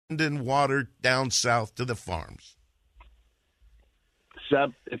in water down south to the farms.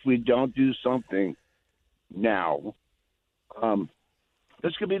 Except if we don't do something now,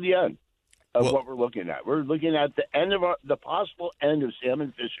 this could be the end of what we're looking at. We're looking at the end of the possible end of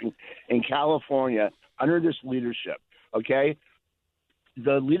salmon fishing in California under this leadership. Okay,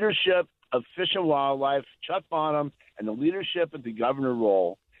 the leadership of Fish and Wildlife, Chuck Bonham, and the leadership of the governor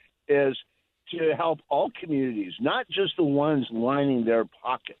role is to help all communities, not just the ones lining their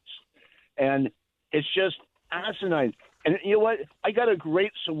pockets. And it's just asinine. And you know what? I got a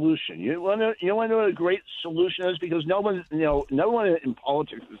great solution. You want to know what a great solution is? Because no one in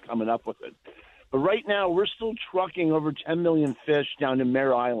politics is coming up with it. But right now, we're still trucking over 10 million fish down to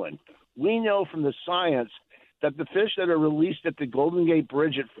Mare Island. We know from the science that the fish that are released at the Golden Gate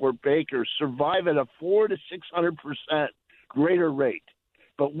Bridge at Fort Baker survive at a 400% to 600% greater rate.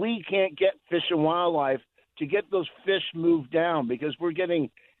 But we can't get Fish and Wildlife to get those fish moved down because we're getting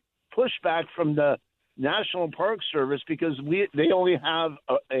pushback from the National Park Service because they only have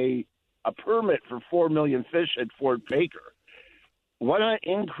a permit for 4 million fish at Fort Baker. Why not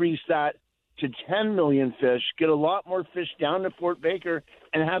increase that to 10 million fish, get a lot more fish down to Fort Baker,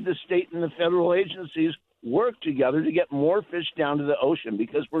 and have the state and the federal agencies work together to get more fish down to the ocean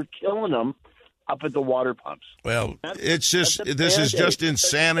because we're killing them up at the water pumps. Well, this is just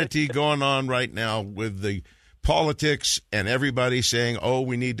insanity going on right now with the politics and everybody saying, oh,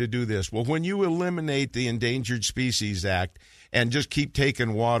 we need to do this. Well, when you eliminate the Endangered Species Act and just keep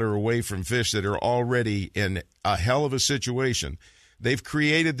taking water away from fish that are already in a hell of a situation, they've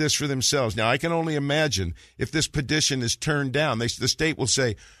created this for themselves. Now, I can only imagine if this petition is turned down, the state will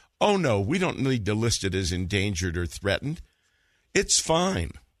say, oh, no, we don't need to list it as endangered or threatened. It's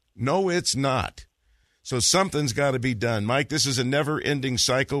fine. No, it's not. So something's got to be done. Mike, this is a never-ending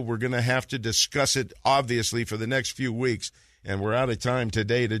cycle. We're going to have to discuss it, obviously, for the next few weeks, and we're out of time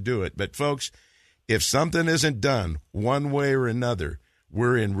today to do it. But, folks, if something isn't done one way or another,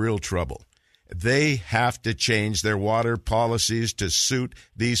 we're in real trouble. They have to change their water policies to suit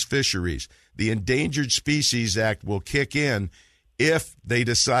these fisheries. The Endangered Species Act will kick in if they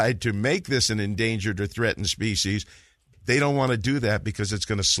decide to make this an endangered or threatened species. They don't want to do that because it's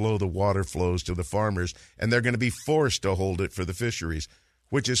going to slow the water flows to the farmers, and they're going to be forced to hold it for the fisheries,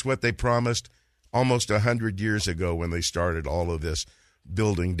 which is what they promised almost 100 years ago when they started all of this,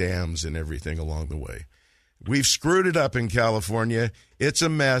 building dams and everything along the way. We've screwed it up in California. It's a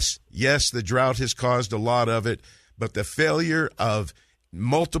mess. Yes, the drought has caused a lot of it, but the failure of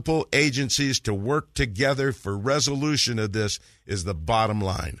multiple agencies to work together for resolution of this is the bottom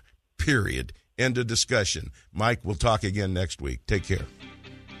line, period. End of discussion. Mike, we'll talk again next week. Take care.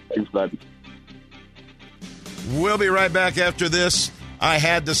 Thanks, bud. We'll be right back after this. I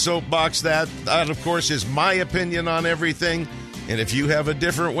had to soapbox that. That, of course, is my opinion on everything. And if you have a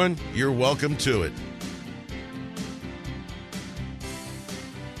different one, you're welcome to it.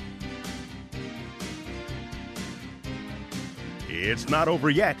 It's not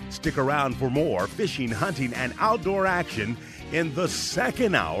over yet. Stick around for more fishing, hunting, and outdoor action in the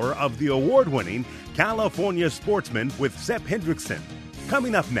second hour of the award-winning California Sportsmen with Sepp Hendrickson.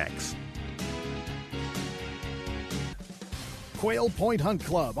 Coming up next. Quail Point Hunt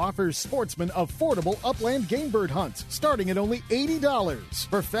Club offers sportsmen affordable upland game bird hunts starting at only $80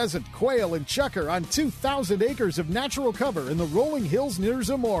 for pheasant, quail, and chukar on 2,000 acres of natural cover in the rolling hills near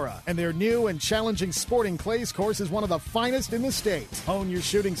Zamora. And their new and challenging sporting clays course is one of the finest in the state. Hone your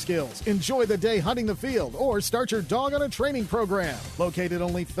shooting skills, enjoy the day hunting the field, or start your dog on a training program. Located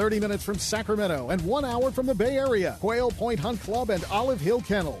only 30 minutes from Sacramento and 1 hour from the Bay Area, Quail Point Hunt Club and Olive Hill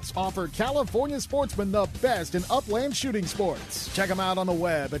Kennels offer California sportsmen the best in upland shooting sports. Check them out on the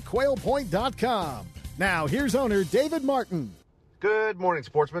web at quailpoint.com. Now, here's owner David Martin. Good morning,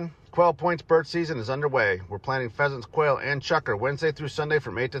 sportsmen. Quail Point's bird season is underway. We're planting pheasants, quail, and chukar Wednesday through Sunday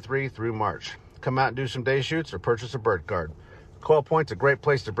from 8 to 3 through March. Come out and do some day shoots or purchase a bird card. Quail Point's a great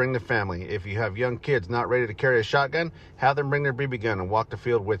place to bring the family. If you have young kids not ready to carry a shotgun, have them bring their BB gun and walk the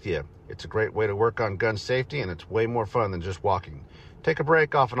field with you. It's a great way to work on gun safety, and it's way more fun than just walking. Take a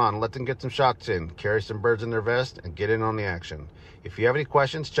break off and on, let them get some shots in, carry some birds in their vest, and get in on the action. If you have any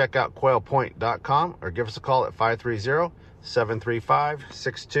questions, check out quailpoint.com or give us a call at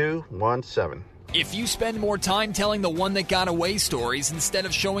 530-735-6217. If you spend more time telling the one that got away stories instead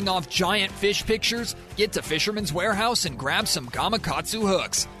of showing off giant fish pictures, get to Fisherman's Warehouse and grab some Gamakatsu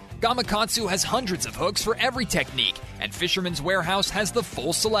hooks. Gamakatsu has hundreds of hooks for every technique, and Fisherman's Warehouse has the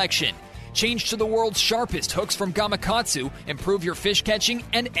full selection. Change to the world's sharpest hooks from Gamakatsu, improve your fish catching,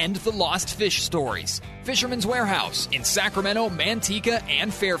 and end the lost fish stories. Fisherman's Warehouse in Sacramento, Manteca,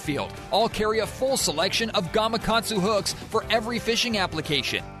 and Fairfield all carry a full selection of Gamakatsu hooks for every fishing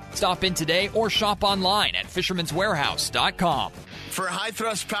application. Stop in today or shop online at fishermanswarehouse.com. For high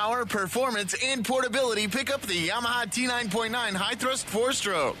thrust power, performance, and portability, pick up the Yamaha T9.9 High Thrust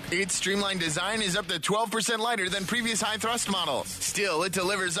 4-Stroke. Its streamlined design is up to 12% lighter than previous high thrust models. Still, it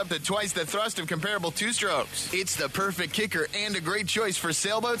delivers up to twice the thrust of comparable 2-strokes. It's the perfect kicker and a great choice for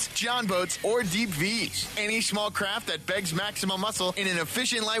sailboats, john boats, or deep V's. Any small craft that begs maximum muscle in an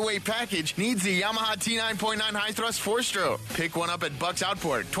efficient lightweight package needs the Yamaha T9.9 High Thrust 4-Stroke. Pick one up at Bucks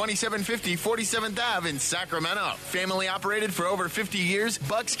Outboard, 2750 47th Ave in Sacramento. Family operated for over 50 years,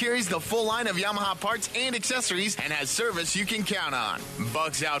 Bucks carries the full line of Yamaha parts and accessories and has service you can count on.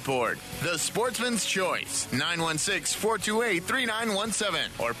 Bucks Outboard, the sportsman's choice.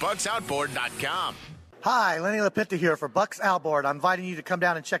 916-428-3917 or bucksoutboard.com. Hi, Lenny Lapitta here for Bucks Outboard. I'm inviting you to come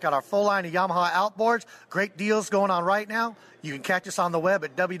down and check out our full line of Yamaha outboards. Great deals going on right now. You can catch us on the web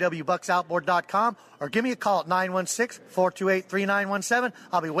at www.bucksoutboard.com or give me a call at 916-428-3917.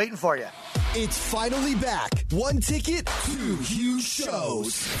 I'll be waiting for you. It's finally back. One ticket, two huge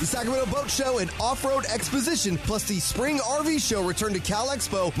shows. The Sacramento Boat Show and Off-Road Exposition plus the Spring RV Show return to Cal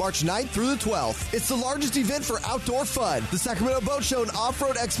Expo March 9th through the 12th. It's the largest event for outdoor fun. The Sacramento Boat Show and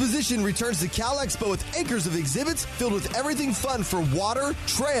Off-Road Exposition returns to Cal Expo with acres of exhibits filled with everything fun for water,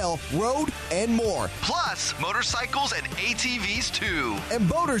 trail, road, and more. Plus, motorcycles and ATVs too. And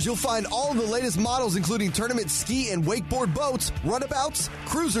boaters, you'll find all of the latest models including tournament ski and wakeboard boats, runabouts,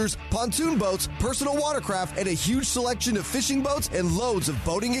 cruisers, pontoon boats, personal watercraft, and a huge selection of fishing boats and loads of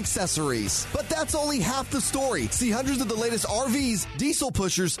boating accessories. But that's only half the story. See hundreds of the latest RVs, diesel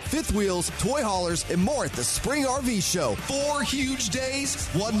pushers, fifth wheels, toy haulers, and more at the Spring RV Show. 4 huge days,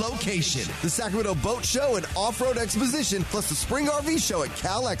 one location. The Sacramento Boat Show and Off-Road Exposition plus the Spring RV Show at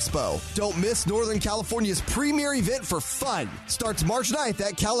Cal Expo. Don't miss Northern California's premier event for fun. Starts March 9th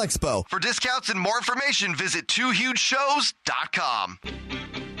at Cal Expo. For discounts and more information, visit twohugeshows.com.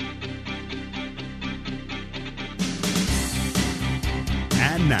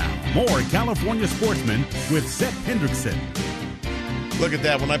 And now, more California Sportsmen with Seth Hendrickson. Look at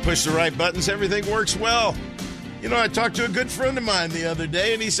that. When I push the right buttons, everything works well. You know, I talked to a good friend of mine the other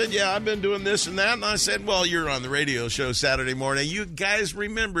day, and he said, yeah, I've been doing this and that. And I said, well, you're on the radio show Saturday morning. You guys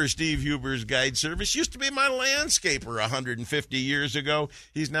remember Steve Huber's Guide Service. Used to be my landscaper 150 years ago.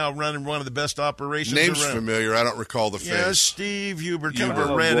 He's now running one of the best operations Name's around. familiar. I don't recall the face. Yeah, Steve Huber, kind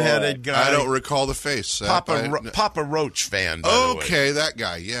of a redheaded guy. I don't recall the face. Papa Roach fan, by the way. Okay, that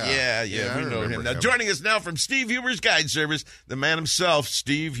guy, yeah. Yeah, we know him. Now, joining us now from Steve Huber's Guide Service, the man himself,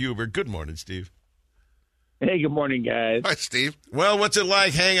 Steve Huber. Good morning, Steve. Hey, good morning, guys. Hi, Steve. Well, what's it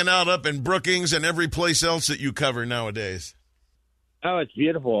like hanging out up in Brookings and every place else that you cover nowadays? Oh, it's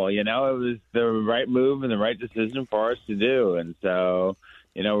beautiful. You know, it was the right move and the right decision for us to do. And so,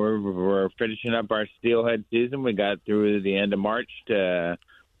 you know, we're finishing up our steelhead season. We got through the end of March to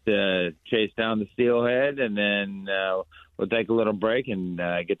chase down the steelhead, and then we'll take a little break and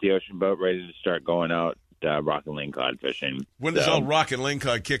get the ocean boat ready to start going out rock and lingcod fishing. When does all rock and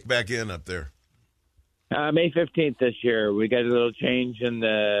lingcod kick back in up there? May 15th this year. We got a little change in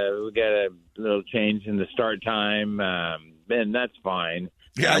the start time, and that's fine.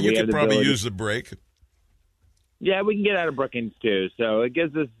 Yeah, you could probably use the break. Yeah, we can get out of Brookings too. So it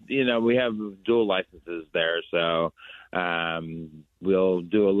gives us, you know, we have dual licenses there, so we'll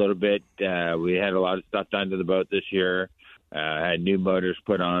do a little bit. We had a lot of stuff done to the boat this year. Had new motors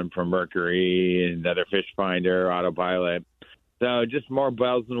put on from Mercury, another fish finder, autopilot. So just more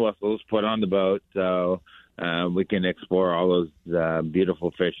bells and whistles put on the boat so we can explore all those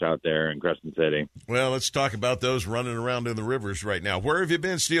beautiful fish out there in Crescent City. Well, let's talk about those running around in the rivers right now. Where have you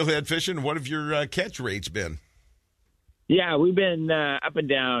been steelhead fishing? What have your catch rates been? Yeah, we've been up and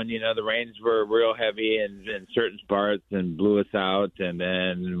down. You know, the rains were real heavy in certain parts and blew us out, and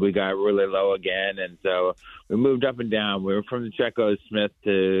then we got really low again, and so we moved up and down. We were from the Checo Smith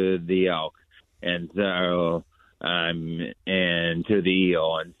to the Elk, and so and to the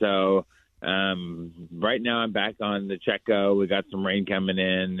eel. And so right now I'm back on the Checo. We got some rain coming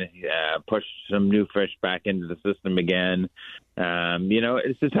in, pushed some new fish back into the system again. You know,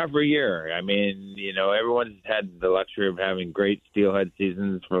 it's a tougher year. I mean, you know, everyone's had the luxury of having great steelhead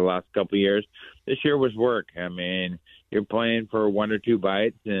seasons for the last couple of years. This year was work. I mean, you're playing for 1 or 2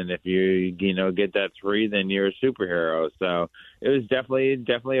 bites, and if you get that 3, then you're a superhero. So it was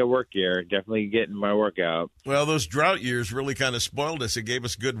definitely a work year, definitely getting my workout. Well, those drought years really kind of spoiled us. It gave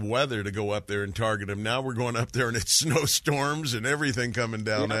us good weather to go up there and target them. Now we're going up there, and it's snowstorms and everything coming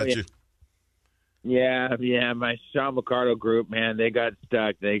down at you. Yeah, my Sean Mercado group, man, they got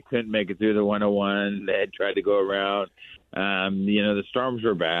stuck. They couldn't make it through the 101. They had tried to go around. You know, the storms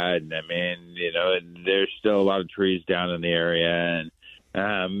were bad. I mean, you know, there's still a lot of trees down in the area, and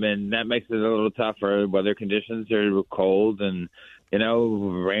And that makes it a little tougher. Weather conditions are cold and,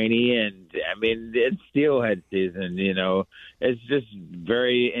 rainy. And, I mean, it's steelhead season, It's just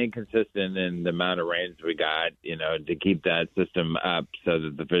very inconsistent in the amount of rains we got, to keep that system up so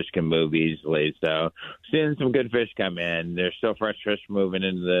that the fish can move easily. So seeing some good fish come in. There's still fresh fish moving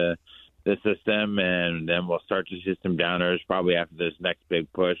into the system, and then we'll start to see some downers probably after this next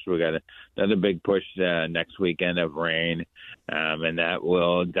big push. We got another big push next weekend of rain, and that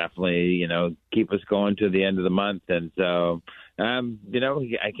will definitely, keep us going to the end of the month. And so,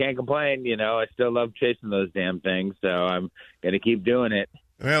 I can't complain. I still love chasing those damn things, so I'm going to keep doing it.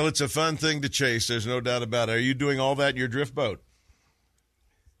 Well, it's a fun thing to chase. There's no doubt about it. Are you doing all that in your drift boat?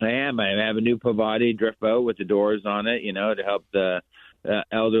 I am. I have a new Pavati drift boat with the doors on it, to help the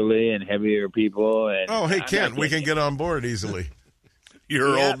elderly and heavier people. And oh, hey, Kent, we can get on board easily.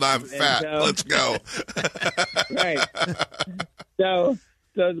 You're old and I'm fat. Let's go. Right. So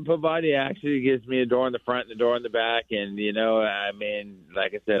the Pavati actually gives me a door in the front and a door in the back. And,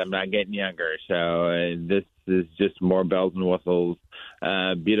 like I said, I'm not getting younger. So this is just more bells and whistles.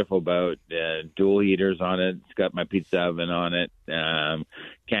 Beautiful boat, dual heaters on it. It's got my pizza oven on it.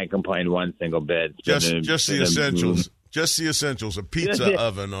 Can't complain one single bit. Just the essentials. Just the essentials, a pizza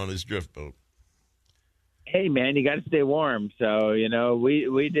oven on his drift boat. Hey, man, you got to stay warm. So,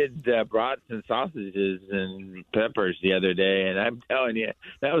 we did brats and sausages and peppers the other day, and I'm telling you,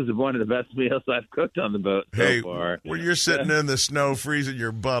 that was one of the best meals I've cooked on the boat so far. When you're sitting in the snow, freezing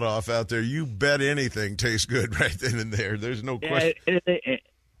your butt off out there, you bet anything tastes good right then and there. There's no question.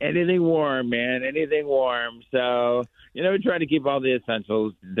 Anything warm, man, anything warm. So, we try to keep all the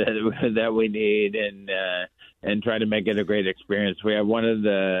essentials that we need and try to make it a great experience. We have one of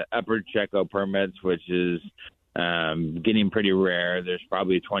the upper Checo permits, which is getting pretty rare. There's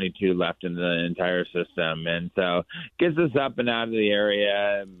probably 22 left in the entire system. And so gets us up and out of the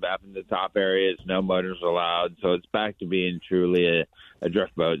area, up in the top areas, no motors allowed. So it's back to being truly a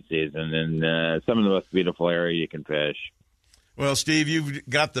drift boat season and some of the most beautiful area you can fish. Well, Steve, you've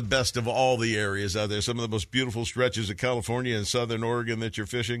got the best of all the areas out there, some of the most beautiful stretches of California and southern Oregon that you're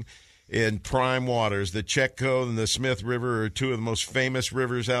fishing in prime waters. The Chetco and the Smith River are two of the most famous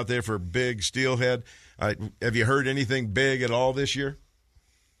rivers out there for big steelhead. Have you heard anything big at all this year?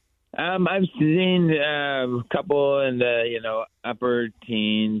 I've seen a couple in the, upper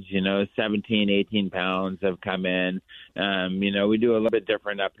teens, 17, 18 pounds have come in. We do a little bit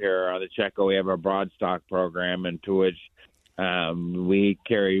different up here on the Chetco. We have a broad stock program into which we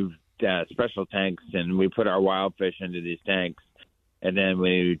carry special tanks, and we put our wild fish into these tanks, and then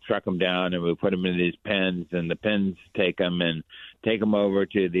we truck them down and we put them in these pens, and the pens take them over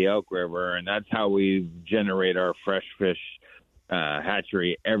to the Elk River, and that's how we generate our fresh fish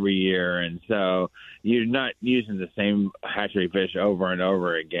hatchery every year. And so you're not using the same hatchery fish over and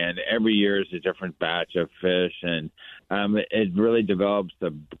over again. Every year is a different batch of fish, and it really develops a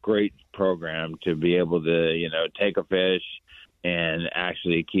great program to be able to, take a fish and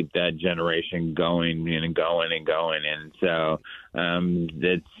actually keep that generation going and going and going. And so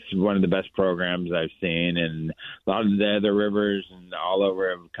it's one of the best programs I've seen. And a lot of the other rivers and all over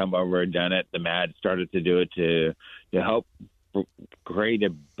have come over and done it. The MAD started to do it to help create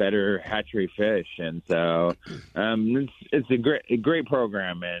a better hatchery fish. And so it's a great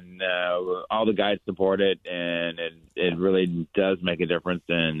program, and all the guides support it, and it really does make a difference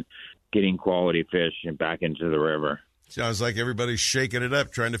in getting quality fish back into the river. Sounds like everybody's shaking it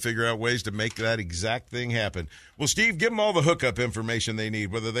up, trying to figure out ways to make that exact thing happen. Well, Steve, give them all the hookup information they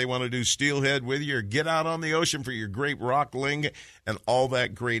need, whether they want to do steelhead with you or get out on the ocean for your great rock ling and all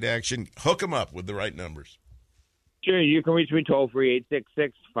that great action. Hook them up with the right numbers. Sure, you can reach me toll-free,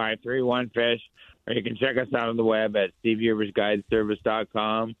 866-531-FISH, or you can check us out on the web at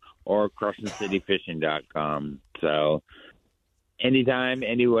SteveUversGuideService.com or CrescentCityFishing.com. So anytime,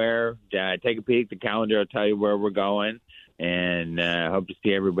 anywhere, take a peek. The calendar will tell you where we're going, and hope to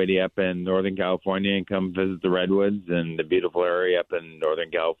see everybody up in Northern California and come visit the Redwoods and the beautiful area up in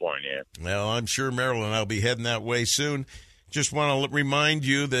Northern California. Well, I'm sure, Marilyn, I'll be heading that way soon. Just want to remind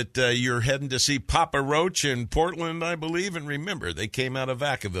you that you're heading to see Papa Roach in Portland, I believe. And remember, they came out of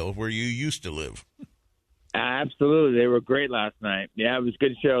Vacaville, where you used to live. Absolutely. They were great last night. Yeah, it was a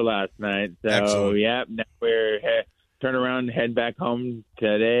good show last night. So, excellent. Yeah, now we're turn around and head back home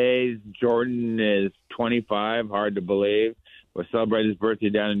today. Jordan is 25, hard to believe. We'll celebrate his birthday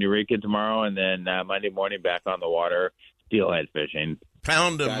down in Eureka tomorrow, and then Monday morning back on the water, steelhead fishing.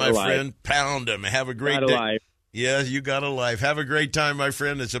 Pound them, my friend. Pound them. Have a great day. Life. Yeah, you got a life. Have a great time, my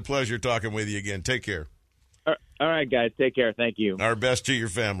friend. It's a pleasure talking with you again. Take care. All right, guys. Take care. Thank you. Our best to your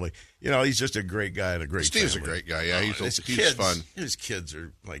family. he's just a great guy and a great Steve's family. a great guy. Yeah, he's fun. His kids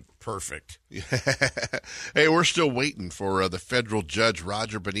are like perfect. Hey, we're still waiting for the federal judge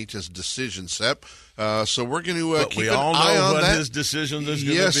Roger Benitez's decision, Sep. So we're going to keep an eye on that. We all know what his decision is going to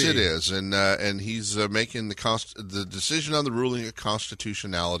be. Yes, it is, and he's making the decision on the ruling of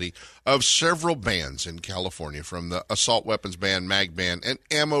constitutionality of several bans in California, from the assault weapons ban, mag ban, and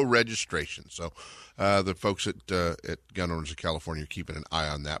ammo registration. So the folks at Gun Owners of California are keeping an eye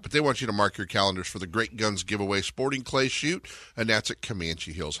on that. But they want you to mark your calendars for the Great Guns Giveaway Sporting Clay Shoot, and that's at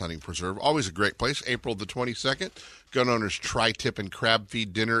Comanche Hills Hunting Preserve. Always a great place. April the 22nd. Gun Owners Tri-Tip and Crab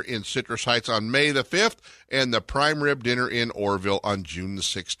Feed Dinner in Citrus Heights on May the 5th, and the Prime Rib Dinner in Orville on June the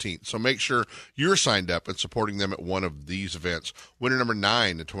 16th. So make sure you're signed up and supporting them at one of these events. Winner number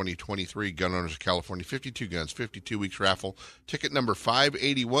 9, the 2023 Gun Owners of California 52 Guns, 52 Weeks Raffle. Ticket number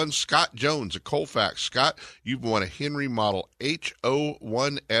 581, Scott Jones at Colfax. Scott, you've won a Henry Model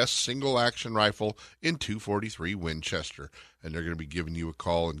HO1S single-action rifle in 243 Winchester. And they're going to be giving you a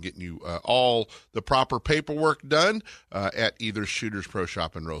call and getting you all the proper paperwork done at either Shooters Pro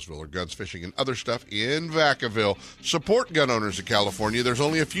Shop in Roseville or Guns Fishing and other stuff in Vacaville. Support Gun Owners of California. There's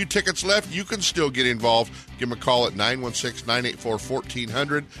only a few tickets left. You can still get involved. Give them a call at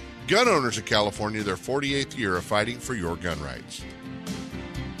 916-984-1400. Gun Owners of California, their 48th year of fighting for your gun rights.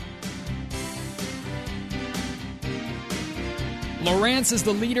 Lowrance is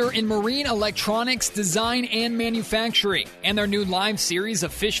the leader in marine electronics design and manufacturing, and their new live series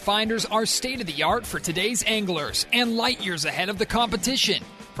of fish finders are state-of-the-art for today's anglers and light years ahead of the competition.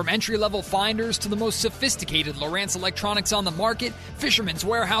 From entry-level finders to the most sophisticated Lowrance electronics on the market, Fisherman's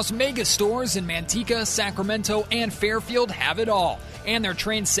Warehouse mega stores in Manteca, Sacramento, and Fairfield have it all. And their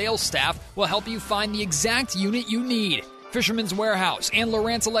trained sales staff will help you find the exact unit you need. Fisherman's Warehouse and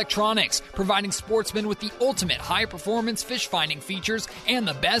Lowrance Electronics, providing sportsmen with the ultimate high-performance fish-finding features and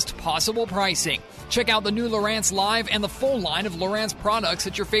the best possible pricing. Check out the new Lowrance Live and the full line of Lowrance products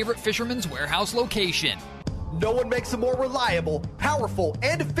at your favorite Fisherman's Warehouse location. No one makes a more reliable, powerful,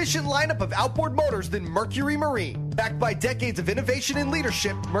 and efficient lineup of outboard motors than Mercury Marine. Backed by decades of innovation and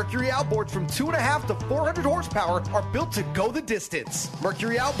leadership, Mercury outboards from 2.5 to 400 horsepower are built to go the distance.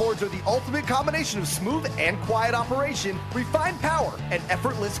 Mercury outboards are the ultimate combination of smooth and quiet operation, refined power, and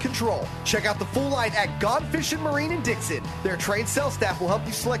effortless control. Check out the full line at Gone Fishing Marine in Dixon. Their trained sales staff will help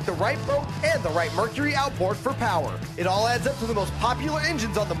you select the right boat and the right Mercury outboard for power. It all adds up to the most popular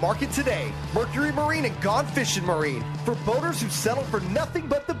engines on the market today. Mercury Marine and Gone Fishing Marine. For boaters who settle for nothing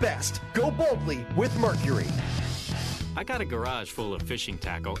but the best, go boldly with Mercury. I got a garage full of fishing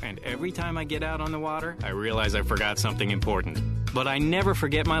tackle, and every time I get out on the water, I realize I forgot something important. But I never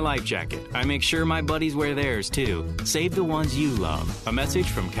forget my life jacket. I make sure my buddies wear theirs, too. Save the ones you love. A message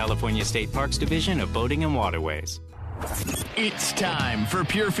from California State Parks Division of Boating and Waterways. It's time for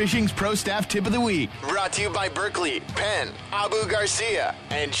Pure Fishing's Pro Staff Tip of the Week. Brought to you by Berkeley, Penn, Abu Garcia,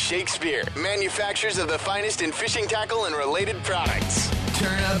 and Shakespeare, manufacturers of the finest in fishing tackle and related products.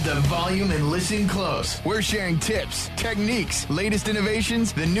 Turn up the volume and listen close. We're sharing tips, techniques, latest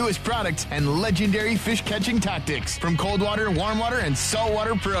innovations, the newest products, and legendary fish catching tactics from cold water, warm water, and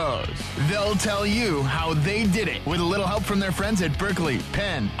saltwater pros. They'll tell you how they did it with a little help from their friends at Berkeley,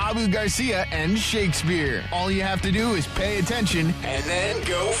 Penn, Abu Garcia, and Shakespeare. All you have to do is pay attention and then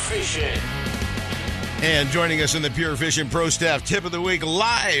go fishing. And joining us in the Pure Fishing Pro Staff Tip of the Week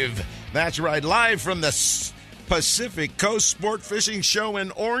live. That's right, live from the Pacific Coast Sport Fishing Show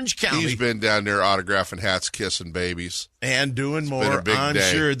in Orange County. He's been down there autographing hats, kissing babies. And doing more, I'm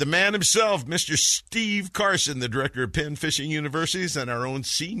sure. The man himself, Mr. Steve Carson, the director of Penn Fishing Universities, and our own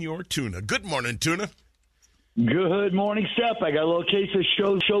Senior Tuna. Good morning, Tuna. Good morning, Sep. I got a little case of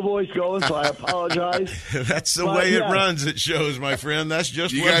show voice going, so I apologize. That's the way it runs at shows, my friend. That's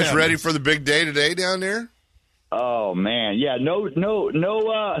just you what guys happens. Ready for the big day today down there? Oh, man. Yeah, no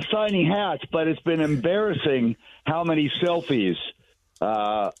signing hats, but it's been embarrassing how many selfies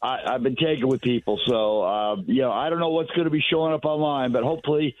I've been taking with people. So, I don't know what's going to be showing up online, but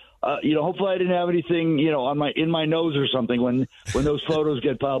hopefully I didn't have anything, in my nose or something when those photos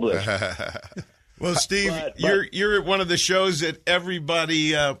get published. Well, Steve, you're at one of the shows that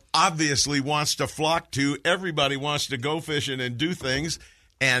everybody obviously wants to flock to. Everybody wants to go fishing and do things.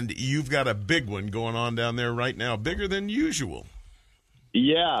 And you've got a big one going on down there right now, bigger than usual.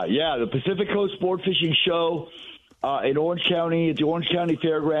 Yeah, the Pacific Coast Sport Fishing Show in Orange County, at the Orange County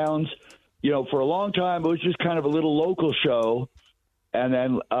Fairgrounds. For a long time, it was just kind of a little local show. And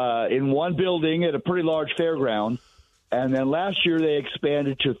then in one building at a pretty large fairground. And then last year they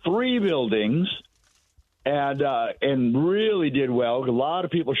expanded to 3 buildings and really did well. A lot of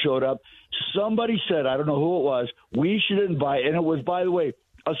people showed up. Somebody said, I don't know who it was, we should invite, and it was, by the way,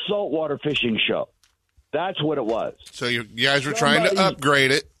 a saltwater fishing show. That's what it was. So you guys were trying to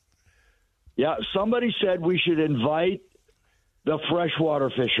upgrade it. Yeah, somebody said we should invite the freshwater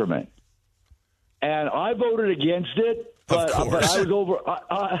fishermen, and I voted against it. But I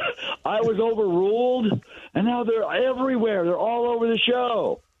was overruled, and now they're everywhere. They're all over the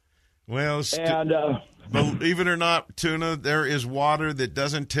show. Well, believe it or not, Tuna, there is water that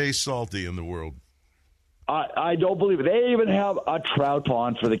doesn't taste salty in the world. I don't believe it. They even have a trout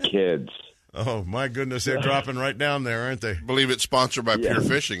pond for the kids. Oh, my goodness. They're dropping right down there, aren't they? I believe it's sponsored by Pure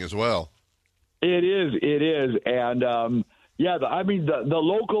Fishing as well. It is. And, I mean, the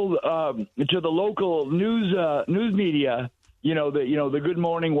local to the local news media, the Good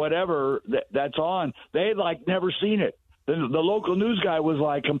Morning whatever that's on, they had never seen it. The local news guy was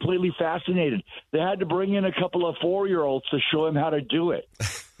completely fascinated. They had to bring in a couple of 4-year-olds to show him how to do it.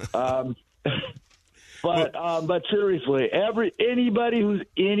 But seriously, anybody,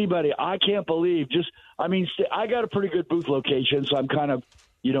 I can't believe. I got a pretty good booth location, so I'm kind of,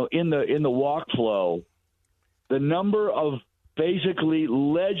 in the walk flow. The number of basically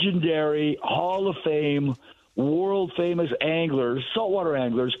legendary Hall of Fame, world famous anglers, saltwater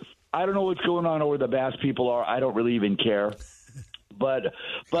anglers. I don't know what's going on over the bass people are. I don't really even care. But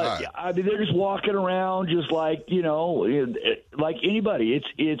I mean, they're just walking around just like anybody.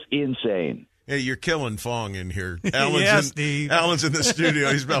 It's insane. Hey, you're killing Fong in here. Alan's in the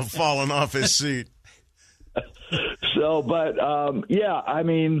studio. He's about falling off his seat. So, I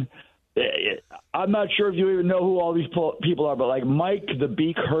mean, I'm not sure if you even know who all these people are, but Mike the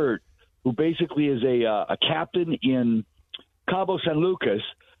Beak Hurt, who basically is a captain in Cabo San Lucas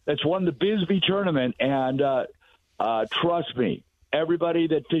that's won the Bisbee tournament. And trust me, everybody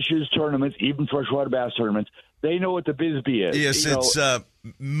that fishes tournaments, even freshwater bass tournaments, they know what the Bisbee is. Yes, it's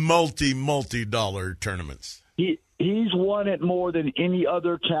multi-dollar tournaments. He's won it more than any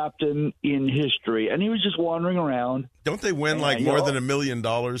other captain in history, and he was just wandering around. Don't they win more than $1 million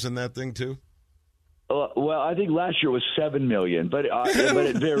in that thing too? Well, I think last year was $7 million, but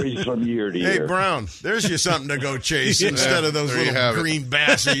it varies from year to year. Hey, Brown, there's you something to go chase instead of those little green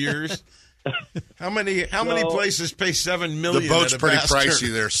bass of yours. How many places pay $7 million? The boat's pretty pricey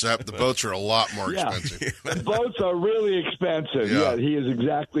tournament? there, Sep. The boats are a lot more expensive. The boats are really expensive. Yeah, he is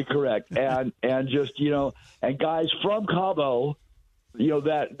exactly correct. And just and guys from Cabo,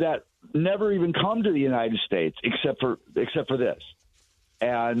 that never even come to the United States except for this.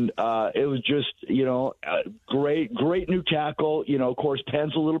 And it was just great new tackle. Of course,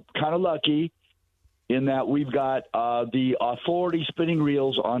 Penn's a little kind of lucky in that we've got the Authority spinning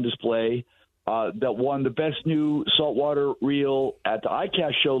reels on display that won the best new saltwater reel at the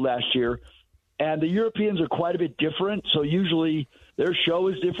ICAST show last year. And the Europeans are quite a bit different, so usually their show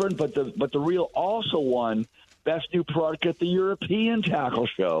is different, but the reel also won best new product at the European tackle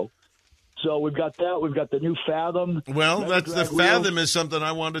show. So we've got that. We've got the new Fathom. Well, that's the Fathom is something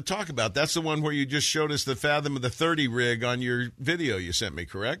I wanted to talk about. That's the one where you just showed us the Fathom of the 30 rig on your video you sent me,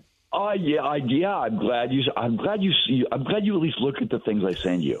 correct? Yeah. I'm glad you at least look at the things I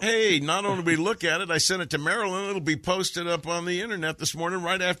send you. Hey, not only we look at it, I sent it to Marilyn. It'll be posted up on the internet this morning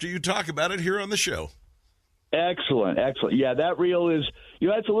right after you talk about it here on the show. Excellent. Yeah, that reel is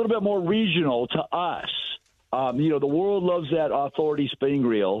it's a little bit more regional to us. The world loves that Authority spinning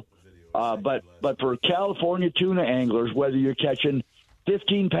reel, but for California tuna anglers, whether you're catching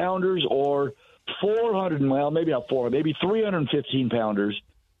 15-pounders or 400, well, maybe not 400, maybe 315-pounders.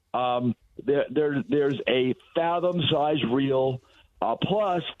 There's a Fathom-sized reel.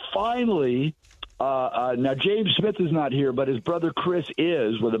 Plus, finally, now James Smith is not here, but his brother Chris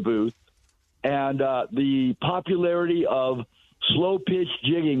is with a booth. And the popularity of slow-pitch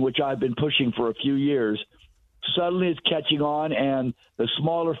jigging, which I've been pushing for a few years, suddenly is catching on, and the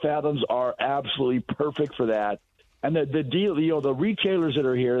smaller Fathoms are absolutely perfect for that. And the deal, the retailers that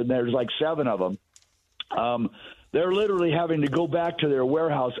are here, and there's 7 of them, they're literally having to go back to their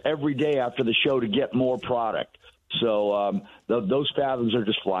warehouse every day after the show to get more product. So those Fathoms are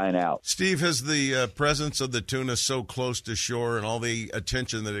just flying out. Steve, has the presence of the tuna so close to shore and all the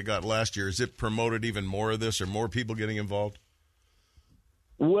attention that it got last year, has it promoted even more of this or more people getting involved?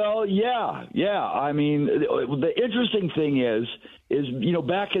 Well, yeah. I mean, the interesting thing is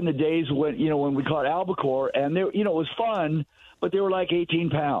back in the days when we caught albacore, and it was fun, but they were 18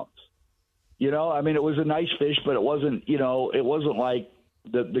 pounds. I mean, it was a nice fish, but it wasn't like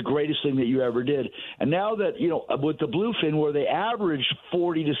the greatest thing that you ever did. And now that, with the bluefin where they average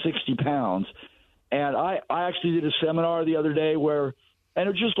 40 to 60 pounds, and I actually did a seminar the other day and it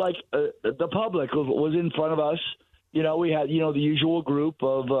was just the public was in front of us. We had, the usual group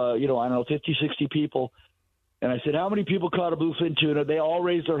of, 50, 60 people. And I said, how many people caught a bluefin tuna? They all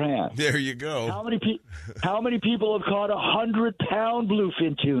raised their hand. There you go. How many people have caught 100-pound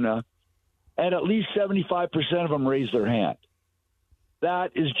bluefin tuna? And at least 75% of them raised their hand.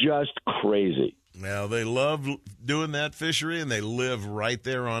 That is just crazy. Well, they love doing that fishery, and they live right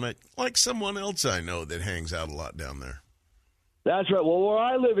there on it, like someone else I know that hangs out a lot down there. That's right. Well, where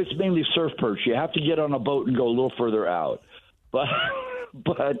I live, it's mainly surf perch. You have to get on a boat and go a little further out. But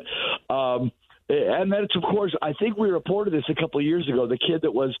and then it's, of course, I think we reported this a couple of years ago, the kid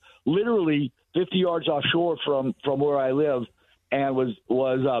that was literally 50 yards offshore from where I live and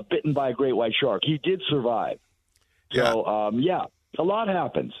was bitten by a great white shark. He did survive. So, a lot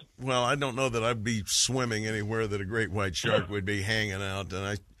happens. Well, I don't know that I'd be swimming anywhere that a great white shark would be hanging out.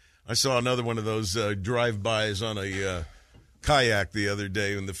 And I saw another one of those drive-bys on a kayak the other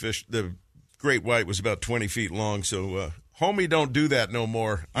day, and the great white was about 20 feet long. So, homie, don't do that no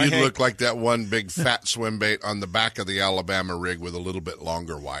more. You look like that one big fat swim bait on the back of the Alabama rig with a little bit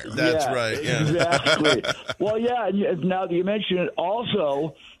longer wire. That's right. Yeah. Exactly. Well, yeah. And now that you mention it,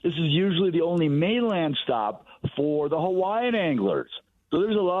 also, this is usually the only mainland stop for the Hawaiian anglers. So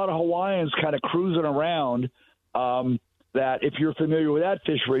there's a lot of Hawaiians kind of cruising around that if you're familiar with that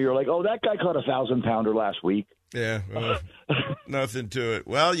fishery, you're like, oh, that guy caught a 1,000-pounder last week. Yeah, nothing to it.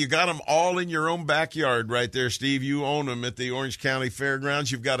 Well, you got them all in your own backyard right there, Steve. You own them at the Orange County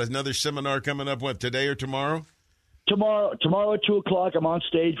Fairgrounds. You've got another seminar coming up, what, today or tomorrow? Tomorrow at 2 o'clock, I'm on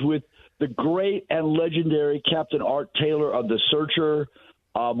stage with the great and legendary Captain Art Taylor of The Searcher.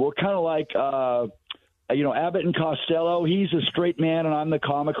 We're kind of like, Abbott and Costello. He's a straight man, and I'm the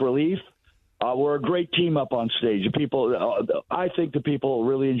comic relief. We're a great team up on stage. I think the people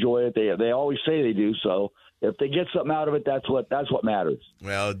really enjoy it. They always say they do, so if they get something out of it, that's what matters.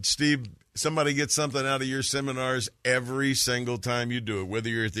 Well, Steve, somebody gets something out of your seminars every single time you do it, whether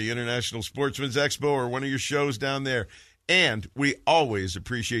you're at the International Sportsmen's Expo or one of your shows down there. And we always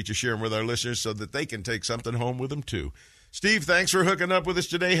appreciate you sharing with our listeners so that they can take something home with them, too. Steve, thanks for hooking up with us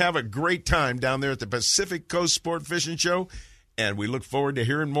today. Have a great time down there at the Pacific Coast Sport Fishing Show, and we look forward to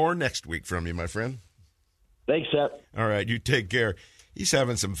hearing more next week from you, my friend. Thanks, Seth. All right, you take care. He's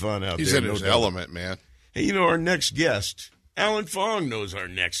having some fun out there. He's in his element, man. Hey, our next guest, Alan Fong knows our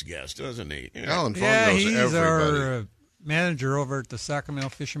next guest, doesn't he? Alan Fong knows he's everybody. Our manager over at the Sacramento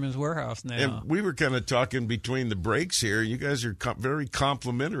Fishermen's Warehouse now. And we were kind of talking between the breaks here. You guys are very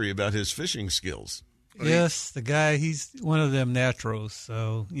complimentary about his fishing skills. Yes, the guy, he's one of them naturals,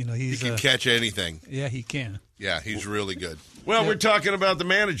 so, he can catch anything. Yeah, he can. Yeah, he's really good. Well, we're talking about the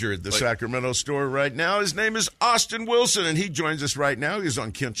manager at the Sacramento store right now. His name is Austin Wilson, and he joins us right now. He was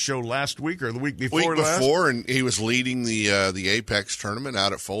on Kent's show last week or the week before last. And he was leading the Apex tournament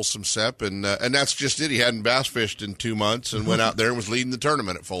out at Folsom Sep, and that's just it. He hadn't bass fished in 2 months and went out there and was leading the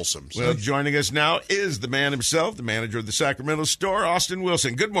tournament at Folsom. So. Well, joining us now is the man himself, the manager of the Sacramento store, Austin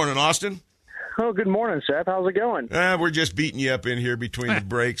Wilson. Good morning, Austin. Oh, good morning, Seth. How's it going? We're just beating you up in here between the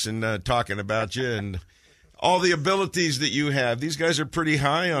breaks and talking about you and all the abilities that you have. These guys are pretty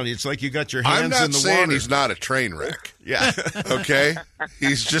high on you. It's like you got your hands in the water. I'm not saying he's not a train wreck. Yeah. Okay?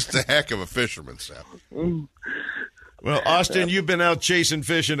 He's just a heck of a fisherman, Seth. Well, Austin, you've been out chasing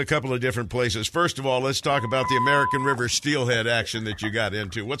fish in a couple of different places. First of all, let's talk about the American River steelhead action that you got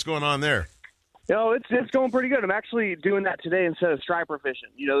into. What's going on there? It's going pretty good. I'm actually doing that today instead of striper fishing.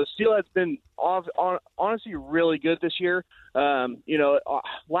 The steelhead's been honestly really good this year.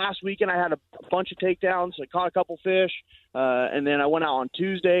 Last weekend I had a bunch of takedowns. I caught a couple fish, and then I went out on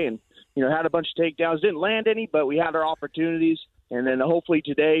Tuesday and had a bunch of takedowns. Didn't land any, but we had our opportunities. And then hopefully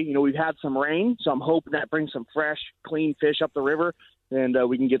today, we've had some rain, so I'm hoping that brings some fresh, clean fish up the river. And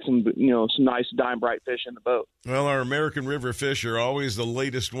we can get some nice dime bright fish in the boat. Well, our American River fish are always the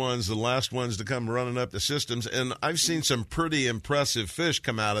latest ones, the last ones to come running up the systems. And I've seen some pretty impressive fish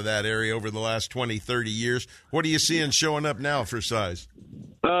come out of that area over the last 20, 30 years. What are you seeing showing up now for size?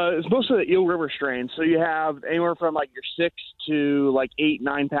 It's mostly the Eel River strain. So you have anywhere from like your 6 to like 8,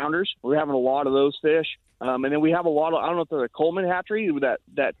 9 pounders. We're having a lot of those fish. And then we have a lot of, I don't know if they're a Coleman hatchery,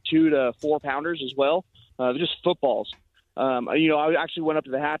 that 2 to 4 pounders as well. They're just footballs. I actually went up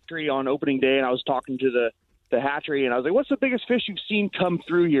to the hatchery on opening day, and I was talking to the hatchery, and I was like, what's the biggest fish you've seen come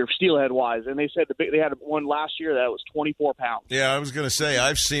through here, steelhead-wise? And they said they had one last year that was 24 pounds. Yeah, I was going to say,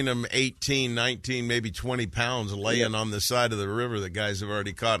 I've seen them 18, 19, maybe 20 pounds laying on the side of the river that guys have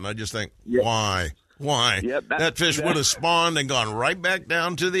already caught, and I just think, why? Why? Yep, that fish would have spawned and gone right back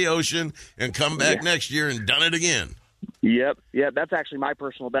down to the ocean and come back next year and done it again. Yep, that's actually my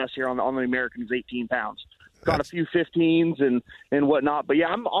personal best here on the American is 18 pounds. Got a few 15s and whatnot, but yeah,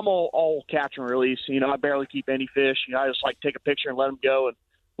 I'm all catch and release. I barely keep any fish. I just like take a picture and let them go and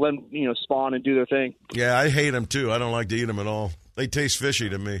let them, spawn and do their thing. Yeah, I hate them too. I don't like to eat them at all. They taste fishy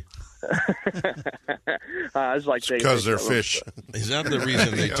to me. I just like because they're fish. Is that the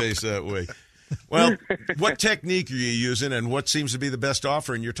reason they taste that way? Well, what technique are you using, and what seems to be the best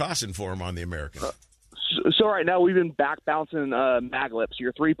offering you're tossing for them on the American? So right now we've been back bouncing maglips,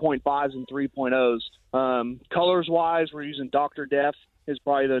 your 3.5s and 3.0s. Colors-wise, we're using Dr. Death is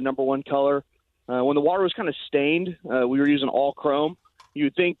probably the number one color. When the water was kind of stained, we were using all chrome. You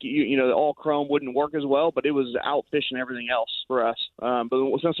would think the all chrome wouldn't work as well, but it was out fishing everything else for us. But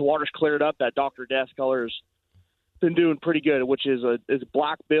since the water's cleared up, that Dr. Death color's been doing pretty good, which is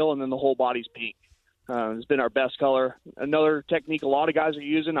black bill and then the whole body's pink. It's been our best color. Another technique a lot of guys are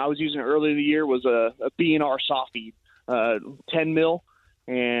using, I was using earlier in the year, was a B&R soft feed, 10 mil,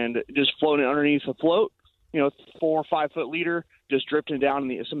 and just floating underneath the float, 4 or 5 foot leader, just drifting down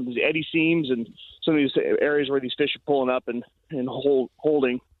in some of these eddy seams and some of these areas where these fish are pulling up and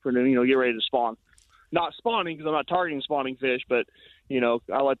holding for them, get ready to spawn. Not spawning because I'm not targeting spawning fish, but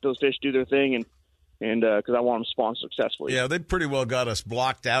I let those fish do their thing and because I want them to spawn successfully. Yeah, they pretty well got us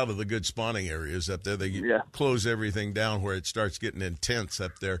blocked out of the good spawning areas up there. They close everything down where it starts getting intense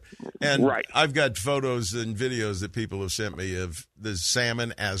up there. And I've got photos and videos that people have sent me of the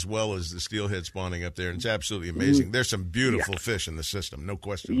salmon as well as the steelhead spawning up there, and it's absolutely amazing. There's some beautiful fish in the system, no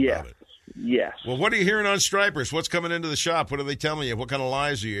question about it. Yes. Well, what are you hearing on stripers? What's coming into the shop? What are they telling you? What kind of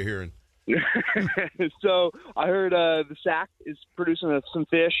lies are you hearing? So I heard the SAC is producing some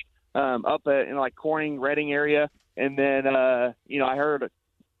fish up in like Corning, Redding area. And then, I heard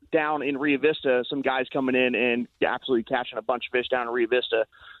down in Rio Vista, some guys coming in and absolutely catching a bunch of fish down in Rio Vista.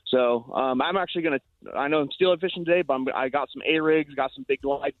 So I'm actually I know I'm steelhead fishing today, but I got some A-rigs, got some big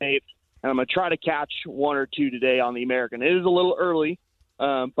live bait, and I'm going to try to catch 1 or 2 today on the American. It is a little early,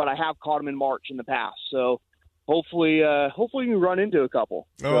 but I have caught them in March in the past. So hopefully we can run into a couple.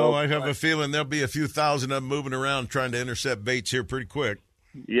 Oh, I have a feeling there'll be a few thousand of them moving around trying to intercept baits here pretty quick.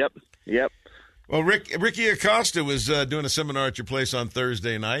 Yep. Well, Ricky Acosta was doing a seminar at your place on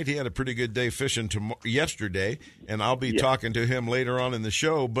Thursday night. He had a pretty good day fishing yesterday, and I'll be talking to him later on in the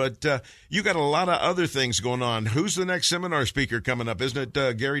show. But you got a lot of other things going on. Who's the next seminar speaker coming up? Isn't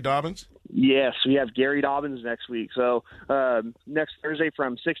it Gary Dobbins? Yes, we have Gary Dobbins next week. So next Thursday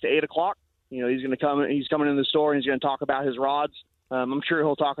from 6 to 8 o'clock, he's going to come. He's coming in the store, and he's going to talk about his rods. I'm sure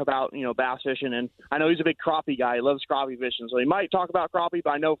he'll talk about, bass fishing, and I know he's a big crappie guy. He loves crappie fishing, so he might talk about crappie, but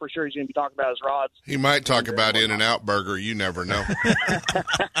I know for sure he's going to be talking about his rods. He might talk about In-N-Out Burger. You never know.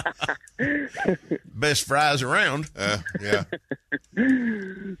 Best fries around. Yeah.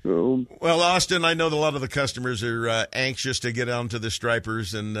 Well, Austin, I know that a lot of the customers are anxious to get onto the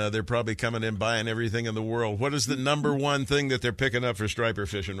stripers, and they're probably coming in buying everything in the world. What is the number one thing that they're picking up for striper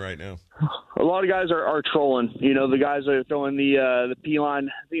fishing right now? A lot of guys are trolling. The guys are throwing the P-line,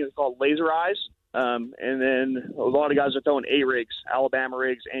 I think it's called laser eyes. And then a lot of guys are throwing A-rigs, Alabama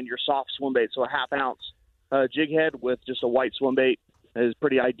rigs, and your soft swim bait. So a half-ounce jig head with just a white swim bait is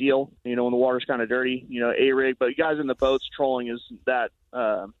pretty ideal, when the water's kind of dirty, A-rig. But you guys in the boats trolling is that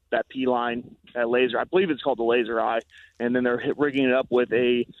P-line, that laser. I believe it's called the laser eye. And then they're rigging it up with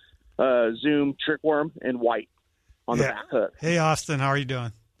a Zoom trick worm and white on the back hook. Hey, Austin, how are you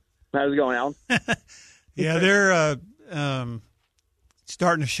doing? How's it going, Alan? Yeah, they're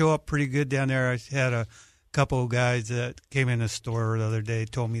starting to show up pretty good down there. I had a couple of guys that came in the store the other day,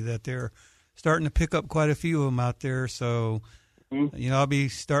 told me that they're starting to pick up quite a few of them out there. So, I'll be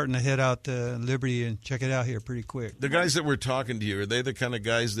starting to head out to Liberty and check it out here pretty quick. The guys that were talking to you, are they the kind of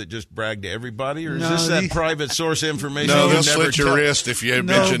guys that just brag to everybody, or is this that private source information? No, they'll slit your wrist if you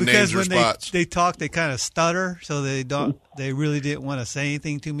mention names or spots. They talk, they kind of stutter, so they don't. They really didn't want to say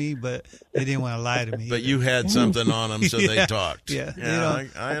anything to me, but they didn't want to lie to me. But you had something on them, so they talked. Yeah,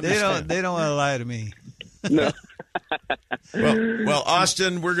 I understand. They don't want to lie to me. No. Well,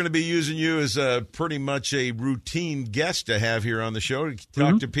 Austin, we're going to be using you as pretty much a routine guest to have here on the show to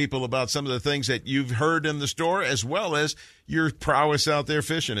talk to people about some of the things that you've heard in the store, as well as your prowess out there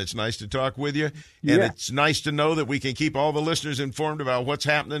fishing. It's nice to talk with you, and it's nice to know that we can keep all the listeners informed about what's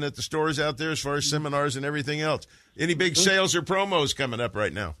happening at the stores out there as far as seminars and everything else. Any big sales or promos coming up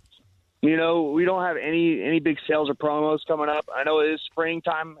right now? We don't have any big sales or promos coming up. I know it is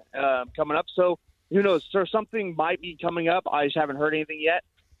springtime coming up, so who knows? So something might be coming up. I just haven't heard anything yet.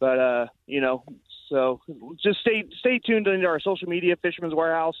 But, so just stay tuned into our social media. Fisherman's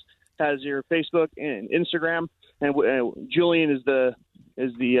Warehouse has your Facebook and Instagram. And Julian is the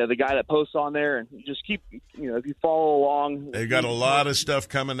guy that posts on there. And you just keep, if you follow along. They got a lot of stuff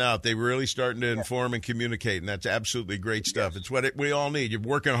coming out. They're really starting to inform and communicate, and that's absolutely great stuff. It's what we all need. You're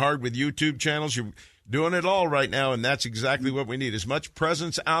working hard with YouTube channels. You're Doing it all right now, and that's exactly what we need. As much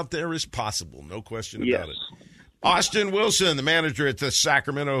presence out there as possible. No question about it. Austin Wilson, the manager at the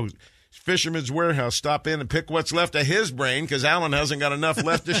Sacramento Fisherman's Warehouse, stop in and pick what's left of his brain because Alan hasn't got enough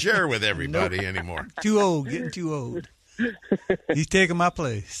left to share with everybody anymore. Too old, getting too old. He's taking my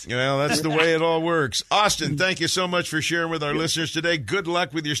place. Well, that's the way it all works. Austin, thank you so much for sharing with our listeners today. Good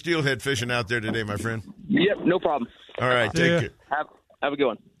luck with your steelhead fishing out there today, my friend. Yep, no problem. All right, take care. Have a good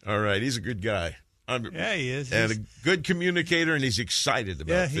one. All right, he's a good guy. Yeah, he is. And a good communicator, and he's excited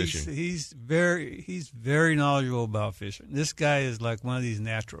about fishing. He's very knowledgeable about fishing. This guy is like one of these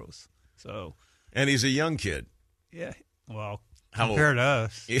naturals. So, and he's a young kid. Yeah, well, how compared to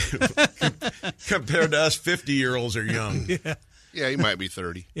us. Compared to us, 50-year-olds are young. Yeah, he might be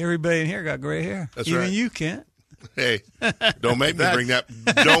 30. Everybody in here got gray hair. That's Even right. you can't. Hey, don't make me bring that.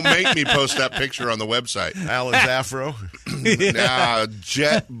 Don't make me post that picture on the website. Alan's afro. Nah,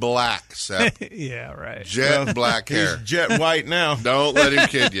 jet hey, Sep. Yeah, right. Jet black hair. He's jet white now. Don't let him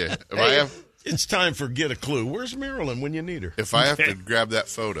kid you. It's time for Get a Clue. Where's Marilyn when you need her? If I have to grab that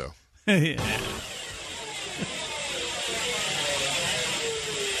photo. Yeah.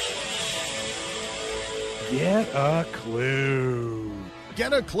 Get a Clue.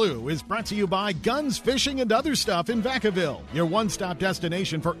 Get a Clue is brought to you by Guns, Fishing, and Other Stuff in Vacaville, your one-stop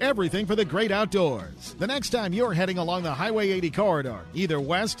destination for everything for the great outdoors. The next time you're heading along the Highway 80 corridor, either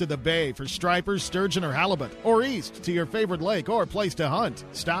west to the bay for stripers, sturgeon, or halibut, or east to your favorite lake or place to hunt,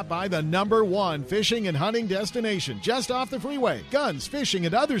 stop by the #1 fishing and hunting destination just off the freeway, Guns, Fishing,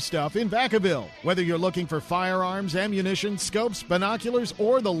 and Other Stuff in Vacaville. Whether you're looking for firearms, ammunition, scopes, binoculars,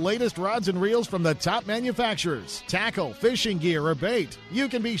 or the latest rods and reels from the top manufacturers, tackle, fishing gear, or bait, you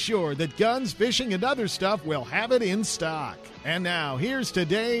can be sure that Guns, Fishing, and Other Stuff will have it in stock. And now, here's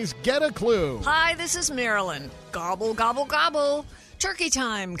today's Get a Clue. Hi, this is Marilyn. Gobble, gobble, gobble. Turkey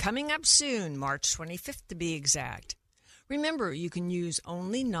time coming up soon, March 25th to be exact. Remember, you can use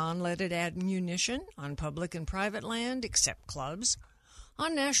only non-leaded ammunition on public and private land, except clubs,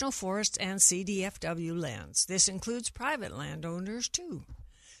 on national forests and CDFW lands. This includes private landowners, too.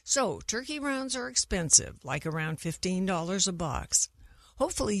 So, turkey rounds are expensive, like around $15 a box.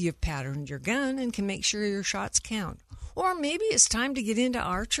 Hopefully you've patterned your gun and can make sure your shots count. Or maybe it's time to get into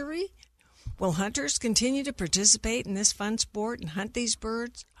archery? Will hunters continue to participate in this fun sport and hunt these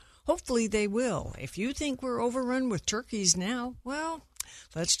birds? Hopefully they will. If you think we're overrun with turkeys now, well,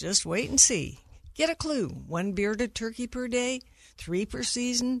 let's just wait and see. Get a clue. 1 bearded turkey per day, 3 per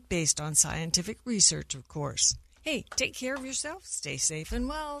season, based on scientific research, of course. Hey, take care of yourself, stay safe and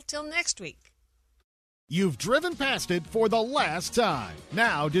well. Till next week. You've driven past it for the last time.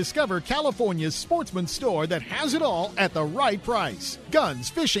 Now discover California's Sportsman store that has it all at the right price. Guns,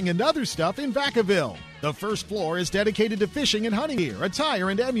 Fishing, and Other Stuff in Vacaville. The first floor is dedicated to fishing and hunting gear, attire,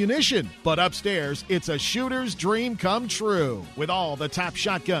 and ammunition. But upstairs, it's a shooter's dream come true. With all the top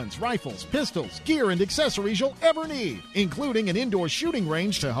shotguns, rifles, pistols, gear, and accessories you'll ever need, including an indoor shooting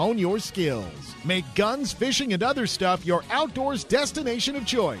range to hone your skills. Make Guns, Fishing, and Other Stuff your outdoors destination of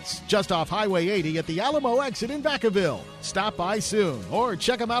choice. Just off Highway 80 at the Alamo exit in Vacaville. Stop by soon or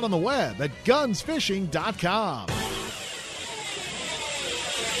check them out on the web at gunsfishing.com.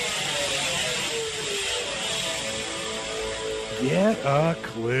 Get a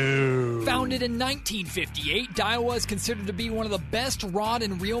Clue. Founded in 1958, Daiwa is considered to be one of the best rod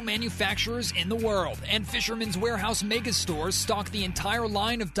and reel manufacturers in the world, and Fisherman's Warehouse mega stores stock the entire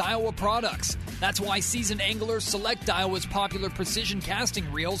line of Daiwa products. That's why seasoned anglers select Daiwa's popular precision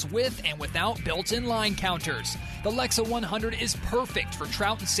casting reels with and without built-in line counters. The Lexa 100 is perfect for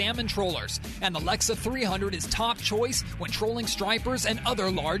trout and salmon trollers, and the Lexa 300 is top choice when trolling stripers and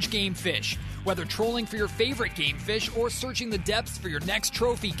other large game fish. Whether trolling for your favorite game fish or searching the depths for your next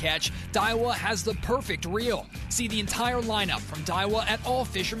trophy catch, Daiwa has the perfect reel. See the entire lineup from Daiwa at all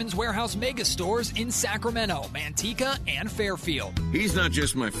Fisherman's Warehouse mega stores in Sacramento, Manteca, and Fairfield. He's not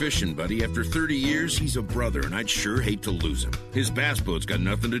just my fishing buddy. After 30 years, he's a brother, and I'd sure hate to lose him. His bass boat's got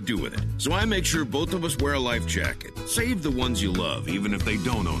nothing to do with it. So I make sure both of us wear a life jacket. Save the ones you love, even if they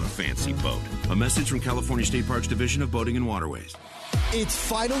don't own a fancy boat. A message from California State Parks Division of Boating and Waterways. It's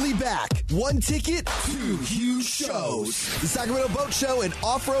finally back. 1 ticket, 2 huge shows. The Sacramento Boat Show and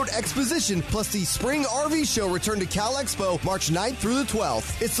Off-Road Exposition, plus the Spring RV Show return to Cal Expo March 9th through the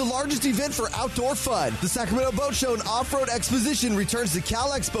 12th. It's the largest event for outdoor fun. The Sacramento Boat Show and Off-Road Exposition returns to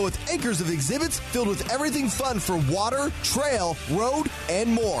Cal Expo with acres of exhibits filled with everything fun for water, trail, road,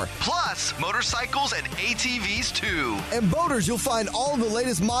 and more. Plus, motorcycles and ATVs too. And boaters, you'll find all of the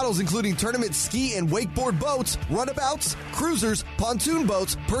latest models, including tournament ski and wakeboard boats, runabouts, cruisers, pontoons, pontoon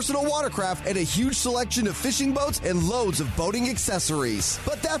boats, personal watercraft, and a huge selection of fishing boats and loads of boating accessories.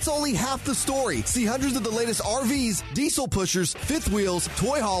 But that's only half the story. See hundreds of the latest RVs, diesel pushers, fifth wheels,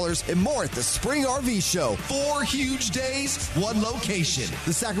 toy haulers, and more at the Spring RV Show. 4 huge days, one location.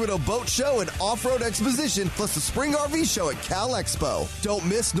 The Sacramento Boat Show and Off-Road Exposition, plus the Spring RV Show at Cal Expo. Don't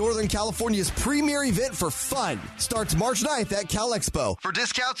miss Northern California's premier event for fun. Starts March 9th at Cal Expo. For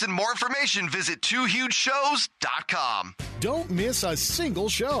discounts and more information, visit twohugeshows.com. Don't miss a single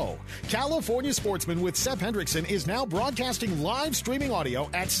show. California Sportsmen with Sepp Hendrickson is now broadcasting live streaming audio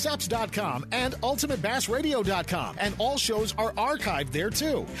at seps.com and ultimatebassradio.com. And all shows are archived there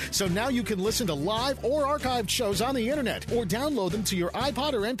too. So now you can listen to live or archived shows on the internet or download them to your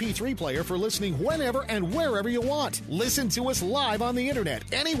iPod or MP3 player for listening whenever and wherever you want. Listen to us live on the internet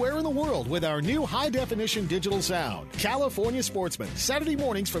anywhere in the world with our new high-definition digital sound. California Sportsmen, Saturday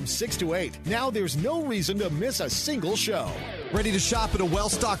mornings from 6 to 8. Now there's no reason to miss a single show. Ready to shop at a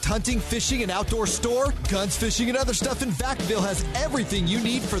well-stocked hunting, fishing, and outdoor store? Guns, Fishing, and Other Stuff in Vacaville has everything you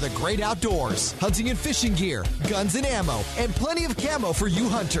need for the great outdoors. Hunting and fishing gear, guns and ammo, and plenty of camo for you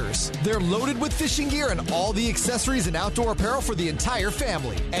hunters. They're loaded with fishing gear and all the accessories and outdoor apparel for the entire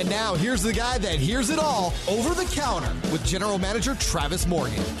family. And now here's the guy that hears it all over the counter with General Manager Travis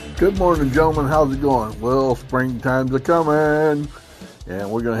Morgan. Good morning, gentlemen. How's it going? Well, springtime's a-coming,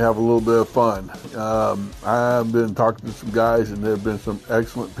 and we're going to have a little bit of fun. I've been talking to some guys, and there have been some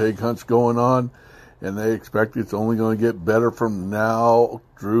excellent pig hunts going on, and they expect it's only going to get better from now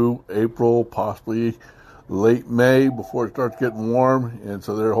through April, possibly late May, before it starts getting warm, and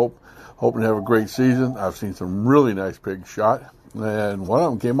so they're hoping to have a great season. I've seen some really nice pigs shot, and one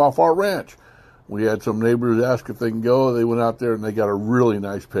of them came off our ranch. We had some neighbors ask if they can go. They went out there, and they got a really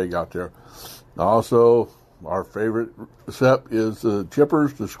nice pig out there. Also, our favorite Sep is the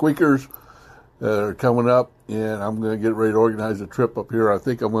chippers, the squeakers that are coming up, and I'm going to get ready to organize a trip up here. I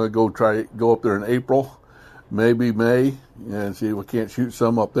think I'm going to go up there in April, maybe May, and see if we can't shoot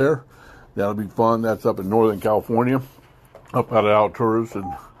some up there. That'll be fun. That's up in Northern California, up out of Alturas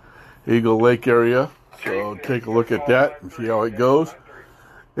and Eagle Lake area. So take a look at that and see how it goes.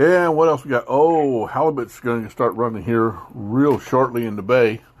 And what else we got? Oh, halibut's going to start running here real shortly in the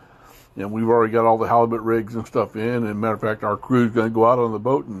bay. And we've already got all the halibut rigs and stuff in. And matter of fact, our crew's going to go out on the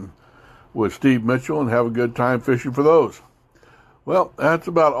boat and with Steve Mitchell and have a good time fishing for those. Well, that's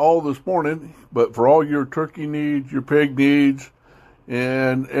about all this morning. But for all your turkey needs, your pig needs,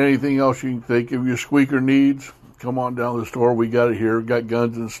 and anything else you can think of, your squeaker needs, come on down to the store. We got it here. We got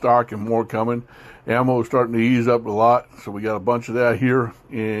guns in stock and more coming. Ammo is starting to ease up a lot, so we got a bunch of that here.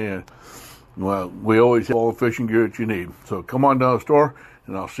 And, well, we always have all the fishing gear that you need. So come on down to the store,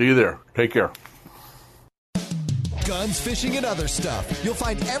 and I'll see you there. Take care. Guns, Fishing, and Other Stuff. You'll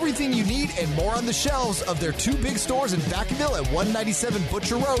find everything you need and more on the shelves of their 2 big stores in Vacaville at 197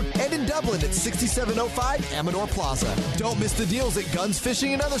 Butcher Road and in Dublin at 6705 Amador Plaza. Don't miss the deals at Guns,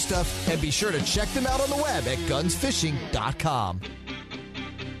 Fishing, and Other Stuff, and be sure to check them out on the web at gunsfishing.com.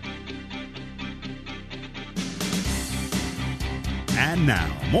 And now,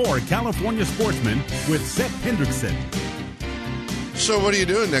 more California Sportsmen with Seth Hendrickson. So what are you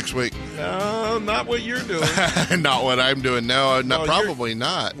doing next week? Not what you're doing. Not what I'm doing. No, probably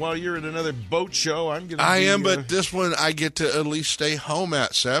not. Well, you're at another boat show. I am, but this one I get to at least stay home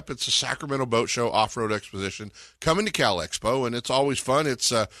at, Sep. It's a Sacramento Boat Show Off-Road Exposition coming to Cal Expo, and it's always fun. It's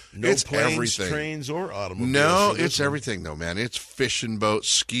planes, everything. Trains, or automobiles. No, it's everything, though, man. It's fishing boats,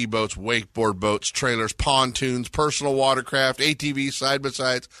 ski boats, wakeboard boats, trailers, pontoons, personal watercraft, ATVs,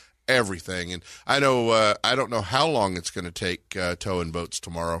 side-by-sides. Everything. And I know I don't know how long it's going to take towing boats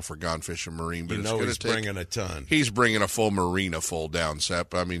tomorrow for Gone Fishing Marine, but it's going to take. Bringing a ton. He's bringing a full marina full down,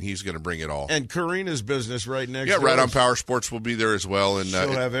 Sep. I mean, he's going to bring it all. And Karina's business right next. Yeah, Right On Power Sports will be there as well, and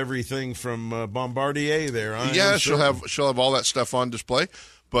she'll have everything from Bombardier there. Yeah, she'll have all that stuff on display.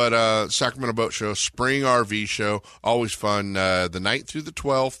 But Sacramento Boat Show, Spring RV Show, always fun. The night through the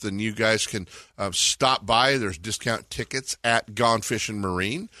 12th, and you guys can stop by. There's discount tickets at Gone Fishing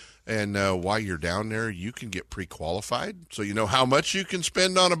Marine. And while you're down there, you can get pre-qualified, so you know how much you can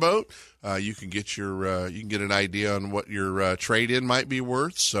spend on a boat. You can get an idea on what your trade-in might be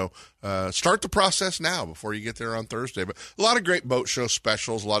worth. So start the process now before you get there on Thursday. But a lot of great boat show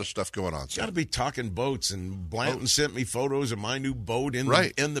specials, a lot of stuff going on. Got to be talking boats, and Blanton sent me photos of my new boat in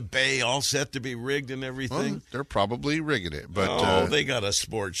the bay, all set to be rigged and everything. Well, they're probably rigging it, but they got a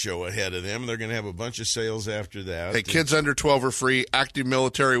sports show ahead of them. They're going to have a bunch of sales after that. Hey, kids under 12 are free. Active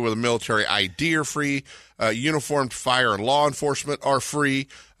military with a military ID are free. Uniformed fire and law enforcement are free.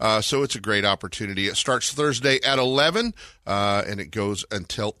 So it's a great opportunity. It starts Thursday at 11. and it goes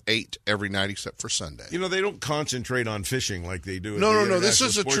until 8 every night except for Sunday. You know, they don't concentrate on fishing like they do. No. This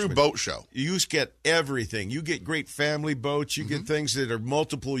is a true boat show. You get everything. You get great family boats. You get things that are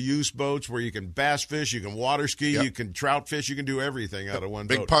multiple use boats where you can bass fish, you can water ski, you can trout fish, you can do everything out of one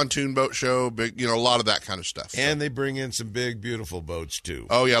boat. Big pontoon boat show, a lot of that kind of stuff. And they bring in some big, beautiful boats too.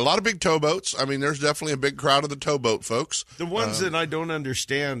 Oh yeah, a lot of big towboats. I mean, there's definitely a big crowd of the towboat folks. The ones that I don't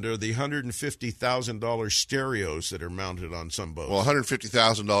understand are the $150,000 stereos that are mounted on some boats. Well,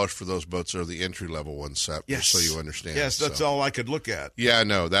 $150,000 for those boats are the entry-level ones, Sep, yes. just so you understand. Yes, that's all I could look at. Yeah,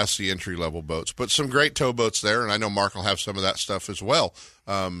 no, that's the entry-level boats. But some great towboats there, and I know Mark will have some of that stuff as well.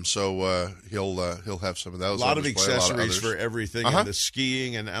 So he'll have some of those. A lot of accessories for everything in the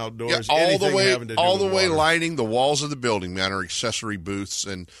skiing and outdoors. Yeah, all the way water. lining the walls of the building, man, are accessory booths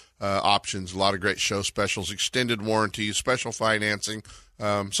and options. A lot of great show specials, extended warranties, special financing.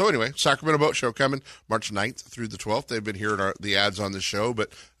 So anyway, Sacramento Boat Show coming March 9th through the 12th. They've been hearing the ads on the show,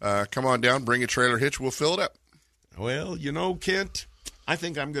 but come on down, bring a trailer hitch, we'll fill it up. Well, you know, Kent, I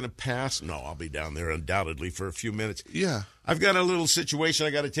think I'm going to pass. No, I'll be down there undoubtedly for a few minutes. Yeah. I've got a little situation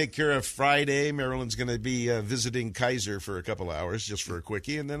I got to take care of Friday. Marilyn's going to be visiting Kaiser for a couple of hours just for a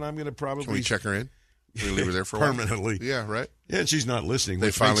quickie, and then I'm going to probably... Can we check her in? We leave her there for a while? Permanently. Yeah, right? Yeah, and she's not listening.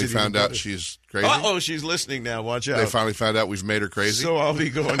 They finally found out she's crazy? Uh-oh, she's listening now. Watch out. They finally found out we've made her crazy? So I'll be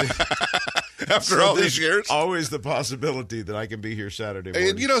going to... After all these years? Always the possibility that I can be here Saturday morning.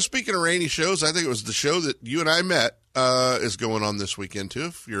 And, you know, speaking of rainy shows, I think it was the show that you and I met is going on this weekend, too.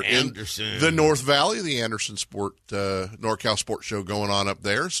 If you're Anderson. in the North Valley, the Anderson NorCal Sports Show going on up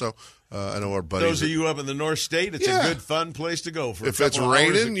there. So I know our buddies. Those of you up in the North State, it's a good, fun place to go for. If it's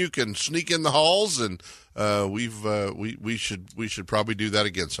raining, you can sneak in the halls, and we should probably do that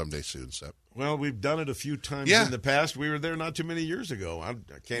again someday soon, Sep. Well, we've done it a few times in the past. We were there not too many years ago. I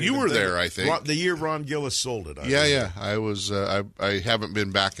can't. You were there, I think. The year Ron Gillis sold it. I was. I haven't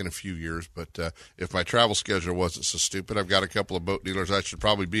been back in a few years, but if my travel schedule wasn't so stupid, I've got a couple of boat dealers I should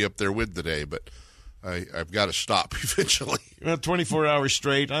probably be up there with today, but I've got to stop eventually. Well, 24 hours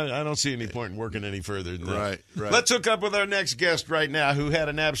straight. I don't see any point in working any further than that. Right. Let's hook up with our next guest right now, who had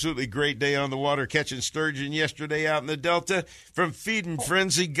an absolutely great day on the water catching sturgeon yesterday out in the Delta. From Feed and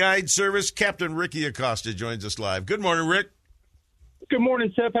Frenzy Guide Service, Captain Ricky Acosta joins us live. Good morning, Rick. Good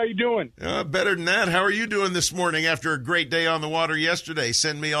morning, Seth. How you doing? Better than that. How are you doing this morning after a great day on the water yesterday?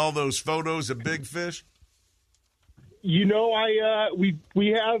 Send me all those photos of big fish. You know, we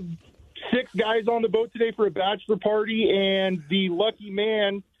have 6 guys on the boat today for a bachelor party, and the lucky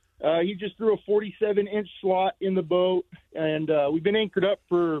man, he just threw a 47-inch slot in the boat, and we've been anchored up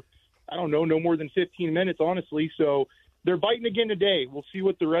for, I don't know, no more than 15 minutes, honestly, so they're biting again today. We'll see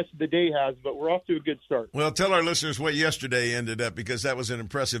what the rest of the day has, but we're off to a good start. Well, tell our listeners what yesterday ended up, because that was an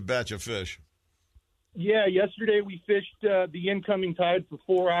impressive batch of fish. Yeah, yesterday we fished the incoming tide for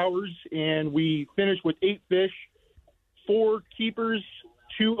 4 hours, and we finished with 8 fish, 4 keepers,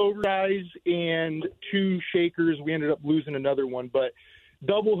 2 overguys, and 2 shakers. We ended up losing another one, but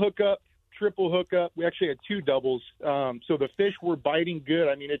double hookup, triple hookup. We actually had 2 doubles. So the fish were biting good.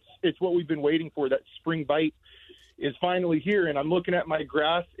 I mean, it's what we've been waiting for. That spring bite is finally here, and I'm looking at my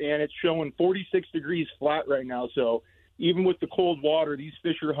graph, and it's showing 46 degrees flat right now. So even with the cold water, these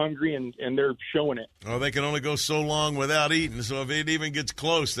fish are hungry, and they're showing it. Oh, they can only go so long without eating, so if it even gets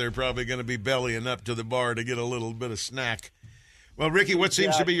close, they're probably going to be bellying up to the bar to get a little bit of snack. Well, Ricky, what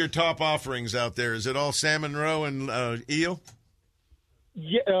seems to be your top offerings out there? Is it all salmon roe and eel?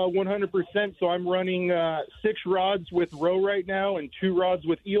 Yeah, 100%. So I'm running 6 rods with roe right now and 2 rods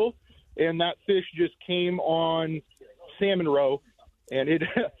with eel, and that fish just came on salmon roe, and it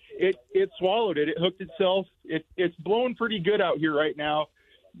swallowed it. It hooked itself. It's blowing pretty good out here right now,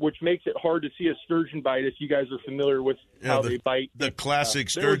 which makes it hard to see a sturgeon bite if you guys are familiar with how they bite. The classic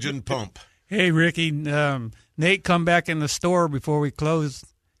sturgeon pump. Hey, Ricky, Nate come back in the store before we closed.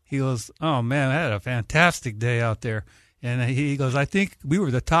 He goes, oh, man, I had a fantastic day out there. And he goes, I think we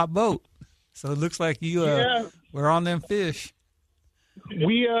were the top boat. So it looks like you were on them fish.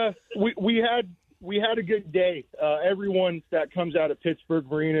 We had a good day. Everyone that comes out of Pittsburgh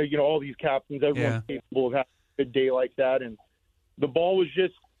Marina, you know, all these captains, everyone's capable of having a good day like that. And the ball was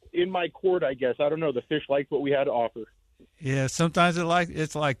just in my court, I guess. I don't know. The fish liked what we had to offer. Yeah, sometimes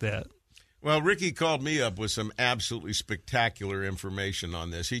it's like that. Well, Ricky called me up with some absolutely spectacular information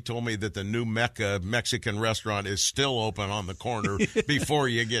on this. He told me that the new Mecca Mexican restaurant is still open on the corner before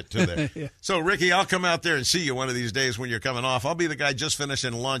you get to there. Yeah. So, Ricky, I'll come out there and see you one of these days when you're coming off. I'll be the guy just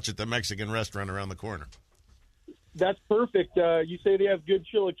finishing lunch at the Mexican restaurant around the corner. That's perfect. You say they have good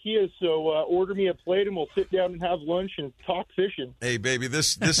chilaquiles, so order me a plate and we'll sit down and have lunch and talk fishing. Hey, baby,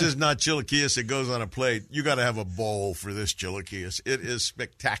 this is not chilaquiles that goes on a plate. You got to have a bowl for this chilaquiles. It is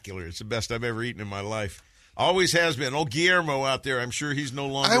spectacular. It's the best I've ever eaten in my life. Always has been. Old Guillermo out there, I'm sure he's no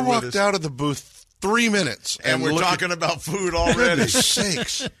longer with us. I walked out of the booth 3 minutes. And we're talking about food already. Goodness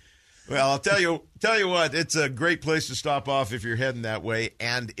sakes. Well, I'll tell you what, it's a great place to stop off if you're heading that way.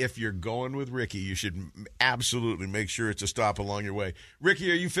 And if you're going with Ricky, you should absolutely make sure it's a stop along your way.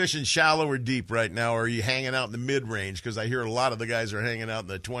 Ricky, are you fishing shallow or deep right now, or are you hanging out in the mid-range? Because I hear a lot of the guys are hanging out in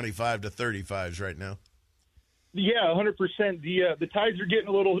the 25 to 35s right now. Yeah, 100%. The tides are getting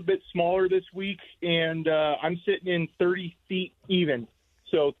a little bit smaller this week, and I'm sitting in 30 feet even.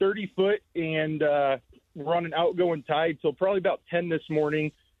 So 30 foot, and we're on an outgoing tide till probably about 10 this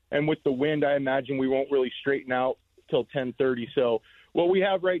morning. And with the wind, I imagine we won't really straighten out till 10:30. So what we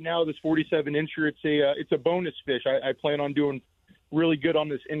have right now, this 47-incher, it's a bonus fish. I plan on doing really good on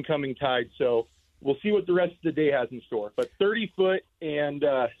this incoming tide. So we'll see what the rest of the day has in store. But 30 foot and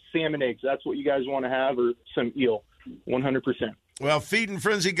salmon eggs, that's what you guys want to have, or some eel, 100%. Well, Feed and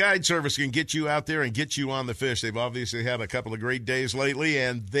Frenzy Guide Service can get you out there and get you on the fish. They've obviously had a couple of great days lately,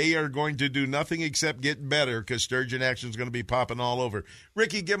 and they are going to do nothing except get better because sturgeon action is going to be popping all over.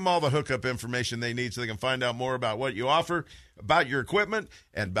 Ricky, give them all the hookup information they need so they can find out more about what you offer, about your equipment,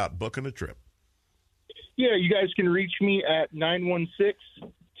 and about booking a trip. Yeah, you guys can reach me at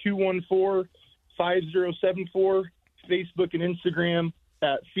 916-214-5074, Facebook and Instagram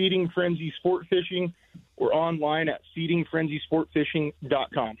at Feeding Frenzy Sport Fishing, or online at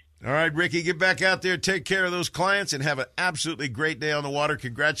feedingfrenzysportfishing.com. All right, Ricky, get back out there, take care of those clients, and have an absolutely great day on the water.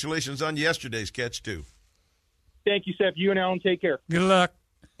 Congratulations on yesterday's catch, too. Thank you, Seth. You and Alan, take care. Good luck.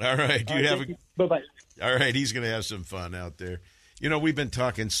 All right. Bye-bye. All right, he's going to have some fun out there. You know, we've been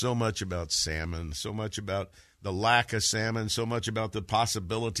talking so much about salmon, so much about the lack of salmon, so much about the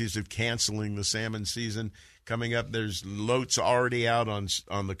possibilities of canceling the salmon season coming up. There's lots already out on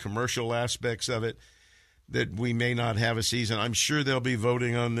the commercial aspects of it, that we may not have a season. I'm sure they'll be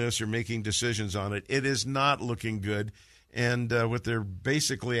voting on this or making decisions on it. It is not looking good. And what they're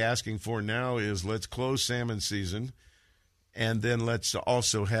basically asking for now is let's close salmon season, and then let's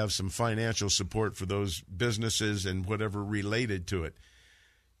also have some financial support for those businesses and whatever related to it.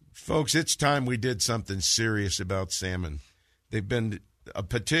 Folks, it's time we did something serious about salmon. A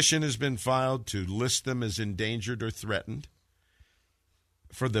petition has been filed to list them as endangered or threatened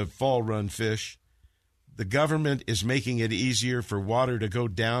for the fall run fish. The government is making it easier for water to go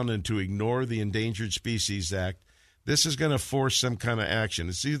down and to ignore the Endangered Species Act. This is going to force some kind of action.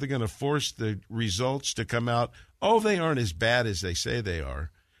 It's either going to force the results to come out, oh, they aren't as bad as they say they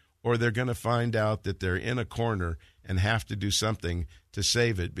are, or they're going to find out that they're in a corner and have to do something to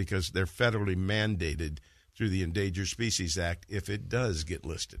save it because they're federally mandated through the Endangered Species Act if it does get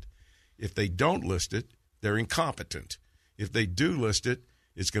listed. If they don't list it, they're incompetent. If they do list it,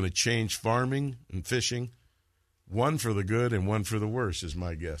 it's going to change farming and fishing, one for the good and one for the worse, is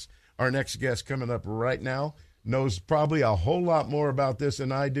my guess. Our next guest coming up right now knows probably a whole lot more about this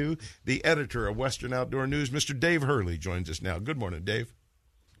than I do. The editor of Western Outdoor News, Mr. Dave Hurley, joins us now. Good morning, Dave.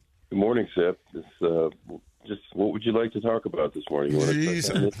 Good morning, Seth. Just what would you like to talk about this morning?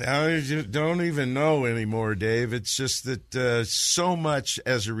 Jeez, I don't even know anymore, Dave. It's just that so much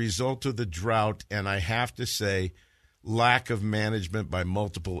as a result of the drought, and I have to say, lack of management by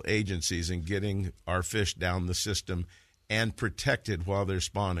multiple agencies in getting our fish down the system and protected while they're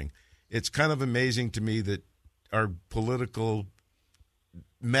spawning. It's kind of amazing to me that our political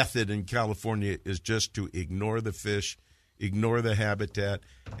method in California is just to ignore the fish, ignore the habitat,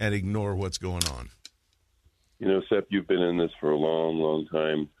 and ignore what's going on. You know, Seth, you've been in this for a long, long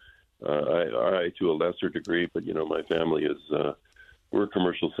time. I to a lesser degree, but, you know, my family is, we're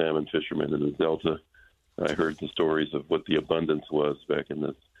commercial salmon fishermen in the Delta. I heard the stories of what the abundance was back in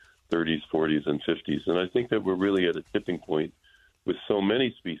the 30s, 40s, and 50s. And I think that we're really at a tipping point with so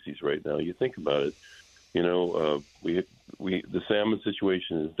many species right now. You think about it, you know, the salmon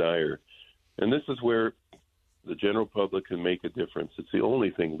situation is dire. And this is where the general public can make a difference. It's the only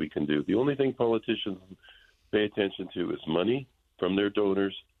thing we can do. The only thing politicians pay attention to is money from their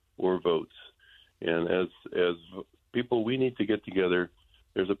donors or votes. And as people, we need to get together.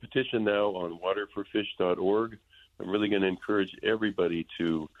 There's a petition now on waterforfish.org. I'm really going to encourage everybody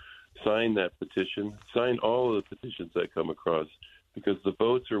to sign that petition, sign all of the petitions that come across, because the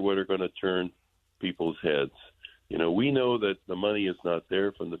votes are what are going to turn people's heads. You know, we know that the money is not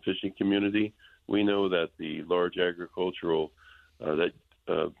there from the fishing community. We know that the large agricultural that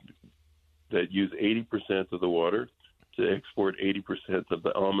use 80% of the water to export 80% of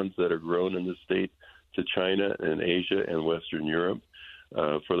the almonds that are grown in the state, to China and Asia and Western Europe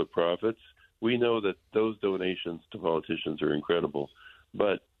for the profits. We know that those donations to politicians are incredible,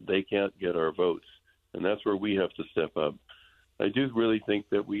 but they can't get our votes, and that's where we have to step up. I do really think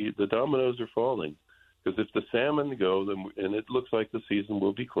that the dominoes are falling, because if the salmon go, then, and it looks like the season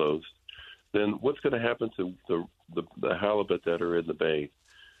will be closed, then what's going to happen to the halibut that are in the bay?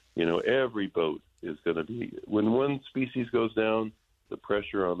 You know, every boat is going to be, when one species goes down, the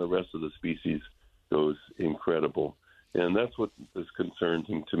pressure on the rest of the species goes incredible. And that's what is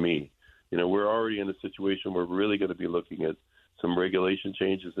concerning to me. You know, we're already in a situation where we're really going to be looking at some regulation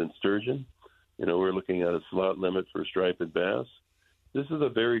changes in sturgeon. You know, we're looking at a slot limit for striped bass. This is a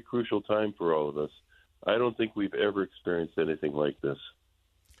very crucial time for all of us. I don't think we've ever experienced anything like this.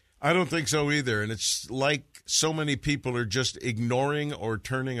 I don't think so either. And it's like so many people are just ignoring or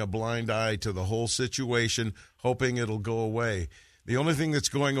turning a blind eye to the whole situation, hoping it'll go away. The only thing that's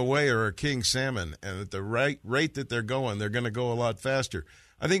going away are our king salmon, and at the rate that they're going to go a lot faster.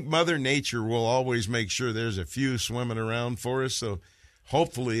 I think Mother Nature will always make sure there's a few swimming around for us, so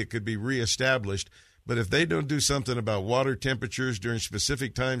hopefully it could be reestablished. But if they don't do something about water temperatures during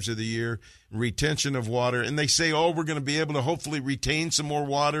specific times of the year, retention of water, and they say, oh, we're going to be able to hopefully retain some more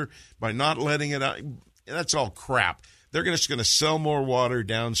water by not letting it out, that's all crap. They're just going to sell more water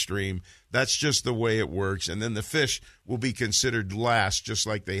downstream. That's just the way it works. And then the fish will be considered last, just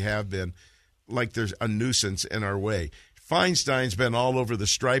like they have been, like there's a nuisance in our way. Feinstein's been all over the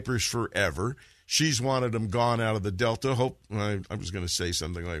stripers forever. She's wanted them gone out of the Delta. I was going to say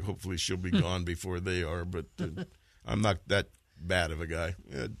something like, hopefully she'll be gone before they are, but I'm not that bad of a guy.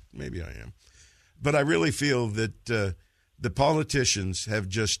 Maybe I am. But I really feel that the politicians have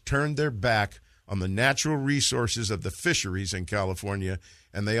just turned their back on the natural resources of the fisheries in California,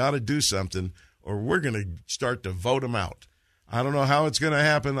 and they ought to do something, or we're going to start to vote them out. I don't know how it's going to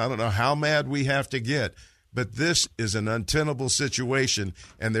happen. I don't know how mad we have to get. But this is an untenable situation,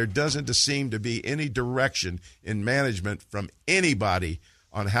 and there doesn't seem to be any direction in management from anybody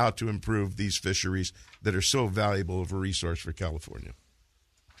on how to improve these fisheries that are so valuable of a resource for California.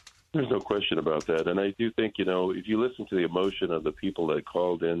 There's no question about that. And I do think, you know, if you listen to the emotion of the people that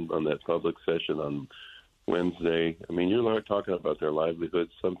called in on that public session on Wednesday, I mean, you're talking about their livelihood,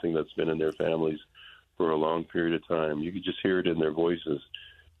 something that's been in their families for a long period of time. You could just hear it in their voices.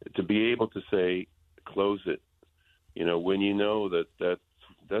 To be able to say, close it, you know, when you know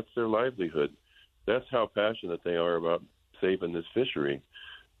that's their livelihood. That's how passionate they are about saving this fishery.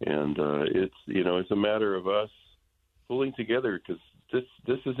 And it's a matter of us pulling together, because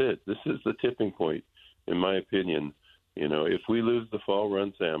this is it. This is the tipping point, in my opinion. You know, if we lose the fall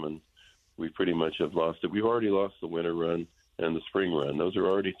run salmon, we pretty much have lost it. We've already lost the winter run and the spring run. Those are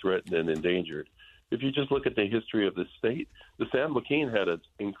already threatened and endangered. If you just look at the history of the state, the San Joaquin had an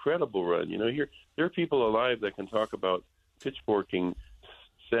incredible run. You know, there are people alive that can talk about pitchforking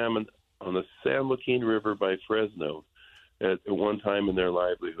salmon on the San Joaquin River by Fresno at one time in their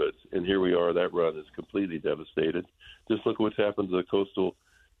livelihoods. And here we are, that run is completely devastated. Just look at what's happened to the coastal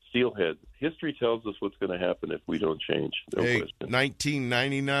steelhead. History tells us what's going to happen if we don't change. No question.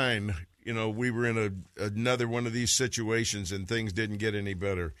 1999, you know, we were in another one of these situations and things didn't get any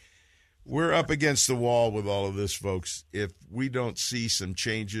better. We're up against the wall with all of this, folks, if we don't see some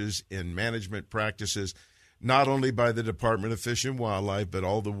changes in management practices, not only by the Department of Fish and Wildlife, but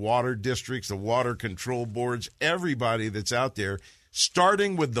all the water districts, the water control boards, everybody that's out there,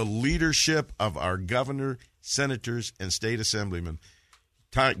 starting with the leadership of our governor, senators, and state assemblymen.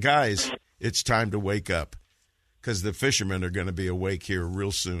 Guys, it's time to wake up, because the fishermen are going to be awake here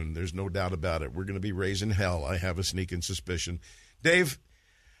real soon. There's no doubt about it. We're going to be raising hell. I have a sneaking suspicion. Dave,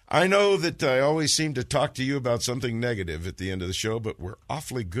 I know that I always seem to talk to you about something negative at the end of the show, but we're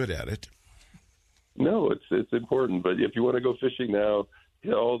awfully good at it. No, it's important. But if you want to go fishing now,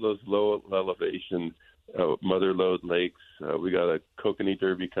 all those low elevation Mother Lode lakes, we got a kokanee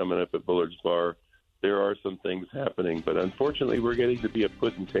derby coming up at Bullard's Bar. There are some things happening, but unfortunately we're getting to be a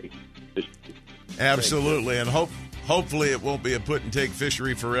put and take fishery. Absolutely, and hopefully it won't be a put and take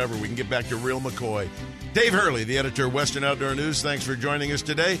fishery forever. We can get back to real McCoy. Dave Hurley, the editor of Western Outdoor News, thanks for joining us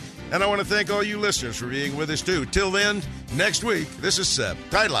today. And I want to thank all you listeners for being with us, too. Till then, next week, this is Sep.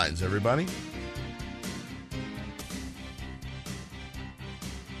 Guidelines, everybody.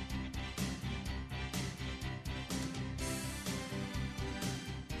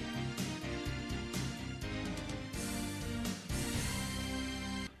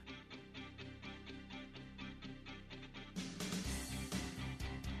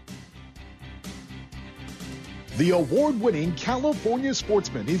 The award-winning California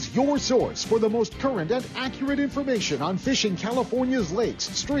Sportsman is your source for the most current and accurate information on fishing California's lakes,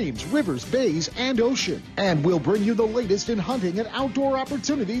 streams, rivers, bays, and ocean. And we'll bring you the latest in hunting and outdoor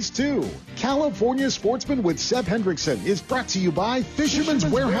opportunities, too. California Sportsman with Seb Hendrickson is brought to you by Fisherman's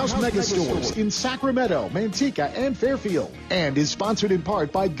Warehouse Megastores in Sacramento, Manteca, and Fairfield. And is sponsored in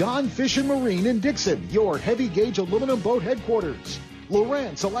part by Gone Fish and Marine in Dixon, your heavy-gauge aluminum boat headquarters.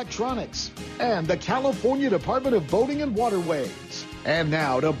 Lowrance Electronics, and the California Department of Boating and Waterways. And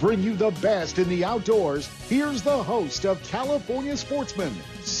now, to bring you the best in the outdoors, here's the host of California Sportsman,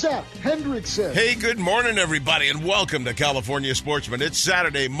 Seth Hendrickson. Hey, good morning, everybody, and welcome to California Sportsman. It's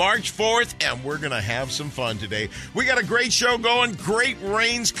Saturday, March 4th, and we're going to have some fun today. We got a great show going, great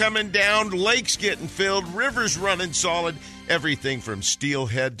rains coming down, lakes getting filled, rivers running solid, everything from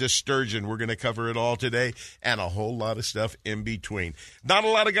steelhead to sturgeon. We're going to cover it all today, and a whole lot of stuff in between. Not a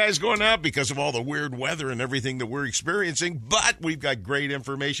lot of guys going out because of all the weird weather and everything that we're experiencing, but we've got great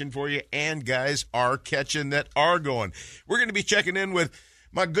information for you, and guys are catching that are going. We're going to be checking in with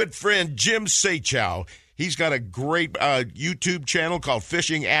my good friend Jim Sachow. He's got a great YouTube channel called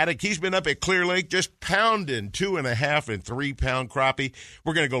Fishing Addict. He's been up at Clear Lake just pounding 2.5 and 3 pound crappie.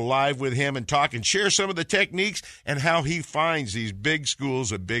 We're going to go live with him and talk and share some of the techniques and how he finds these big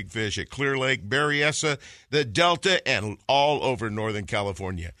schools of big fish at Clear Lake, Berryessa, the Delta, and all over Northern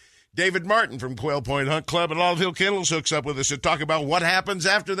California. David Martin from Quail Point Hunt Club and Olive Hill Kennels hooks up with us to talk about what happens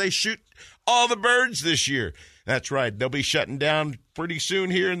after they shoot all the birds this year. That's right. They'll be shutting down pretty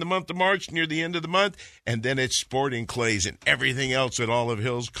soon here in the month of March, near the end of the month, and then it's sporting clays and everything else that Olive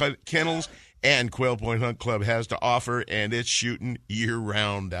Hills Kennels and Quail Point Hunt Club has to offer, and it's shooting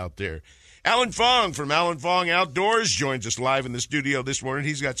year-round out there. Alan Fong from Alan Fong Outdoors joins us live in the studio this morning.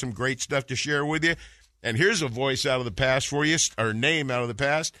 He's got some great stuff to share with you. And here's a voice out of the past for you, or name out of the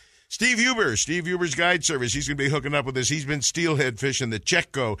past. Steve Huber, Steve Huber's Guide Service. He's going to be hooking up with us. He's been steelhead fishing the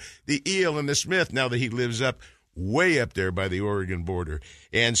Checo, the eel, and the Smith now that he lives way up there by the Oregon border.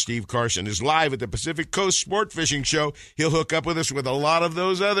 And Steve Carson is live at the Pacific Coast Sport Fishing Show. He'll hook up with us with a lot of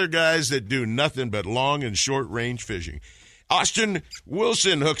those other guys that do nothing but long and short range fishing. Austin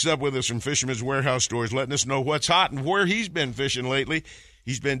Wilson hooks up with us from Fisherman's Warehouse Stores, letting us know what's hot and where he's been fishing lately.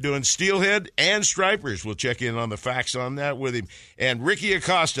 He's been doing steelhead and stripers. We'll check in on the facts on that with him. And Ricky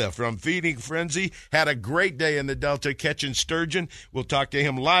Acosta from Feeding Frenzy had a great day in the Delta catching sturgeon. We'll talk to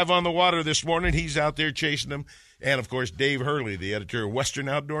him live on the water this morning. He's out there chasing them. And, of course, Dave Hurley, the editor of Western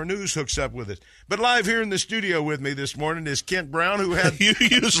Outdoor News, hooks up with us. But live here in the studio with me this morning is Kent Brown, who had... You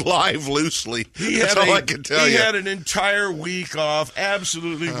use live loosely. That's all I can tell you. He had an entire week off,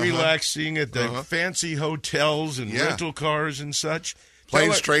 absolutely relaxing at the fancy hotels and rental cars and such.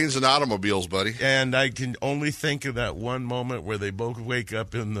 Planes, trains, and automobiles, buddy. And I can only think of that one moment where they both wake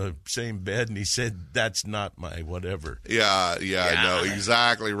up in the same bed, and he said, "That's not my whatever." Yeah, no,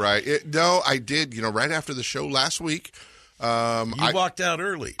 exactly right. I did. Right after the show last week, you walked out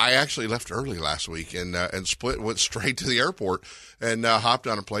early. I actually left early last week and went straight to the airport and hopped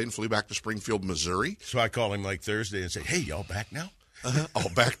on a plane and flew back to Springfield, Missouri. So I called him like Thursday and said, "Hey, y'all back now?" All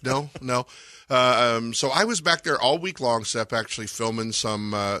back? No. So I was back there all week long, Sep, actually filming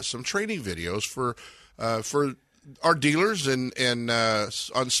some training videos for our dealers and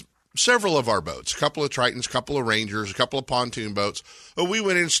on several of our boats, a couple of Tritons, a couple of Rangers, a couple of pontoon boats. We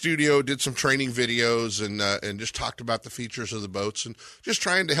went in studio, did some training videos, and just talked about the features of the boats and just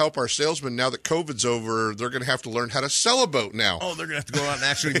trying to help our salesmen. Now that COVID's over, they're going to have to learn how to sell a boat now. Oh, they're going to have to go out and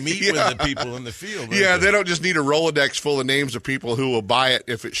actually meet with the people in the field. Yeah, they don't just need a Rolodex full of names of people who will buy it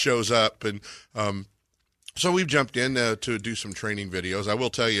if it shows up. And so we've jumped in to do some training videos. I will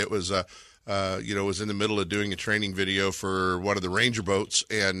tell you, it was was in the middle of doing a training video for one of the Ranger boats,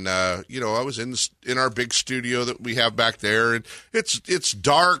 and I was in our big studio that we have back there, and it's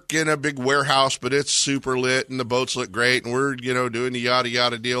dark in a big warehouse, but it's super lit, and the boats look great, and we're doing the yada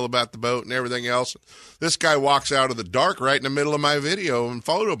yada deal about the boat and everything else. This guy walks out of the dark right in the middle of my video and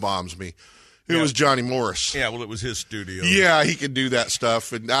photobombs me. It was Johnny Morris. Yeah, well, it was his studio. Yeah, he could do that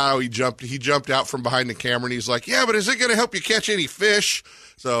stuff, and now he jumped out from behind the camera, and he's like, "Yeah, but is it going to help you catch any fish?"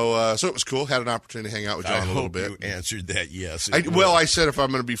 So it was cool. Had an opportunity to hang out with John a little bit. I hope you answered that yes. I said if I'm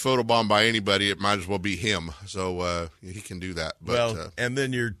going to be photobombed by anybody, it might as well be him. So he can do that. But, and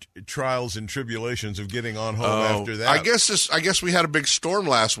then your trials and tribulations of getting on home after that. I guess we had a big storm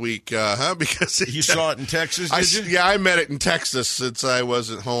last week, Because you saw it in Texas, did you? Yeah, I met it in Texas since I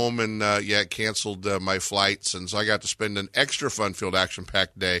wasn't home, and it canceled my flights, and so I got to spend an extra fun-filled,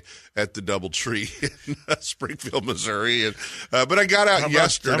 action-packed day at the DoubleTree in Springfield, Missouri. And but I got out yesterday.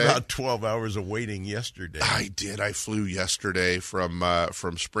 yesterday. About 12 hours of waiting yesterday. I did. I flew yesterday from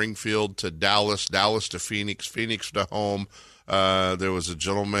Springfield to Dallas, Dallas to Phoenix, Phoenix to home. There was a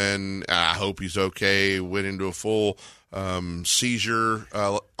gentleman, I hope he's okay, went into a full seizure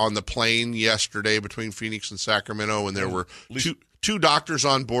on the plane yesterday between Phoenix and Sacramento, and there were two doctors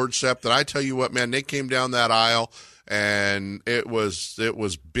on board, Sep, that I tell you what, man, they came down that aisle, and it was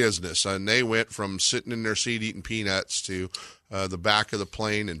business. And they went from sitting in their seat eating peanuts to the back of the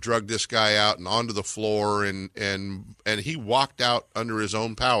plane and drugged this guy out and onto the floor, and he walked out under his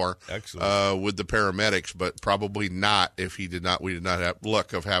own power. Excellent. With the paramedics, but probably not if we did not have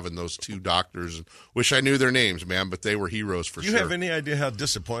luck of having those two doctors. Wish I knew their names, man, but they were heroes for sure. Do you have any idea how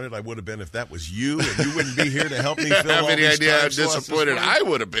disappointed I would have been if that was you and you wouldn't be here to help me fill have all any these idea how time slots disappointed this morning? I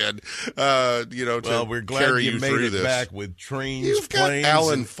would have been, Well, we're to glad carry you you made through it this. back with trains, You've got planes.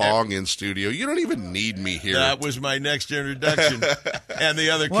 Alan Fong in studio. You don't even need me here. That was my next introduction. And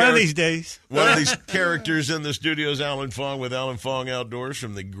the other One of these days. One of these characters in the studio is Alan Fong with Alan Fong Outdoors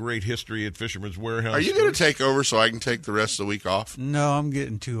from the great history at Fisherman's Warehouse. Are you going to take over so I can take the rest of the week off? No, I'm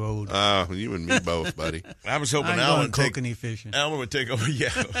getting too old. You and me both, buddy. I was hoping I'm Alan going kokanee fishing. Alan would take over. Yeah,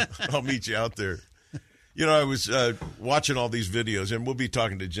 I'll meet you out there. You know, I was watching all these videos, and we'll be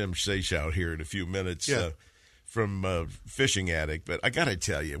talking to Jim Seychow here in a few minutes from Fishing Addict. But I got to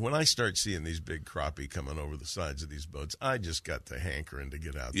tell you, when I start seeing these big crappie coming over the sides of these boats, I just got the hankering to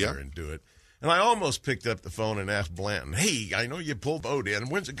get out there and do it. And I almost picked up the phone and asked Blanton, hey, I know you pulled the boat in.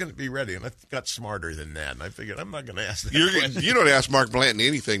 When's it going to be ready? And I got smarter than that. And I figured I'm not going to ask that question. You don't ask Mark Blanton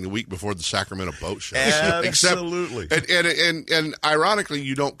anything the week before the Sacramento Boat Show. Absolutely. And ironically,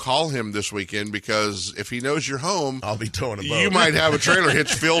 you don't call him this weekend because if he knows you're home, I'll be towing a boat. You might have a trailer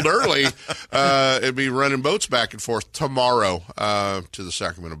hitch filled early and be running boats back and forth tomorrow to the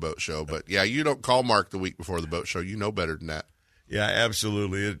Sacramento Boat Show. But, yeah, you don't call Mark the week before the boat show. You know better than that. Yeah,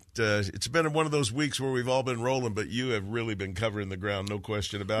 absolutely. It's been one of those weeks where we've all been rolling, but you have really been covering the ground, no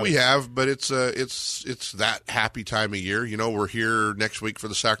question about it. We have, but it's that happy time of year. You know, we're here next week for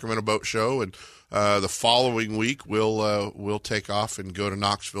the Sacramento Boat Show, and the following week we'll take off and go to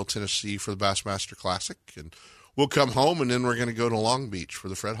Knoxville, Tennessee for the Bassmaster Classic, and we'll come home, and then we're going to go to Long Beach for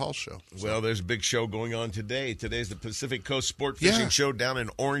the Fred Hall Show. So. Well, there's a big show going on today. Today's the Pacific Coast Sport Fishing Show down in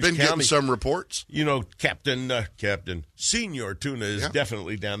Orange County. Been getting some reports. You know, Captain Senior Tuna is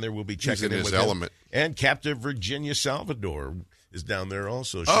definitely down there. We'll be checking in his with element. Him. And Captain Virginia Salvador is down there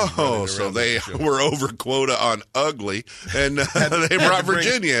also. So they were over quota on ugly, and they brought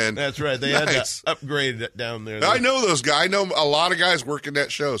Virginia in. That's right. They had to upgrade it down there. I know those guys. I know a lot of guys working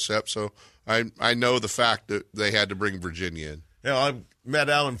that show, Sep, so I know the fact that they had to bring Virginia in. Yeah, I met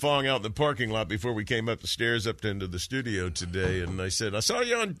Alan Fong out in the parking lot before we came up the stairs up into the studio today, and I said, I saw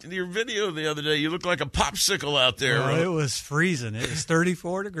you on your video the other day. You look like a popsicle out there. Well, it was freezing. It was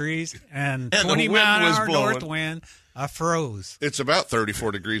 34 degrees and 20 the wind mile was an hour blowing. north wind. I froze. It's about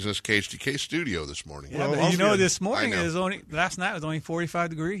 34 degrees in this KHTK studio this morning. Yeah, but you know, this morning last night was only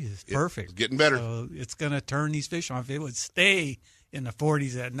 45 degrees. It's perfect. It's getting better. So it's going to turn these fish on. If it would stay in the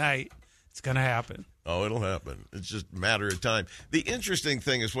 40s at night, it's going to happen. Oh, it'll happen. It's just a matter of time. The interesting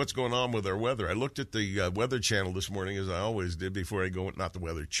thing is what's going on with our weather. I looked at the Weather Channel this morning, as I always did before I go, not the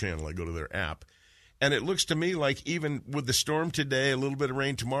Weather Channel, I go to their app. And it looks to me like even with the storm today, a little bit of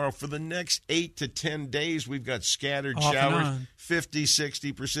rain tomorrow, for the next 8 to 10 days, we've got scattered Off showers, and on. 50,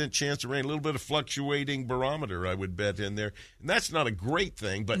 60% chance of rain, a little bit of fluctuating barometer, I would bet, in there. And that's not a great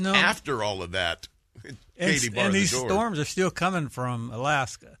thing, but after all of that, Katie barred and the these door. storms are still coming from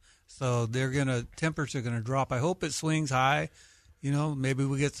Alaska. So temperatures are going to drop. I hope it swings high. You know, maybe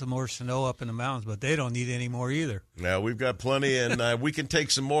we get some more snow up in the mountains, but they don't need any more either. Now, we've got plenty, and we can take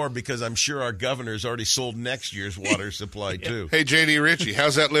some more because I'm sure our governor's already sold next year's water supply, too. Hey, J.D. Ritchie,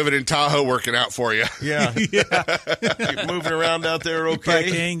 how's that living in Tahoe working out for you? Yeah. Keep moving around out there okay?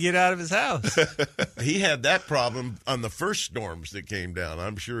 He can't get out of his house. He had that problem on the first storms that came down.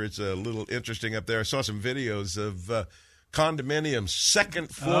 I'm sure it's a little interesting up there. I saw some videos of condominiums, second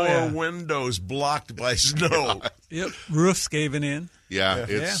floor windows blocked by snow. Yep, roofs caving in. Yeah,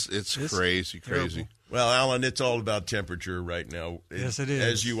 it's crazy. Terrible. Well, Alan, it's all about temperature right now. Yes, it is.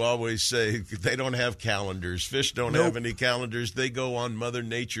 As you always say, they don't have calendars. Fish don't have any calendars. They go on Mother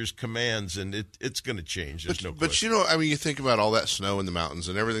Nature's commands, and it's going to change. There's no question. But, you know, I mean, you think about all that snow in the mountains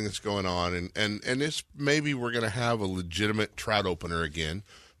and everything that's going on, and it's maybe we're going to have a legitimate trout opener again.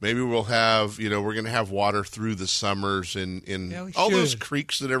 Maybe we'll have, we're going to have water through the summers in all those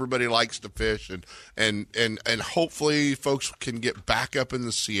creeks that everybody likes to fish, and hopefully folks can get back up in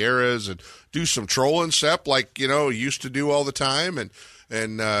the Sierras and do some trolling, Sep, like used to do all the time, and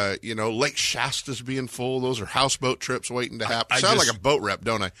Lake Shasta's being full. Those are houseboat trips waiting to happen. Sound like a boat rep,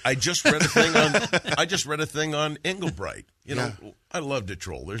 don't I? I just read a thing on Englebright. I love to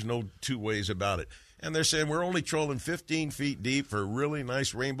troll. There's no two ways about it. And they're saying we're only trolling 15 feet deep for really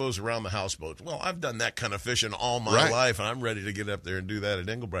nice rainbows around the houseboats. Well, I've done that kind of fishing all my life, and I'm ready to get up there and do that at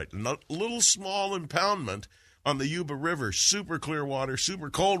Englebright. A little small impoundment on the Yuba River, super clear water,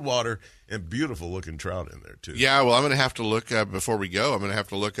 super cold water, and beautiful-looking trout in there, too. Yeah, well, I'm going to have to look, before we go, I'm going to have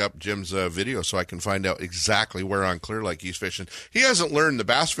to look up Jim's video so I can find out exactly where on Clear Lake he's fishing. He hasn't learned the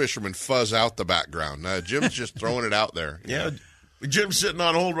bass fishermen fuzz out the background. Jim's just throwing it out there. Yeah. Jim's sitting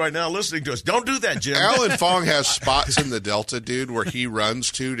on hold right now listening to us. Don't do that, Jim. Alan Fong has spots in the Delta, dude, where he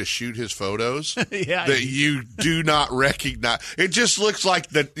runs to shoot his photos that you do not recognize. It just looks like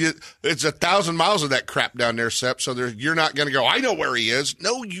it's 1,000 miles of that crap down there, Sep, so you're not going to go, I know where he is.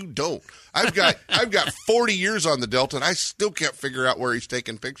 No, you don't. I've got 40 years on the Delta, and I still can't figure out where he's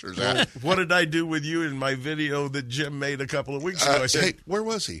taking pictures at. What did I do with you in my video that Jim made a couple of weeks ago? I said, hey, where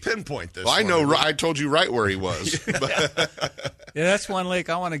was he? Pinpoint this. Well, I know. I told you right where he was. Yeah, that's one lake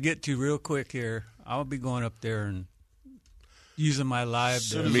I want to get to real quick here. I'll be going up there and using my live.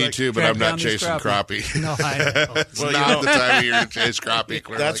 Me too, but I'm not chasing crappie. No, I know. It's not the time of year to chase crappie.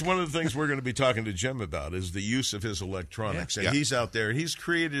 Clearly. That's one of the things we're going to be talking to Jim about is the use of his electronics. And he's out there. He's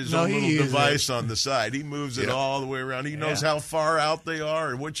created his own little device on the side. He moves it all the way around. He knows how far out they are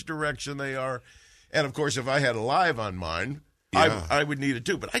and which direction they are. And, of course, if I had a live on mine, I would need it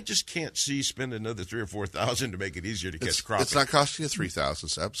too, but I just can't see spending another $3,000 or $4,000 to make it easier to catch crappie. It's not costing you $3,000,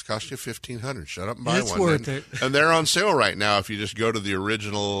 Seb. It's costing you $1,500. Shut up and buy it's one. Worth it. And they're on sale right now if you just go to the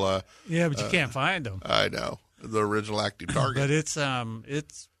original. Yeah, but you can't find them. I know the original Active Target. But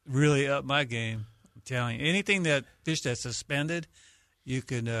it's really up my game. I'm telling you, anything fish that's suspended, you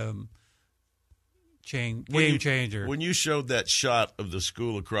can. Game changer. When you showed that shot of the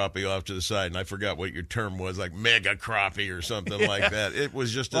school of crappie off to the side, and I forgot what your term was, like mega crappie or something like that, it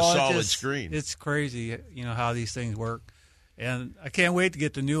was just a solid screen. It's crazy, how these things work. And I can't wait to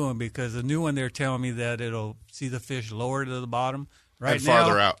get the new one because the new one, they're telling me that it'll see the fish lower to the bottom. Right and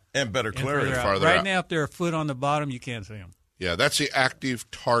farther out. And better clarity. Right now, if they're a foot on the bottom, you can't see them. Yeah, that's the Active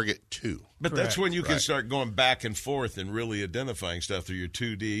Target 2. But that's when you can start going back and forth and really identifying stuff through your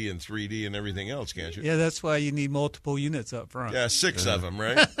 2D and 3D and everything else, can't you? Yeah, that's why you need multiple units up front. Yeah, 6 of them,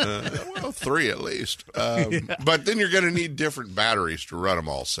 right? Well, 3 at least. But then you're going to need different batteries to run them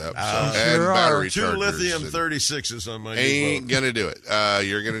all, Sep. And battery 2 chargers. lithium 36s on my ain't going to do it.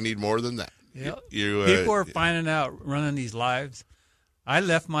 You're going to need more than that. Yeah. People are finding out running these lives. I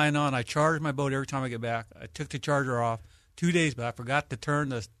left mine on. I charged my boat every time I get back. I took the charger off 2 days, but I forgot to turn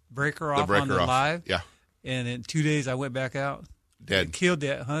the breaker off on the live. Yeah. And in 2 days, I went back out. Dead. It killed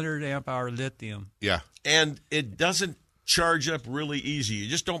that 100 amp hour lithium. Yeah. And it doesn't charge up really easy. You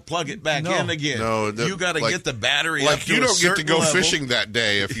just don't plug it back in again. No, you got to get the battery up to you a don't get to go level. fishing that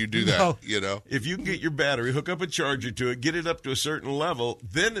day if you do that. If you can get your battery, hook up a charger to it, get it up to a certain level,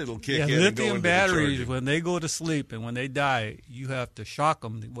 then it'll kick in. Lithium and go into batteries, the when they go to sleep and when they die, you have to shock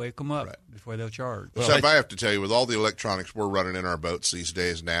them to wake them up before they'll charge. Well, so if I have to tell you, with all the electronics we're running in our boats these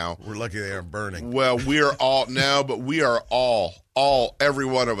days now, we're lucky they aren't burning. Well, we are all every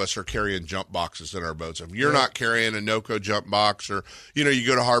one of us are carrying jump boxes in our boats. If you're not carrying a NOCO jump box, or you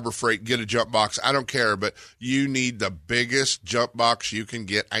go to Harbor Freight, get a jump box, I don't care, but you need the biggest jump box you can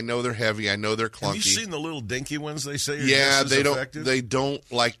get. I know they're heavy, I know they're clunky. Have you seen the little dinky ones they say are just as effective? They don't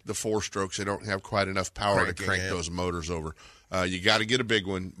like the 4-strokes. They don't have quite enough power to crank those motors over. You got to get a big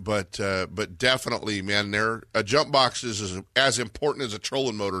one, but definitely, man, a jump box is as important as a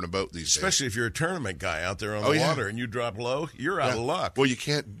trolling motor in a boat these days. Especially if you're a tournament guy out there on the water and you drop low, you're out of luck. Well, you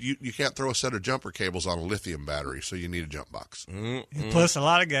can't throw a set of jumper cables on a lithium battery, so you need a jump box. Mm-hmm. Plus, a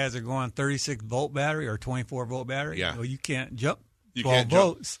lot of guys are going 36-volt battery or 24-volt battery. Yeah. Well, you can't jump 12 can't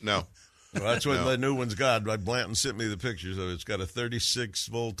volts. No. Well, that's what the new one's got. Blanton sent me the pictures of it. It's got a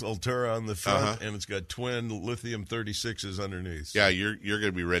 36-volt Ultra on the front, and it's got twin lithium 36s underneath. Yeah, you're going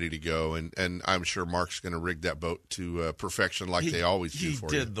to be ready to go, and I'm sure Mark's going to rig that boat to perfection like they always do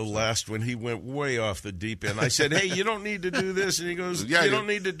for you. He did the last one. He went way off the deep end. I said, hey, you don't need to do this. And he goes, you don't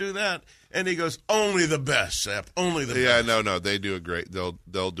need to do that. And he goes, only the best, Sep, only the best. Yeah, no, they do a great.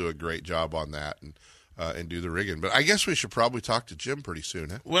 They'll do a great job on that. And and do the rigging. But I guess we should probably talk to Jim pretty soon,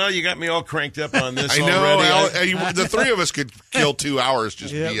 huh? Well, you got me all cranked up on this I know. already. The three of us could kill 2 hours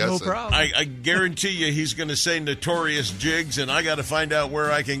just BSing. No problem. I guarantee you he's going to say notorious jigs, and I got to find out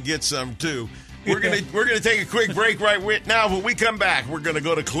where I can get some, too. We're gonna take a quick break right now. When we come back, we're gonna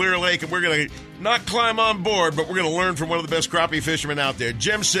go to Clear Lake, and we're gonna not climb on board, but we're gonna learn from one of the best crappie fishermen out there,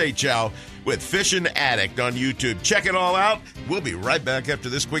 Jim Sachow with Fishing Addict on YouTube. Check it all out. We'll be right back after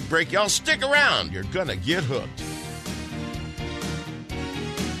this quick break. Y'all stick around. You're gonna get hooked.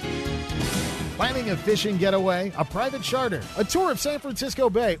 Planning a fishing getaway, a private charter, a tour of San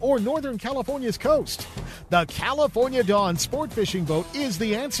Francisco Bay, or Northern California's coast? The California Dawn Sport Fishing Boat is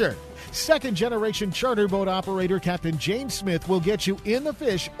the answer. Second-generation charter boat operator Captain James Smith will get you in the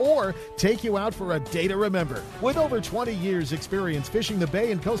fish or take you out for a day to remember. With over 20 years' experience fishing the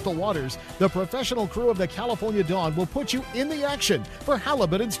bay and coastal waters, the professional crew of the California Dawn will put you in the action for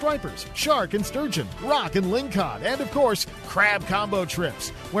halibut and stripers, shark and sturgeon, rock and lingcod, and, of course, crab combo trips,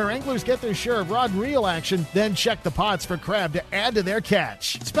 where anglers get their share of rod and reel action, then check the pots for crab to add to their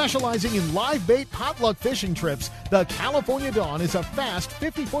catch. Specializing in live bait potluck fishing trips, the California Dawn is a fast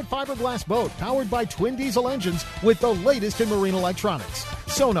 50-foot fiberglass boat powered by twin diesel engines with the latest in marine electronics.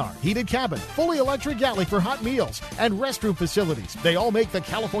 Sonar, heated cabin, fully electric galley for hot meals, and restroom facilities. They all make the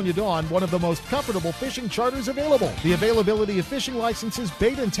California Dawn one of the most comfortable fishing charters available. The availability of fishing licenses,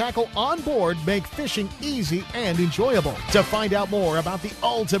 bait, and tackle on board make fishing easy and enjoyable. To find out more about the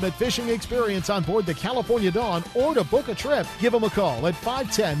ultimate fishing experience on board the California Dawn or to book a trip, give them a call at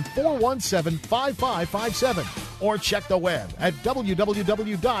 510-417-5557 or check the web at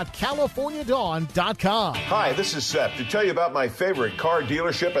www.californiadawn.com. Hi, this is Seth to tell you about my favorite car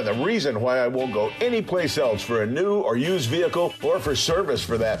dealership and the reason why I won't go anyplace else for a new or used vehicle or for service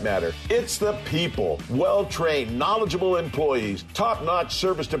for that matter. It's the people. Well-trained, knowledgeable employees, top-notch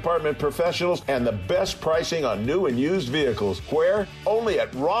service department professionals, and the best pricing on new and used vehicles. Where? Only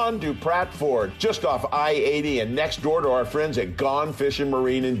at Ron Duprat Ford, just off I-80 and next door to our friends at Gone Fishing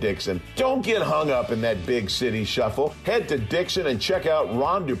Marine in Dixon. Don't get hung up in that big city shuffle. Head to Dixon and check out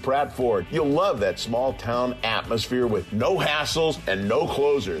Ron Duprat Ford. You'll love that small town atmosphere with no hassles and no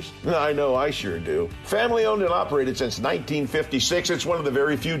closers. I know I sure do. Family owned and operated since 1956, it's one of the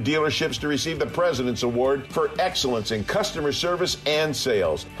very few dealerships to receive the President's Award for excellence in customer service and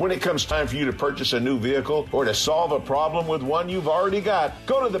sales. When it comes time for you to purchase a new vehicle or to solve a problem with one you've already got,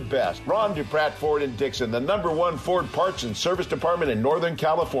 go to the best. Ron Duprat Ford in Dixon, the #1 Ford parts and service department in Northern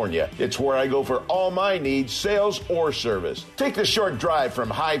California. It's where I go for all my needs, sales or service. Take the short drive from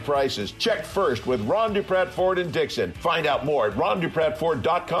high prices. Check first with Ron Duprat Ford in Dixon. Find out more at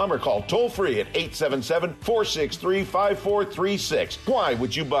rondupratford.com or call toll-free at 877-463-5436. Why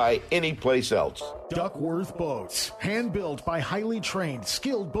would you buy anyplace else? Duckworth Boats, hand-built by highly trained,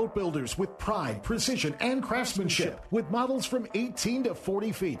 skilled boat builders with pride, precision, and craftsmanship, with models from 18 to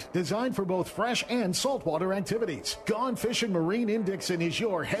 40 feet, designed for both fresh and saltwater activities. Gone Fishing Marine in Dixon is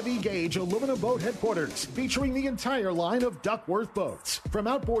your heavy-gauge aluminum boat headquarters, featuring the entire line of Duckworth boats. From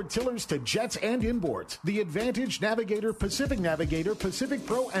outboard tillers to jets and inboards, the Advantage Navigator, Pacific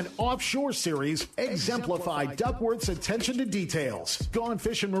Pro, and Offshore series exemplify Duckworth's attention to details. Gone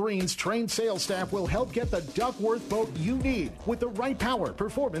Fishing Marine's trained sales staff will help get the Duckworth boat you need with the right power,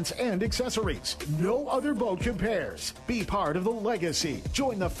 performance, and accessories. No other boat compares. Be part of the legacy.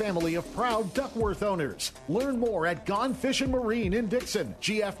 Join the family of proud Duckworth owners. Learn more at Gone Fishing Marine in Dixon,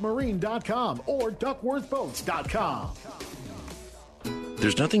 gfmarine.com or duckworthboats.com.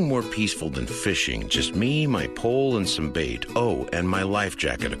 There's nothing more peaceful than fishing. Just me, my pole, and some bait. Oh, and my life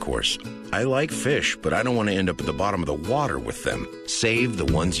jacket, of course. I like fish, but I don't want to end up at the bottom of the water with them. Save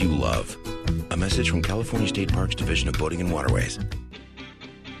the ones you love. A message from California State Parks Division of Boating and Waterways.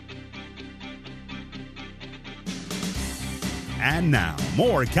 And now,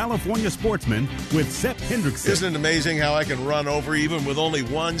 more California Sportsmen with Sepp Hendrickson. Isn't it amazing how I can run over even with only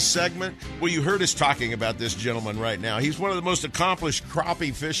one segment? Well, you heard us talking about this gentleman right now. He's one of the most accomplished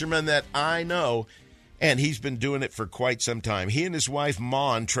crappie fishermen that I know, and he's been doing it for quite some time. He and his wife,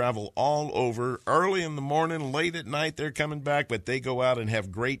 Mon, travel all over. Early in the morning, late at night, they're coming back, but they go out and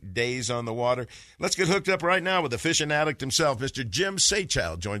have great days on the water. Let's get hooked up right now with the fishing addict himself. Mr. Jim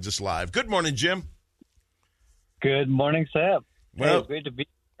Sachow joins us live. Good morning, Jim. Good morning, Seb. Well, hey, it's great to be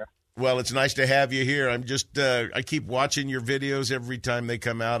here. Well, it's nice to have you here. I'm just, I keep watching your videos every time they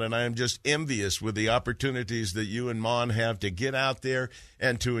come out, and I am just envious with the opportunities that you and Mon have to get out there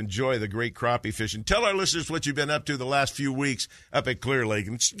and to enjoy the great crappie fishing. Tell our listeners what you've been up to the last few weeks up at Clear Lake,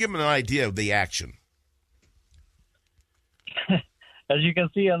 and just give them an idea of the action. As you can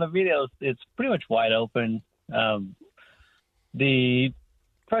see on the videos, it's pretty much wide open. The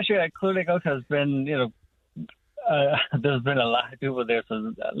pressure at Clear Lake Oaks has been, there's been a lot of people there,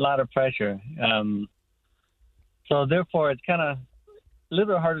 so a lot of pressure. So therefore, it's kind of a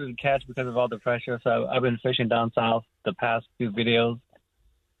little bit harder to catch because of all the pressure. So I've been fishing down south the past few videos.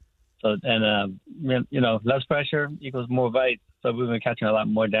 So less pressure equals more bites. So we've been catching a lot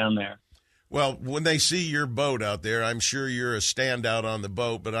more down there. Well, when they see your boat out there, I'm sure you're a standout on the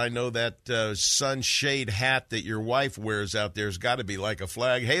boat, but I know that sunshade hat that your wife wears out there has got to be like a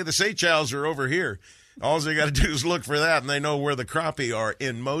flag. Hey, the Seychelles are over here. All they got to do is look for that, and they know where the crappie are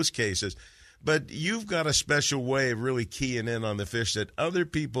in most cases. But you've got a special way of really keying in on the fish that other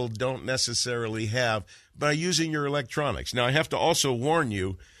people don't necessarily have by using your electronics. Now, I have to also warn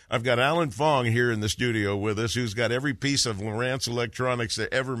you, I've got Alan Fong here in the studio with us, who's got every piece of Lowrance electronics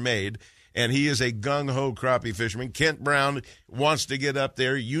that ever made, and he is a gung-ho crappie fisherman. Kent Brown wants to get up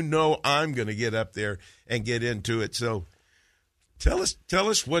there. You know I'm going to get up there and get into it. So tell us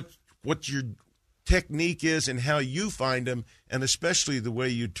what your technique is and how you find them, and especially the way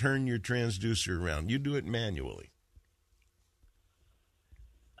you turn your transducer around. You do it manually.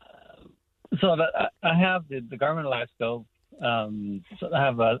 So I have the Garmin Live Scope. So I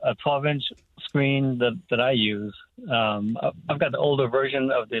have a 12-inch screen that I use. I've got the older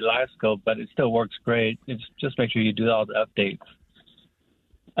version of the Live Scope, but it still works great. It's just make sure you do all the updates.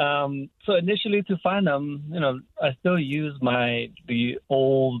 So initially to find them, I still use the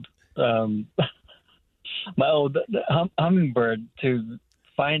old Humminbird to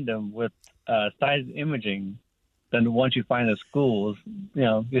find them with size imaging. Then once you find the schools,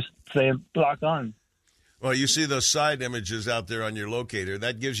 just say lock on. Well, you see those side images out there on your locator.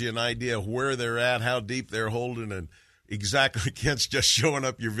 That gives you an idea of where they're at, how deep they're holding, and exactly, Kent's just showing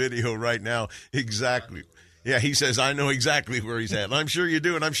up your video right now. Exactly. Yeah, he says, I know exactly where he's at. And I'm sure you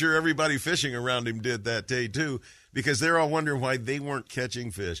do, and I'm sure everybody fishing around him did that day too, because they're all wondering why they weren't catching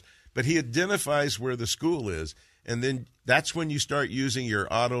fish. But he identifies where the school is, and then that's when you start using your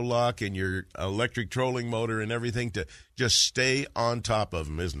auto lock and your electric trolling motor and everything to just stay on top of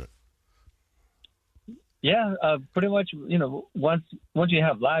them, isn't it? Yeah, pretty much. Once you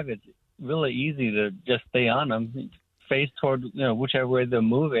have live, it's really easy to just stay on them, face toward whichever way they're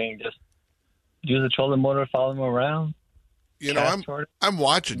moving. Just use the trolling motor, follow them around. I'm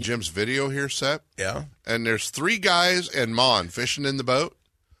watching Jim's video here, Sep. Yeah, and there's 3 guys and Mon fishing in the boat,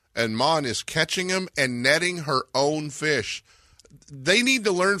 and Mon is catching them and netting her own fish. They need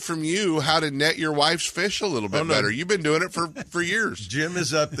to learn from you how to net your wife's fish a little bit better. You've been doing it for years. Jim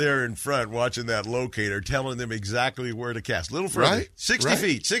is up there in front watching that locator, telling them exactly where to cast. Little further, right? 60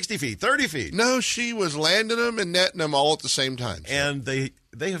 feet, 60 feet, 30 feet. No, she was landing them and netting them all at the same time. And they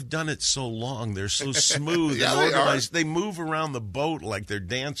have done it so long. They're so smooth Yeah, and organized. They move around the boat like they're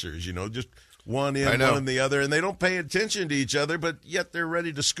dancers, just one in, one in the other, and they don't pay attention to each other, but yet they're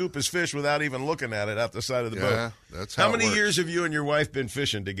ready to scoop his fish without even looking at it out the side of the boat. That's how many years have you and your wife been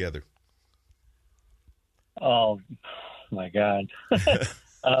fishing together? Oh, my God.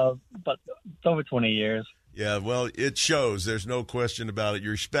 But it's over 20 years. Yeah, well, it shows. There's no question about it.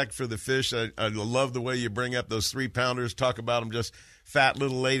 Your respect for the fish. I love the way you bring up those 3-pounders, talk about them just fat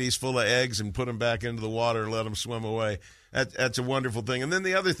little ladies full of eggs, and put them back into the water and let them swim away. That's a wonderful thing. And then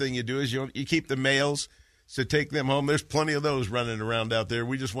the other thing you do is you keep the males to take them home. There's plenty of those running around out there.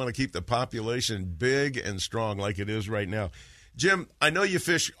 We just want to keep the population big and strong like it is right now. Jim, I know you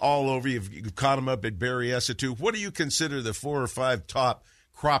fish all over. You've caught them up at Berryessa too. What do you consider the 4 or 5 top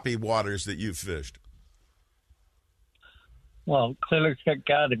crappie waters that you've fished? Well, Clear Lake's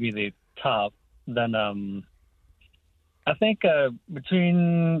got to be the top. Then I think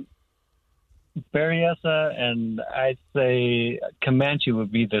between Berryessa and I'd say Comanche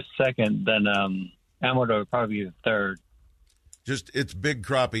would be the second. Then Amador would probably be the third. It's big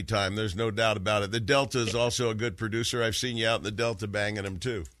crappie time. There's no doubt about it. The Delta is also a good producer. I've seen you out in the Delta banging them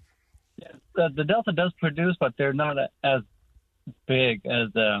too. Yeah, the Delta does produce, but they're not as big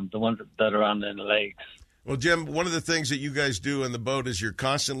as the ones that are on the lakes. Well, Jim, one of the things that you guys do in the boat is you're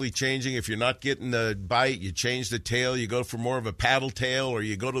constantly changing. If you're not getting the bite, you change the tail. You go for more of a paddle tail, or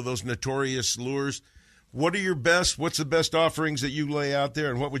you go to those notorious lures. What's the best offerings that you lay out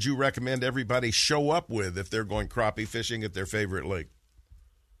there, and what would you recommend everybody show up with if they're going crappie fishing at their favorite lake?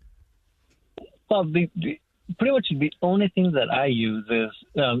 Well, pretty much the only thing that I use is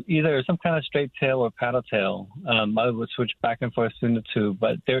either some kind of straight tail or paddle tail. I would switch back and forth between the two,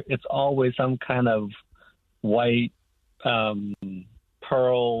 but it's always some kind of white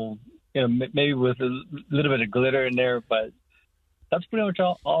pearl, maybe with a little bit of glitter in there, but that's pretty much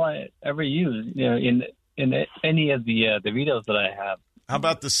all I ever use, in any of the videos that I have. How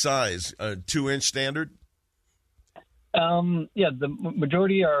about the size? 2-inch standard? The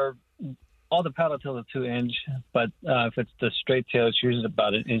majority are all the paddle tails are 2-inch, but if it's the straight tail, it's usually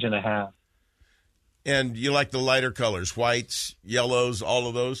about 1.5 inches. And you like the lighter colors, whites, yellows, all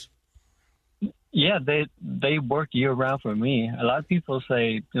of those? Yeah, they work year round for me. A lot of people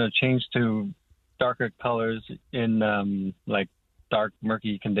say, change to darker colors in like dark,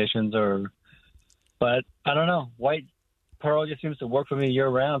 murky conditions, but I don't know. White pearl just seems to work for me year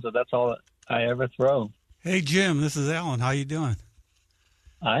round, so that's all I ever throw. Hey Jim, this is Alan. How you doing?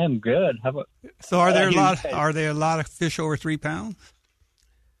 I am good. How about? So are there a lot of fish over 3 pounds?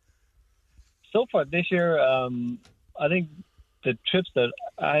 So far this year, I think the trips that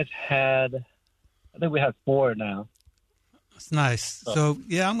I've had, I think we have 4 now. That's nice. So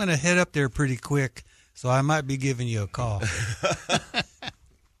yeah, I'm going to head up there pretty quick. So I might be giving you a call.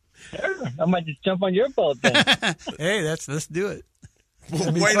 Sure. I might just jump on your boat then. Hey, let's do it.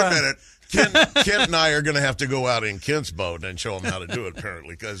 Well, wait a minute. Kent and I are going to have to go out in Kent's boat and show him how to do it,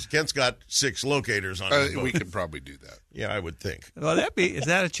 apparently, because Kent's got 6 locators on his boat. We could probably do that. Yeah, I would think. Well, is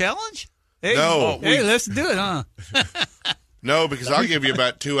that a challenge? Hey, no. Let's do it, huh? No, because I'll give you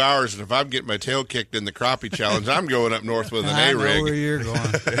about 2 hours, and if I'm getting my tail kicked in the crappie challenge, I'm going up north with an A-rig. I know where you're going.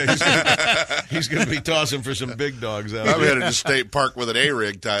 He's going to be tossing for some big dogs out there. I'm headed to State Park with an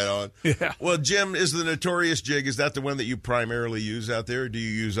A-rig tied on. Yeah. Well, Jim, is the Notorious jig, is that the one that you primarily use out there, or do you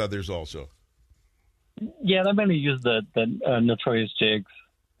use others also? Yeah, I mainly use the Notorious jigs.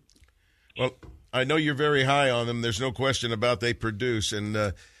 Well, I know you're very high on them. There's no question about they produce, and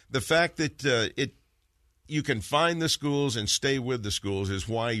the fact that you can find the schools and stay with the schools is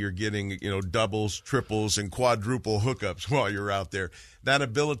why you're getting, doubles, triples, and quadruple hookups while you're out there. That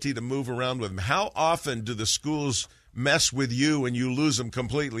ability to move around with them. How often do the schools mess with you and you lose them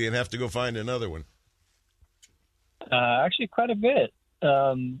completely and have to go find another one? Actually, quite a bit.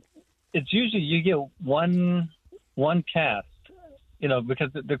 It's usually you get one cast, because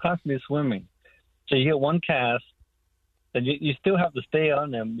they're constantly swimming. So you get one cast. Then you still have to stay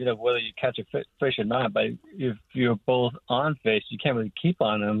on them, whether you catch a fish or not. But if you're both on fish, you can't really keep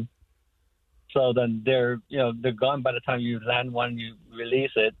on them. So then they're gone by the time you land one, you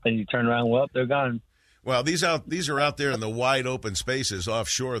release it, then you turn around, well, they're gone. Well, these are out there in the wide open spaces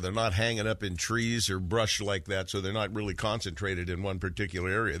offshore. They're not hanging up in trees or brush like that, so they're not really concentrated in one particular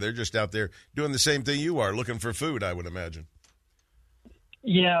area. They're just out there doing the same thing you are, looking for food, I would imagine.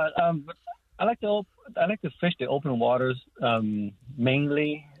 Yeah, I like to fish the open waters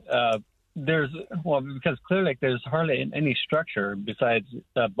mainly. Because Clear Lake there's hardly any structure besides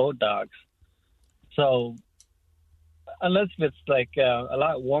boat docks. So unless it's like a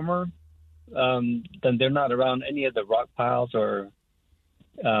lot warmer, then they're not around any of the rock piles or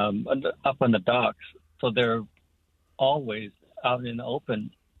up on the docks. So they're always out in the open.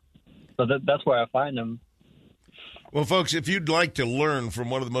 So that's where I find them. Well, folks, if you'd like to learn from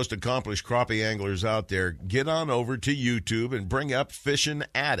one of the most accomplished crappie anglers out there, get on over to YouTube and bring up Fishin'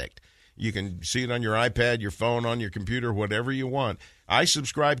 Addict. You can see it on your iPad, your phone, on your computer, whatever you want. I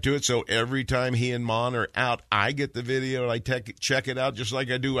subscribe to it, so every time he and Mon are out, I get the video and I check it out, just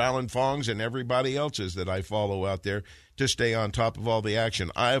like I do Alan Fong's and everybody else's that I follow out there to stay on top of all the action.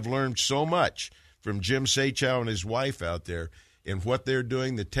 I have learned so much from Jim Sachow and his wife out there in what they're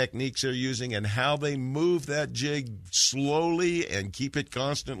doing, the techniques they're using, and how they move that jig slowly and keep it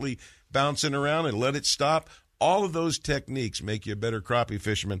constantly bouncing around and let it stop. All of those techniques make you a better crappie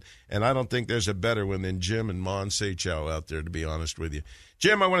fisherman, and I don't think there's a better one than Jim and Mon Sachow out there, to be honest with you.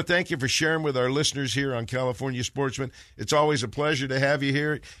 Jim, I want to thank you for sharing with our listeners here on California Sportsmen. It's always a pleasure to have you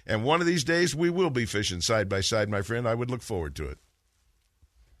here, and one of these days we will be fishing side by side, my friend. I would look forward to it.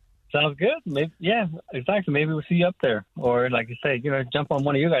 Sounds good. Maybe, yeah, exactly. Maybe we'll see you up there. Or, like you say, jump on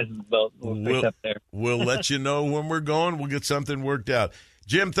one of you guys' boat. We'll fish up there. We'll let you know when we're going. We'll get something worked out.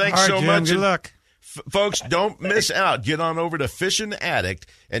 Jim, thanks so much. Jim, good luck. Folks, don't miss out. Get on over to Fishin' Addict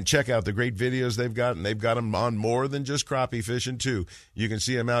and check out the great videos they've got. And they've got them on more than just crappie fishing, too. You can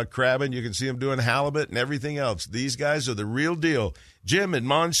see them out crabbing. You can see them doing halibut and everything else. These guys are the real deal. Jim and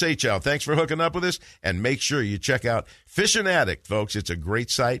Mon Sachow, thanks for hooking up with us. And make sure you check out Fishin' Addict, folks. It's a great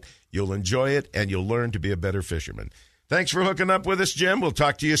site. You'll enjoy it, and you'll learn to be a better fisherman. Thanks for hooking up with us, Jim. We'll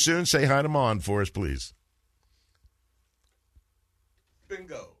talk to you soon. Say hi to Mon for us, please.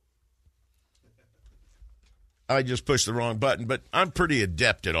 Bingo. I just pushed the wrong button, but I'm pretty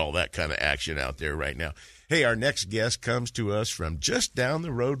adept at all that kind of action out there right now. Hey, our next guest comes to us from just down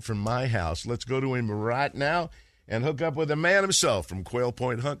the road from my house. Let's go to him right now and hook up with the man himself from Quail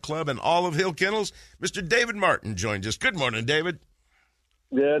Point Hunt Club and Olive Hill Kennels. Mr. David Martin joins us. Good morning, David.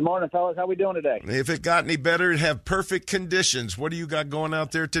 Good morning, fellas. How we doing today? If it got any better, it'd have perfect conditions. What do you got going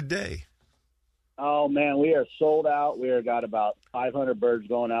out there today? Oh, man, we are sold out. We have got about 500 birds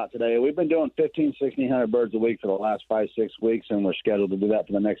going out today. We've been doing 1,500-1,600 birds a week for the last 5-6 weeks, and we're scheduled to do that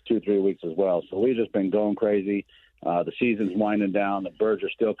for the next 2-3 weeks as well. So we've just been going crazy. The season's winding down. The birds are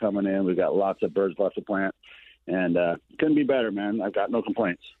still coming in. We've got lots of birds left to plant. And couldn't be better, man. I've got no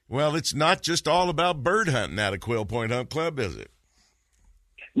complaints. Well, it's not just all about bird hunting out of Quail Point Hunt Club, is it?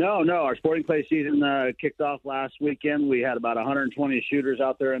 No. Our sporting clay season kicked off last weekend. We had about 120 shooters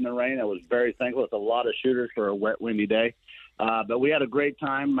out there in the rain. I was very thankful. It's a lot of shooters for a wet, windy day. But we had a great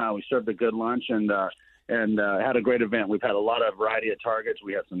time. We served a good lunch and had a great event. We've had a lot of variety of targets.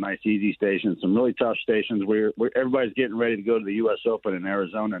 We had some nice, easy stations, some really tough stations. Everybody's getting ready to go to the U.S. Open in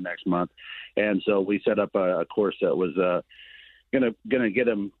Arizona next month. And so we set up a course that was gonna get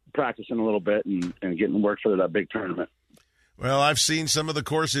them practicing a little bit and getting work for that big tournament. Well, I've seen some of the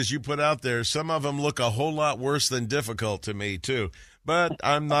courses you put out there. Some of them look a whole lot worse than difficult to me, too. But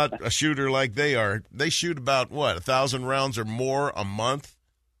I'm not a shooter like they are. They shoot about, 1,000 rounds or more a month?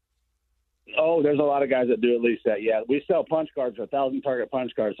 Oh, there's a lot of guys that do at least that, yeah. We sell punch cards, 1,000 target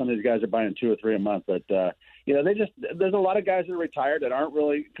punch cards. Some of these guys are buying 2 or 3 a month. But, there's a lot of guys that are retired that aren't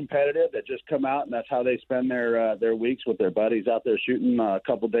really competitive, that just come out, and that's how they spend their weeks with their buddies out there shooting a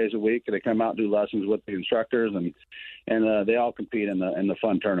couple days a week. They come out and do lessons with the instructors, and they all compete in the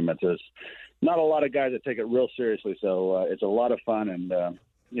fun tournaments. There's not a lot of guys that take it real seriously, so it's a lot of fun and,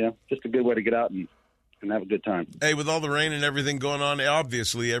 just a good way to get out and have a good time. Hey, with all the rain and everything going on,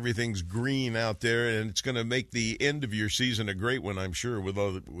 obviously everything's green out there, and it's going to make the end of your season a great one, I'm sure, with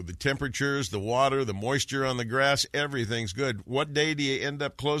the temperatures, the water, the moisture on the grass. Everything's good. What day do you end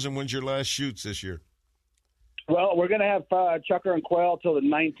up closing? When's your last shoots this year? Well, we're going to have chucker and quail till the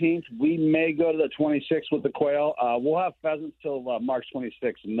 19th. We may go to the 26th with the quail. We'll have pheasants till March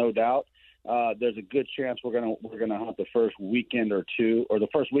 26th, no doubt. There's a good chance we're gonna hunt the first weekend or two, or the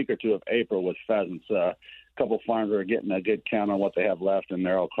first week or two of April with pheasants. A couple farms are getting a good count on what they have left, and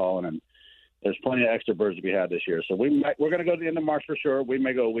they're all calling. And there's plenty of extra birds to be had this year. So we're gonna go to the end of March for sure. We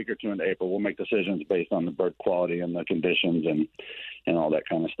may go a week or two into April. We'll make decisions based on the bird quality and the conditions and all that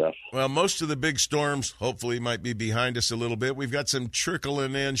kind of stuff. Well, most of the big storms hopefully might be behind us a little bit. We've got some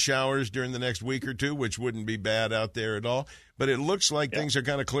trickling in showers during the next week or two, which wouldn't be bad out there at all. But it looks like things are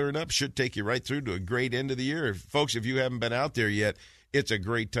kind of clearing up. Should take you right through to a great end of the year. Folks, if you haven't been out there yet, it's a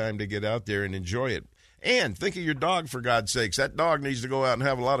great time to get out there and enjoy it. And think of your dog, for God's sakes. That dog needs to go out and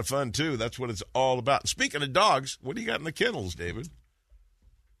have a lot of fun, too. That's what it's all about. Speaking of dogs, what do you got in the kennels, David?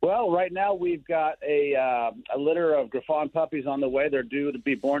 Well, right now we've got a litter of Griffon puppies on the way. They're due to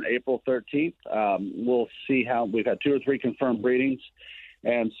be born April 13th. We'll see how – we've had 2 or 3 confirmed breedings.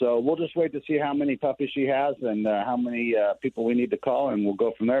 And so we'll just wait to see how many puppies she has and how many people we need to call, and we'll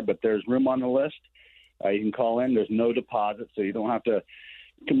go from there. But there's room on the list. You can call in. There's no deposit, so you don't have to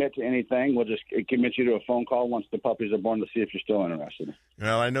commit to anything. We'll just commit you to a phone call once the puppies are born to see if you're still interested.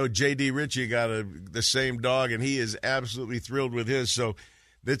 Well, I know J.D. Ritchie got the same dog, and he is absolutely thrilled with his. So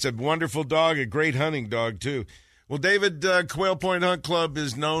it's a wonderful dog, a great hunting dog, too. Well, David, Quail Point Hunt Club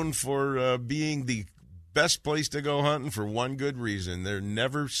is known for being the best place to go hunting for one good reason. They're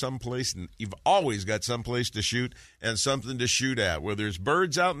never someplace, you've always got someplace to shoot and something to shoot at, whether it's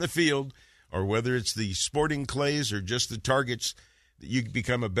birds out in the field or whether it's the sporting clays or just the targets. You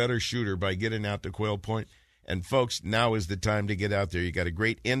become a better shooter by getting out to Quail Point. And, folks, now is the time to get out there. You got a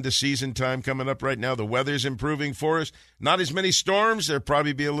great end-of-season time coming up right now. The weather's improving for us. Not as many storms. There'll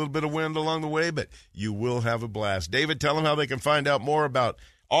probably be a little bit of wind along the way, but you will have a blast. David, tell them how they can find out more about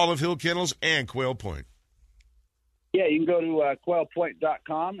Olive Hill Kennels and Quail Point. Yeah, you can go to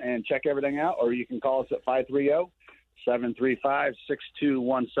quailpoint.com and check everything out, or you can call us at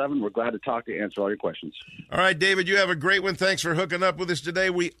 530-735-6217. We're glad to talk to you, answer all your questions. All right, David, you have a great one. Thanks for hooking up with us today.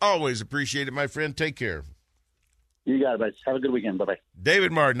 We always appreciate it, my friend. Take care. You got it, buddy. Have a good weekend. Bye-bye.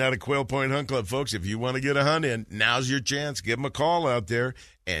 David Martin out of Quail Point Hunt Club. Folks, if you want to get a hunt in, now's your chance. Give them a call out there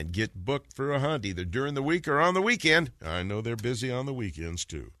and get booked for a hunt, either during the week or on the weekend. I know they're busy on the weekends,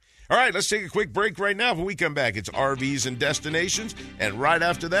 too. All right, let's take a quick break right now. When we come back, it's RVs and Destinations. And right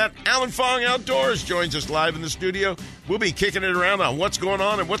after that, Alan Fong Outdoors joins us live in the studio. We'll be kicking it around on what's going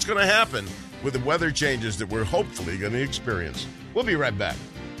on and what's going to happen with the weather changes that we're hopefully going to experience. We'll be right back.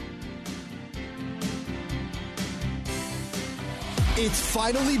 It's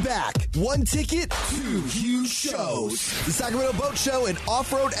finally back. One ticket, two huge shows. The Sacramento Boat Show and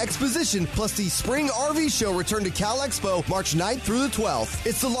Off-Road Exposition, plus the Spring RV Show return to Cal Expo March 9th through the 12th.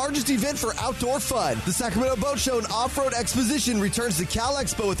 It's the largest event for outdoor fun. The Sacramento Boat Show and Off-Road Exposition returns to Cal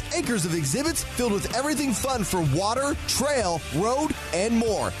Expo with acres of exhibits filled with everything fun for water, trail, road, and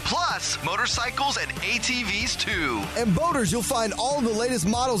more. Plus, motorcycles and ATVs too. And boaters, you'll find all of the latest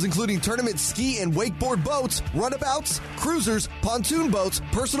models, including tournament ski and wakeboard boats, runabouts, cruisers, pontoon boats,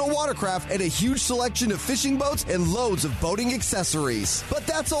 personal watercraft, and a huge selection of fishing boats and loads of boating accessories. But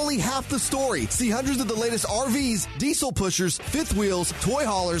that's only half the story. See hundreds of the latest RVs, diesel pushers, fifth wheels, toy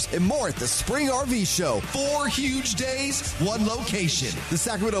haulers, and more at the Spring RV Show. 4 huge days, one location. The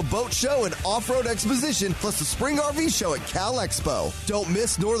Sacramento Boat Show and Off-Road Exposition, plus the Spring RV Show at Cal Expo. Don't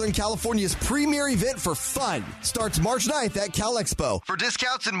miss Northern California's premier event for fun. Starts March 9th at Cal Expo. For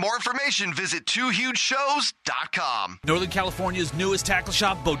discounts and more information, visit twohugeshows.com. Northern California's newest tackle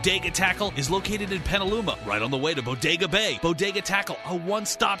shop, Bodega Tackle, is located in Petaluma, right on the way to Bodega Bay. Bodega Tackle, a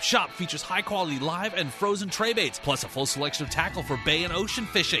one-stop shop, features high-quality live and frozen tray baits, plus a full selection of tackle for bay and ocean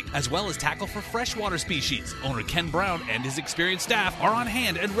fishing, as well as tackle for freshwater species. Owner Ken Brown and his experienced staff are on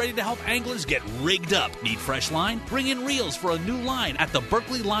hand and ready to help anglers get rigged up. Need fresh line? Bring in reels for a new line at the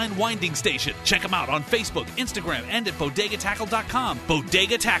Berkeley Line Winding Station. Check them out on Facebook, Instagram, and at bodegatackle.com.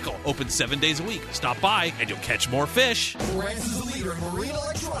 Bodega Tackle, open 7 days a week. Stop by and you'll catch more fish. Lowrance is the leader in marine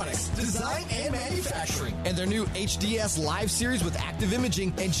electronics, design, and manufacturing. And their new HDS Live series with active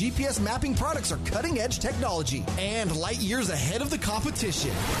imaging and GPS mapping products are cutting-edge technology and light years ahead of the competition.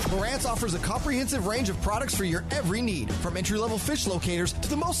 Lowrance offers a comprehensive range of products for your every need, from entry-level fish locators to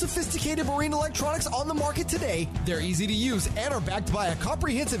the most sophisticated marine electronics on the market today. They're easy to use and are backed by a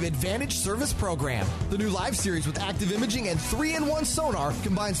comprehensive Advantage service program. The new Live series with active imaging and 3-in-1 sonar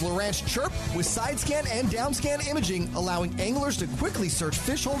combines Lowrance Chirp with side scan and down scan imaging, allowing anglers to quickly search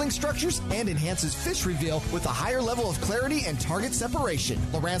fish holding structures, and enhances fish reveal with a higher level of clarity and target separation.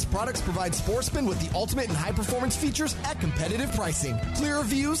 Lowrance products provide sportsmen with the ultimate and high performance features at competitive pricing. Clearer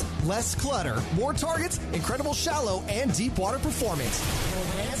views, less clutter, more targets, incredible shallow and deep water performance.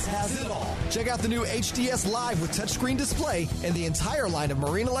 Lowrance has it all. Check out the new HDS Live with touchscreen display and the entire line of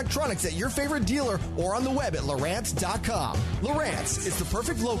marine electronics at your favorite dealer or on the web at Lowrance.com. Lowrance is the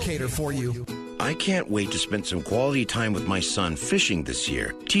perfect locator for you. I can't wait to spend some quality time with my son fishing this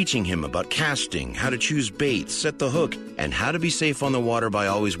year, teaching him about casting, how to choose baits, set the hook, and how to be safe on the water by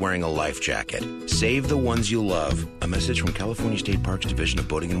always wearing a life jacket. Save the ones you love. A message from California State Parks Division of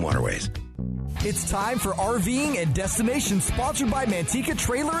Boating and Waterways. It's time for RVing and Destination, sponsored by Manteca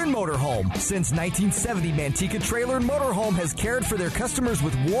Trailer and Motorhome. Since 1970, Manteca Trailer and Motorhome has cared for their customers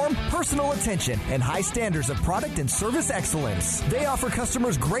with warm, personal attention and high standards of product and service excellence. They offer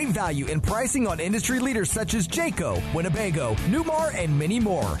customers great value in pricing on industry leaders such as Jayco, Winnebago, Newmar, and many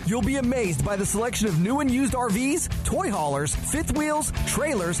more. You'll be amazed by the selection of new and used RVs, toy haulers, fifth wheels,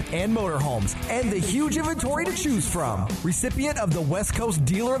 trailers, and motorhomes, and the huge inventory to choose from. Recipient of the West Coast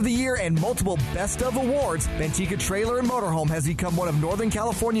Dealer of the Year and multiple Best of awards, Manteca Trailer and Motorhome has become one of Northern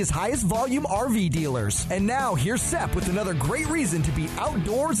California's highest volume RV dealers. And now, here's Sepp with another great reason to be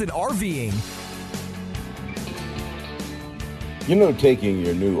outdoors and RVing. You know, taking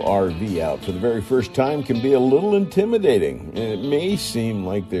your new RV out for the very first time can be a little intimidating. And it may seem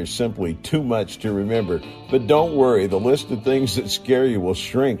like there's simply too much to remember. But don't worry, the list of things that scare you will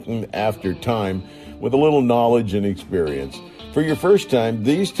shrink after time with a little knowledge and experience. For your first time,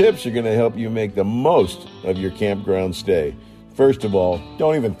 these tips are going to help you make the most of your campground stay. First of all,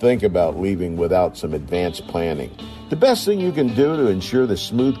 don't even think about leaving without some advanced planning. The best thing you can do to ensure the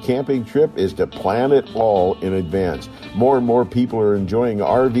smooth camping trip is to plan it all in advance. More and more people are enjoying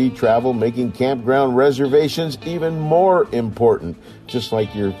RV travel, making campground reservations even more important, just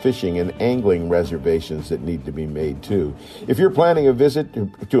like your fishing and angling reservations that need to be made too. If you're planning a visit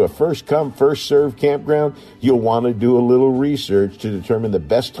to a first-come, first-served campground, you'll want to do a little research to determine the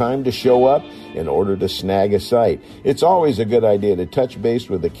best time to show up in order to snag a site. It's always a good idea to touch base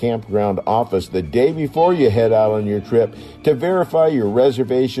with the campground office the day before you head out on your trip to verify your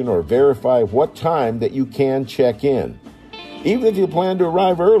reservation or verify what time that you can check in. Even if you plan to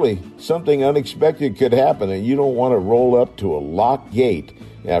arrive early, something unexpected could happen and you don't want to roll up to a locked gate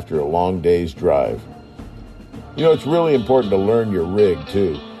after a long day's drive. You know, it's really important to learn your rig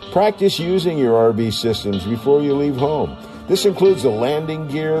too. Practice using your RV systems before you leave home. This includes the landing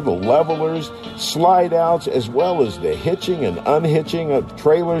gear, the levelers, slide outs, as well as the hitching and unhitching of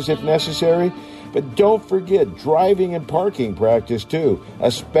trailers if necessary. But don't forget driving and parking practice too,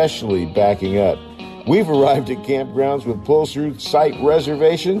 especially backing up. We've arrived at campgrounds with pull-through site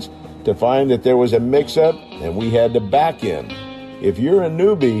reservations to find that there was a mix-up and we had to back in. If you're a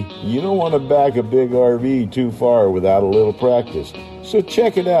newbie, you don't want to back a big RV too far without a little practice. So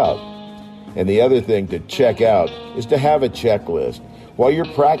check it out. And the other thing to check out is to have a checklist. While you're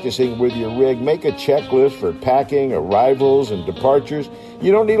practicing with your rig, make a checklist for packing, arrivals, and departures.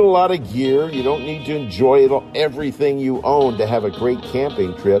 You don't need a lot of gear. You don't need to enjoy everything you own to have a great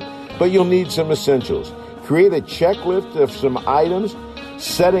camping trip, but you'll need some essentials. Create a checklist of some items.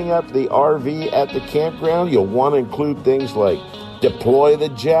 Setting up the RV at the campground, you'll want to include things like deploy the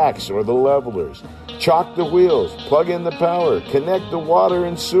jacks or the levelers, chock the wheels, plug in the power, connect the water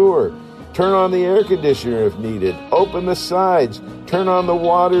and sewer, turn on the air conditioner if needed, open the sides, turn on the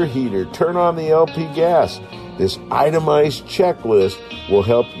water heater, turn on the LP gas. This itemized checklist will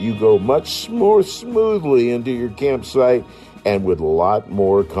help you go much more smoothly into your campsite and with a lot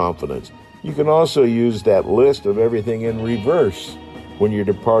more confidence. You can also use that list of everything in reverse when you're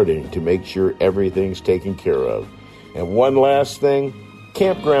departing to make sure everything's taken care of. And one last thing,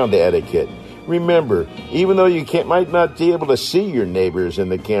 campground etiquette. Remember, even though you might not be able to see your neighbors in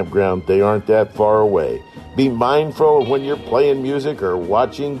the campground, they aren't that far away. Be mindful of when you're playing music or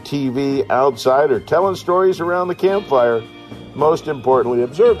watching TV outside or telling stories around the campfire. Most importantly,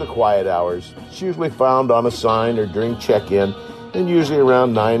 observe the quiet hours. It's usually found on a sign or during check-in, and usually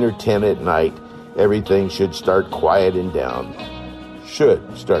around 9 or 10 at night. Everything should start quieting down.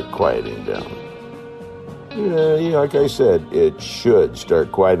 Yeah, like I said, it should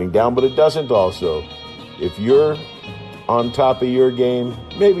start quieting down, but it doesn't also. If you're on top of your game,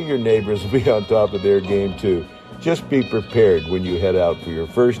 maybe your neighbors will be on top of their game too. Just be prepared when you head out for your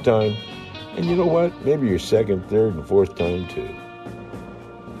first time. And you know what? Maybe your second, third, and fourth time too.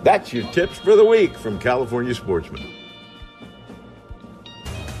 That's your tips for the week from California Sportsmen.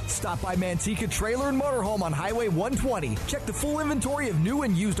 Stop by Manteca Trailer and Motorhome on Highway 120. Check the full inventory of new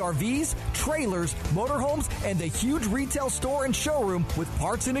and used RVs, trailers, motorhomes, and the huge retail store and showroom with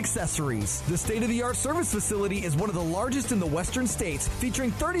parts and accessories. The state-of-the-art service facility is one of the largest in the western states, featuring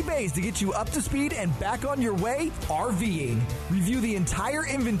 30 bays to get you up to speed and back on your way RVing. Review the entire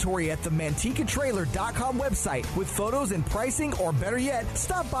inventory at the MantecaTrailer.com website with photos and pricing, or better yet,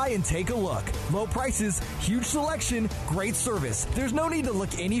 stop by and take a look. Low prices, huge selection, great service. There's no need to look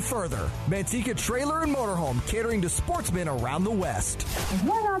any further. Manteca Trailer and Motorhome, catering to sportsmen around the West.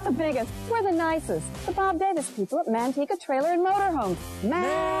 We're not the biggest, we're the nicest. The Bob Davis people at Manteca Trailer and Motorhome.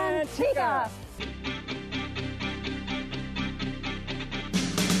 Manteca!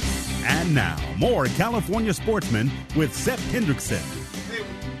 And now, more California Sportsmen with Sepp Hendrickson.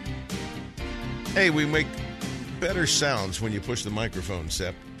 Hey, we make better sounds when you push the microphone,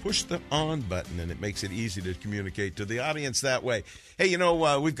 Sepp. Push the on button, and it makes it easy to communicate to the audience that way. Hey,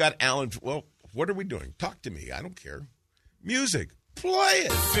 we've got Alan. Well, what are we doing? Talk to me. I don't care. Music. Play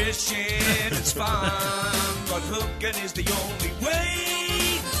it. Fishing is fun, but hooking is the only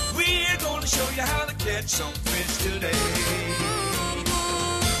way. We're going to show you how to catch some fish today.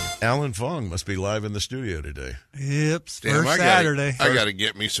 Alan Fong must be live in the studio today. Yep, Damn, first Saturday. I got to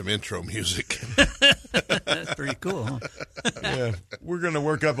get me some intro music. That's pretty cool, huh? Yeah, we're going to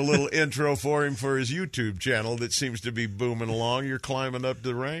work up a little intro for him for his YouTube channel that seems to be booming along. You're climbing up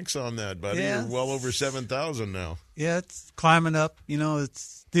the ranks on that, buddy. Yeah. You're well over 7,000 now. Yeah, it's climbing up.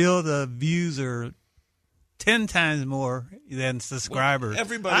 It's still, the views are 10 times more than subscribers.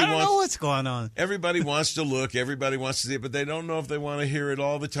 Everybody I don't know what's going on. Everybody wants to look. Everybody wants to see it, but they don't know if they want to hear it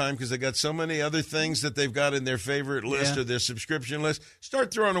all the time because they got so many other things that they've got in their favorite list or their subscription list.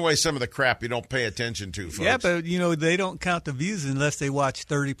 Start throwing away some of the crap you don't pay attention to, folks. Yeah, but, they don't count the views unless they watch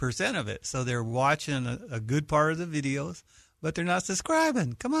 30% of it. So they're watching a good part of the videos, but they're not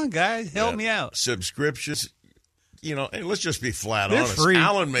subscribing. Come on, guys. Help me out. Subscriptions. Hey, let's just be flat They're honest. free.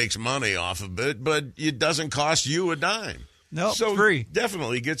 Alan makes money off of it, but it doesn't cost you a dime. No, so it's free.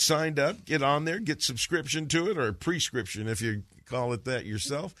 Definitely get signed up, get on there, get subscription to it, or prescription if you call it that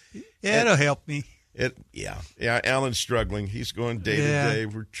yourself. Yeah, it'll help me. Yeah. Alan's struggling. He's going day to day.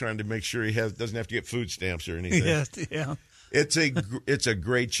 We're trying to make sure he doesn't have to get food stamps or anything. Yeah. It's a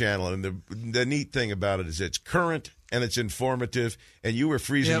great channel, and the neat thing about it is it's current and it's informative. And you were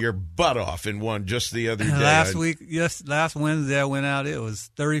freezing your butt off in one just the other day. Last Wednesday I went out. It was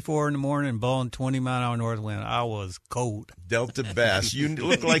 34 in the morning, blowing 20-mile-an-hour north wind. I was cold. Delta Bass. You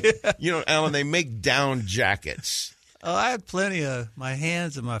look like Alan. They make down jackets. Oh, I had plenty of my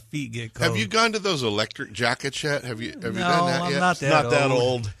hands and my feet get cold. Have you gone to those electric jackets yet? Have you done that I'm yet? not that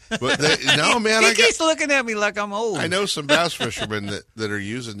old. But no, man. He keeps looking at me like I'm old. I know some bass fishermen that are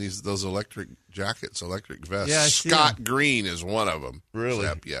using those electric jackets, electric vests. Yeah, Scott Green is one of them. Really?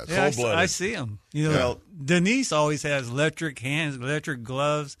 Yes. Yeah, I see them. Denise always has electric hands, electric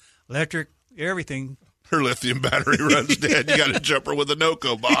gloves, electric everything. her lithium battery runs dead. You got to jump her with a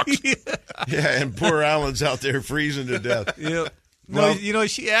NOCO box. Yeah, and poor Alan's out there freezing to death. Yep. Well, no,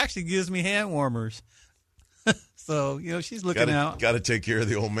 she actually gives me hand warmers. So, she's looking out. Got to take care of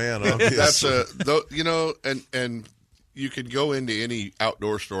the old man, That's obviously. and you can go into any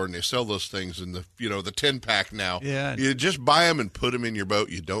outdoor store and they sell those things in the 10-pack now. Yeah. You just buy them and put them in your boat.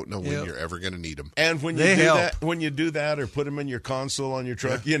 You don't know when Yep. you're ever going to need them. And when you do that, or put them in your console on your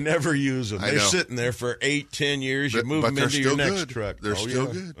truck, you never use them. I They're know. sitting there for 8-10 years. You move But them they're into your still next good. truck. They're still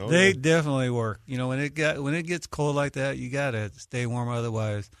good. Oh, They yeah. definitely work. When it gets cold like that, you got to stay warm.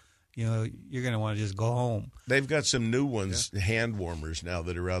 Otherwise, you're going to want to just go home. They've got some new ones, hand warmers now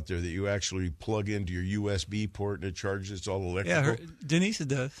that are out there that you actually plug into your USB port and it charges. It's all electrical. Yeah, Denise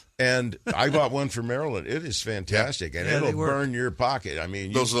does. And I bought one for Maryland. It is fantastic, and it'll burn your pocket. I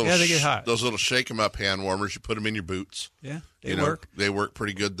mean, Those little they get hot. Those little shake 'em up hand warmers. You put them in your boots. Yeah, they work. They work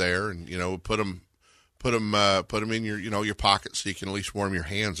pretty good there, and put them in your pocket so you can at least warm your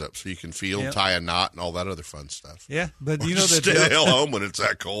hands up, so you can feel, Yep. tie a knot, and all that other fun stuff. Yeah, but stay the hell home when it's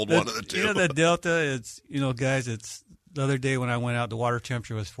that cold. One of the two. The Delta. It's guys. It's the other day when I went out, the water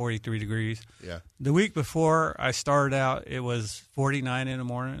temperature was 43 degrees. Yeah. The week before I started out, it was 49 in the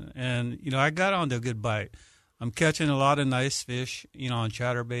morning, and I got on to a good bite. I'm catching a lot of nice fish, on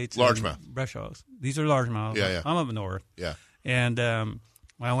chatterbaits, Largemouth, brush hogs. These are largemouth. Yeah. I'm up north. Yeah. And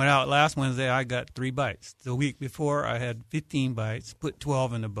when I went out last Wednesday, I got 3 bites. The week before, I had 15 bites, put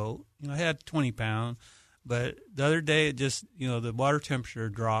 12 in the boat. I had 20 pounds. But the other day, it just, the water temperature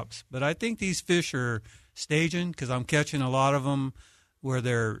drops. But I think these fish are staging because I'm catching a lot of them where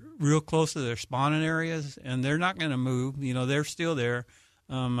they're real close to their spawning areas, and they're not going to move. They're still there.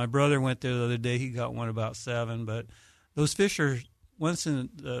 My brother went there the other day. He got one about 7. But those fish are, once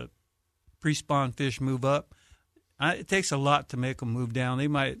the pre-spawn fish move up, it takes a lot to make them move down. They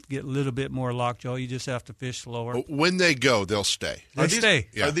might get a little bit more lockjaw. You just have to fish slower. When they go, they'll stay. They stay.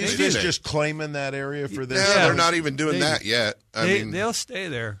 Yeah, are these fish just claiming that area for this? Yeah, they're not even doing that yet. They'll stay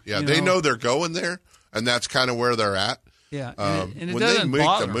there. Yeah, they know they're going there, and that's kind of where they're at. Yeah, and it when doesn't they make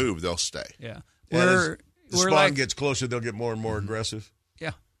bother the move, they'll stay. Yeah, and as the spawn gets closer, they'll get more and more aggressive.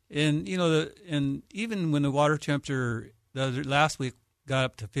 Yeah, and and even when the water temperature last week got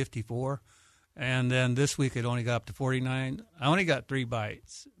up to 54. And then this week it only got up to 49. I only got 3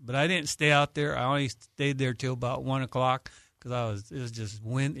 bites, but I didn't stay out there. I only stayed there till about 1 o'clock because it was just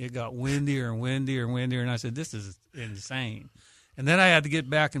wind. It got windier and windier and windier, and I said, "This is insane." And then I had to get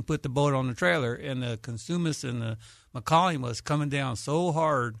back and put the boat on the trailer, and the Consumus and the Macaulay was coming down so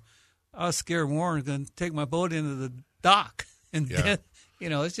hard. I was scared Warren was going to take my boat into the dock, and then,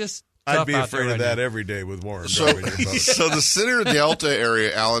 it's just. I'd be afraid of that every day with Warren. So the center Delta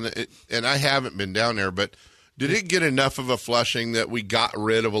area, Alan, and I haven't been down there, but did it get enough of a flushing that we got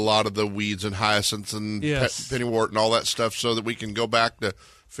rid of a lot of the weeds and hyacinths and pennywort and all that stuff so that we can go back to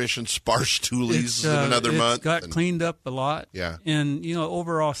fishing sparse tulies in another month? It's got cleaned up a lot. Yeah. And,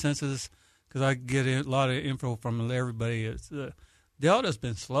 overall census, because I get a lot of info from everybody, it's Delta's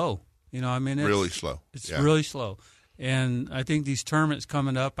been slow. It's really slow. It's really slow. And I think these tournaments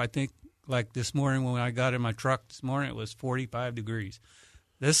coming up, I think like this morning when I got in my truck this morning, it was 45 degrees.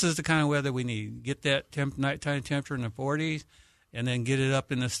 This is the kind of weather we need. Get that nighttime temperature in the 40s and then get it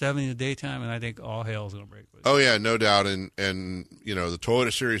up in the 70s in the daytime, and I think all hell's going to break loose. Oh, yeah, no doubt. And the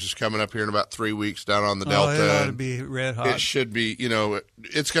Toyota Series is coming up here in about 3 weeks down on the Delta. It ought to be red hot. It should be,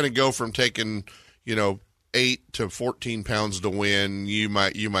 it's going to go from taking, 8 to 14 pounds to win. You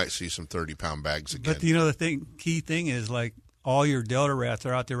might see some 30-pound bags again. But the key thing is like all your Delta rats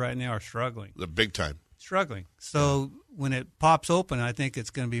are out there right now are struggling. The big time. Struggling. So when it pops open, I think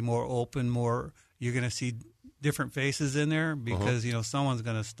it's going to be more open, you're going to see different faces in there because, someone's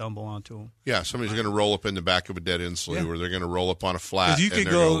going to stumble onto them. Yeah, somebody's going to roll up in the back of a dead-end slough or they're going to roll up on a flat. Because you could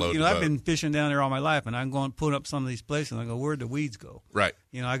and go, I've been fishing down there all my life, and I'm going to put up some of these places, and I go, where'd the weeds go? Right.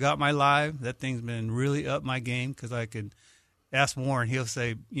 I got my live. That thing's been really up my game because I could ask Warren. He'll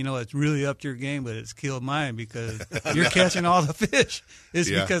say, it's really upped your game, but it's killed mine because you're catching all the fish. It's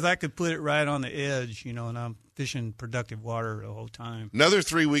because I could put it right on the edge, and I'm fishing productive water the whole time. Another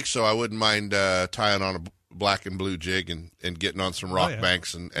 3 weeks, so I wouldn't mind tying on a black and blue jig and getting on some rock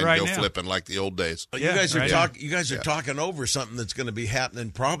banks and right go now. Flipping like the old days. You guys are talking over something that's going to be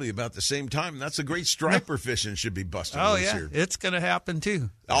happening probably about the same time. That's a great striper fishing should be busting loose here. It's going to happen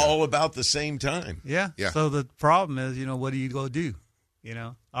too. All about the same time. Yeah. So the problem is, what do you go do?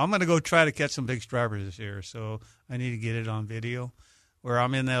 I'm going to go try to catch some big stripers this year, so I need to get it on video where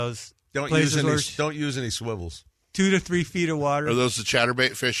I'm in those Don't use any swivels. 2 to 3 feet of water. Are those the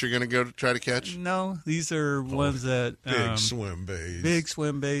chatterbait fish you're going to go to try to catch? No, these are ones that big swim baits. Big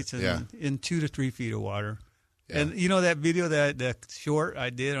swim baits, and in 2 to 3 feet of water. Yeah. And you know that video, that short I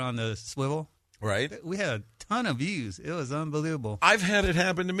did on the swivel? Right. We had a ton of views. It was unbelievable. I've had it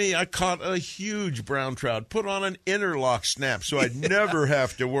happen to me. I caught a huge brown trout, put on an interlock snap so I'd never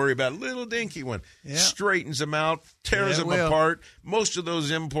have to worry about a little dinky one. Yeah. Straightens them out, tears them apart. Most of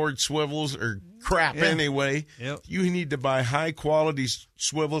those import swivels are crap anyway. Yep. You need to buy high-quality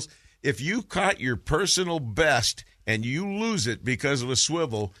swivels. If you caught your personal best and you lose it because of a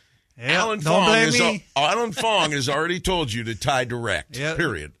swivel, Alan Fong has already told you to tie direct,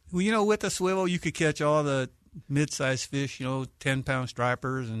 period. Well, you know, with a swivel, you could catch all the mid-sized fish, 10-pound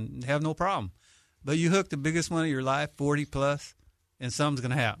stripers, and have no problem. But you hook the biggest one of your life, 40-plus, and something's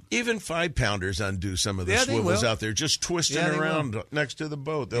going to happen. Even 5-pounders undo some of the swivels out there, just twisting around next to the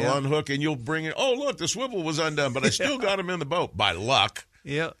boat. They'll unhook, and you'll bring it. Oh, look, the swivel was undone, but I still got him in the boat by luck.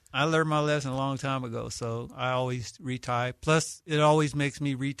 Yeah, I learned my lesson a long time ago, so I always retie. Plus, it always makes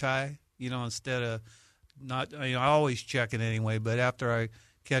me retie, instead of not. I always check it anyway, but after I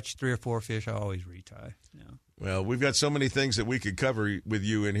catch 3 or 4 fish, I always retie. Yeah. Well, we've got so many things that we could cover with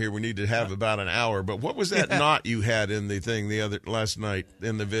you in here. We need to have about an hour. But what was that knot you had in the thing last night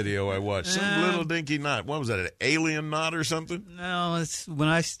in the video I watched? Some little dinky knot. What was that? An alien knot or something? No, it's when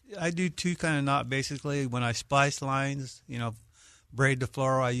I do 2 kind of knot basically. When I splice lines, braid the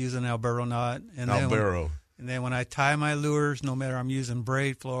fluoro, I use an Albero knot. And then when I tie my lures, no matter I'm using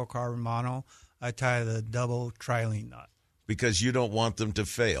braid, fluorocarbon, mono, I tie the double trilene knot. Because you don't want them to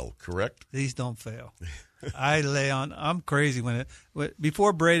fail, correct? These don't fail. I'm crazy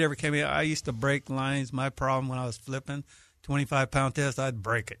before braid ever came in, I used to break lines. My problem when I was flipping, 25-pound test, I'd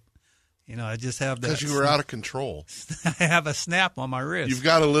break it. I just have that. Because you were out of control. I have a snap on my wrist. You've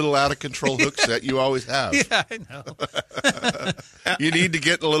got a little out-of-control hook set you always have. Yeah, I know. You need to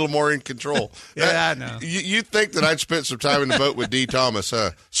get a little more in control. Yeah, I know. You'd think that I'd spent some time in the boat with D. Thomas,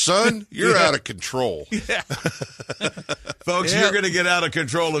 huh? Son, you're out of control. Yeah. Folks, you're going to get out of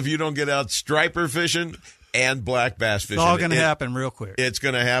control if you don't get out striper fishing and black bass fishing. It's all going to happen real quick. It's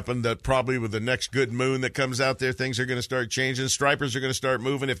going to happen that probably with the next good moon that comes out there, things are going to start changing. Stripers are going to start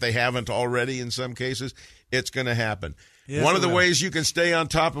moving if they haven't already in some cases. It's going to happen. Yes, one of the ways you can stay on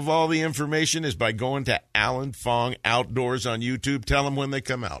top of all the information is by going to Alan Fong Outdoors on YouTube. Tell them when they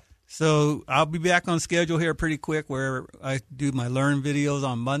come out. So I'll be back on schedule here pretty quick where I do my learn videos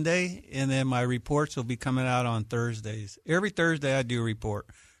on Monday, and then my reports will be coming out on Thursdays. Every Thursday I do a report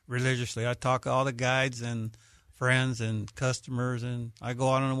religiously. I talk to all the guides and friends and customers, and I go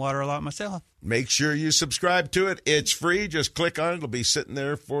out on the water a lot myself. Make sure you subscribe to it. It's free. Just click on it. It'll be sitting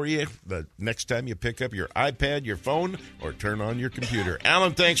there for you the next time you pick up your iPad, your phone, or turn on your computer.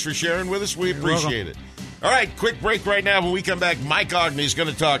 Alan, thanks for sharing with us. We appreciate it. All right, quick break right now. When we come back, Mike Ogney is going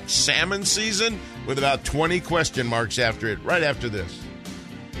to talk salmon season with about 20 question marks after it, right after this.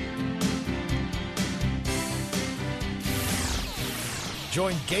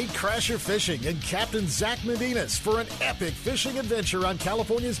 Join Gatecrasher Fishing and Captain Zach Medinas for an epic fishing adventure on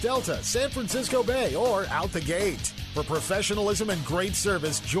California's Delta, San Francisco Bay, or out the gate. For professionalism and great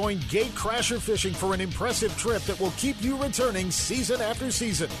service, join Gatecrasher Fishing for an impressive trip that will keep you returning season after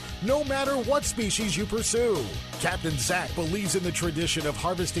season, no matter what species you pursue. Captain Zach believes in the tradition of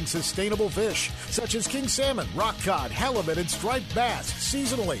harvesting sustainable fish, such as king salmon, rock cod, halibut, and striped bass,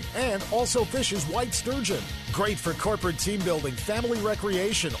 seasonally, and also fishes white sturgeon. Great for corporate team building, family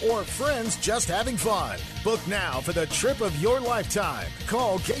recreation, or friends just having fun. Book now for the trip of your lifetime.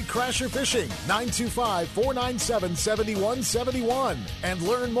 Call Gatecrasher Fishing, 925-497-7171, and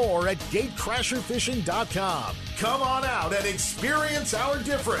learn more at gatecrasherfishing.com. Come on out and experience our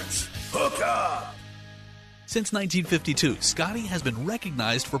difference. Hook up! Since 1952, Scotty has been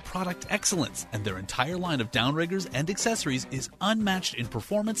recognized for product excellence, and their entire line of downriggers and accessories is unmatched in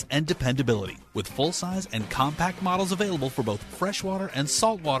performance and dependability. With full-size and compact models available for both freshwater and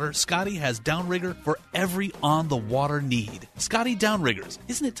saltwater, Scotty has downrigger for every on-the-water need. Scotty Downriggers.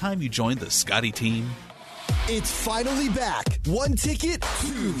 Isn't it time you joined the Scotty team? It's finally back. 1 ticket,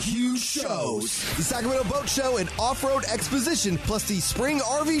 2 huge shows. The Sacramento Boat Show and Off-Road Exposition, plus the Spring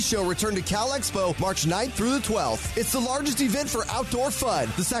RV Show return to Cal Expo March 9th through the 12th. It's the largest event for outdoor fun.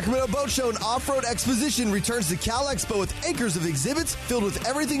 The Sacramento Boat Show and Off-Road Exposition returns to Cal Expo with acres of exhibits filled with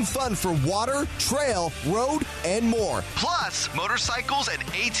everything fun for water, trail, road, and more. Plus, motorcycles and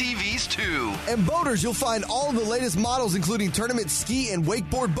ATVs too. And boaters, you'll find all of the latest models, including tournament ski and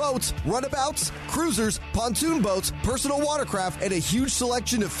wakeboard boats, runabouts, cruisers, pontoons, pontoon boats, personal watercraft, and a huge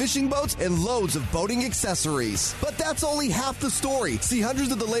selection of fishing boats and loads of boating accessories. But that's only half the story. See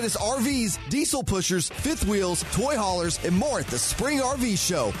hundreds of the latest RVs, diesel pushers, fifth wheels, toy haulers, and more at the Spring RV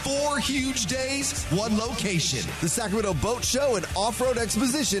Show. 4 huge days, 1 location. The Sacramento Boat Show and Off-Road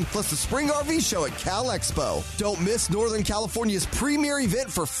Exposition, plus the Spring RV Show at Cal Expo. Don't miss Northern California's premier event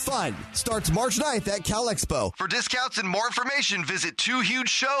for fun. Starts March 9th at Cal Expo. For discounts and more information, visit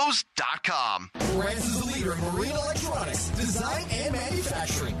twohugeshows.com. Lowrance is the leader in marine electronics, design, and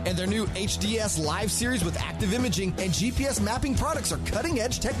manufacturing. And their new HDS Live series with active imaging and GPS mapping products are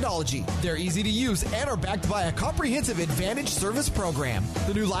cutting-edge technology. They're easy to use and are backed by a comprehensive Advantage service program.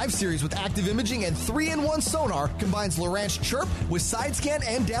 The new Live series with active imaging and 3-in-1 sonar combines Lowrance Chirp with side scan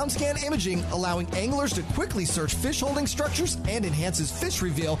and down scan imaging, allowing anglers to quickly search fish holding structures, and enhances fish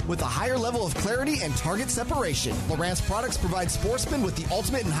reveal with a higher level of clarity and target separation. Lowrance products provide sportsmen with the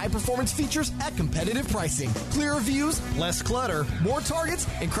ultimate and high-performance features at competitive pricing. Clearer views, less clutter, more targets,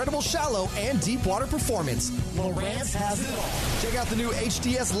 incredible shallow and deep water performance. Lowrance has it all. Check out the new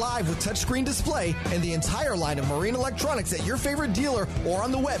HDS Live with touchscreen display and the entire line of marine electronics at your favorite dealer or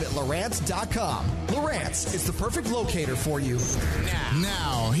on the web at Lowrance.com. Lowrance is the perfect locator for you.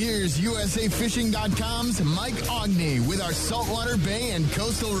 Now, here's USAFishing.com's Mike Ogney with our Saltwater Bay and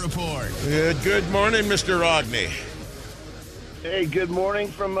Coastal Report. Good morning, Mr. Ogney. Hey, good morning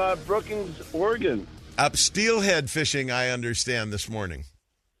from Brookings, Oregon. Up steelhead fishing, I understand, this morning.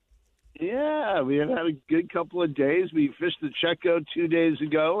 Yeah, we have had a good couple of days. We fished the Checo 2 days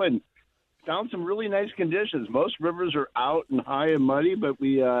ago and found some really nice conditions. Most rivers are out and high and muddy, but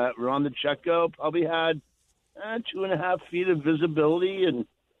we were on the Checo, probably had 2.5 feet of visibility, and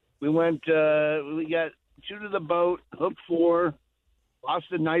we got 2 to the boat, hooked 4, lost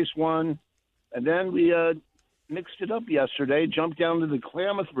a nice one, and then we mixed it up yesterday, jumped down to the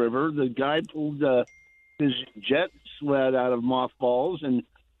Klamath River. The guy pulled his jet sled out of mothballs, and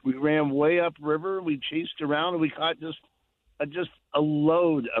we ran way upriver. We chased around, and we caught just a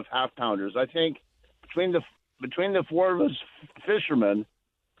load of half-pounders. I think between the 4 of us fishermen,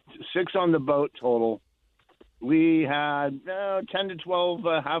 6 on the boat total, we had 10 to 12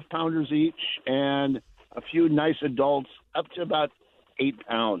 half-pounders each and a few nice adults up to about 8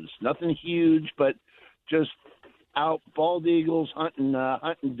 pounds. Nothing huge, but just out bald eagles hunting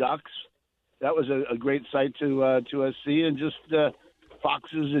ducks. That was a great sight to us see, and just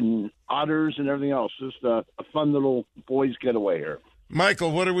foxes and otters and everything else. Just a fun little boys' getaway here.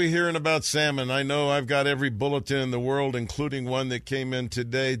 Michael, what are we hearing about salmon? I know I've got every bulletin in the world, including one that came in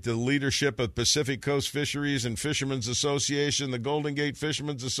today. The leadership of Pacific Coast Fisheries and Fishermen's Association, the Golden Gate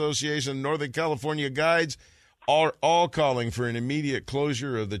Fishermen's Association, Northern California Guides are all calling for an immediate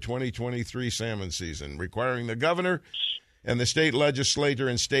closure of the 2023 salmon season, requiring the governor and the state legislature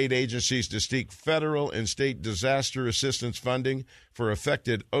and state agencies to seek federal and state disaster assistance funding for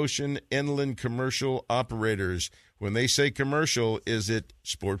affected ocean inland commercial operators. When they say commercial, is it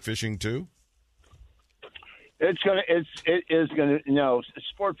sport fishing too? It is gonna. No,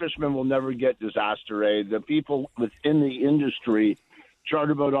 sport fishermen will never get disaster aid. The people within the industry,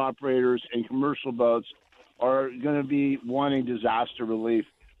 charter boat operators and commercial boats, are going to be wanting disaster relief.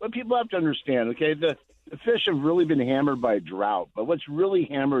 But people have to understand, okay, the fish have really been hammered by drought. But what's really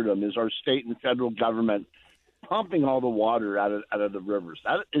hammered them is our state and federal government pumping all the water out of the rivers.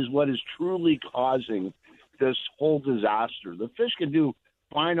 That is what is truly causing this whole disaster. The fish can do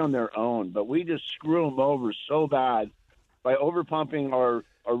fine on their own, but we just screw them over so bad by overpumping our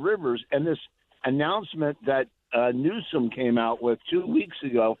rivers. And this announcement that Newsom came out with 2 weeks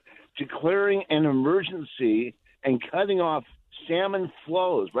ago, declaring an emergency and cutting off salmon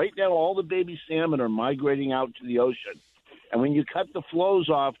flows. Right now, all the baby salmon are migrating out to the ocean. And when you cut the flows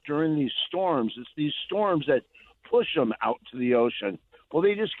off during these storms, it's these storms that push them out to the ocean. Well,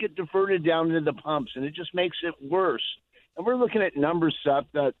 they just get diverted down into the pumps, and it just makes it worse. And we're looking at numbers, Seth,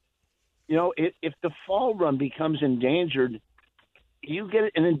 that, you know, if the fall run becomes endangered, you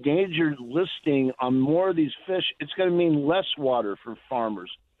get an endangered listing on more of these fish, it's going to mean less water for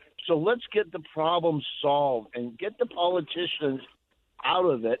farmers. So let's get the problem solved and get the politicians out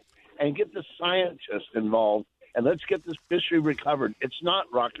of it and get the scientists involved, and let's get this fishery recovered. It's not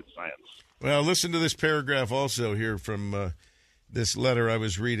rocket science. Well, listen to this paragraph also here from this letter I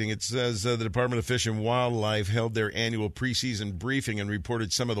was reading. It says the Department of Fish and Wildlife held their annual preseason briefing and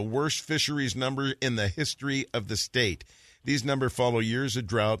reported some of the worst fisheries numbers in the history of the state. These numbers follow years of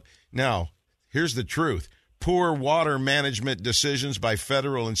drought. Now, here's the truth. Poor water management decisions by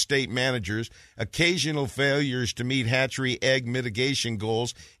federal and state managers, occasional failures to meet hatchery egg mitigation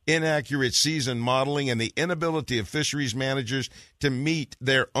goals, inaccurate season modeling, and the inability of fisheries managers to meet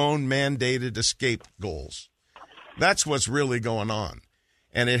their own mandated escape goals. That's what's really going on.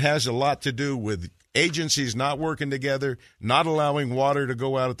 And it has a lot to do with agencies not working together, not allowing water to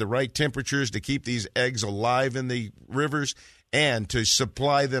go out at the right temperatures to keep these eggs alive in the rivers, and to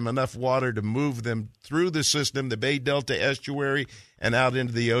supply them enough water to move them through the system, the Bay Delta estuary, and out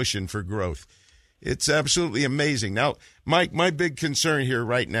into the ocean for growth. It's absolutely amazing. Now, Mike, my big concern here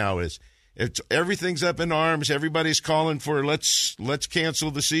right now is everything's up in arms. Everybody's calling for let's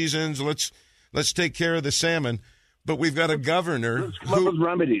cancel the seasons. Let's take care of the salmon. But we've got a governor Let's come up with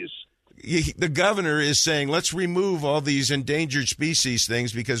remedies. The governor is saying, let's remove all these endangered species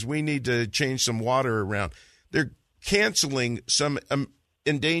things because we need to change some water around. They're canceling some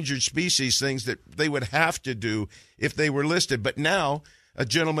endangered species things that they would have to do if they were listed. But now a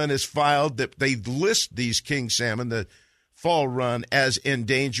gentleman has filed that they list these king salmon, the fall run, as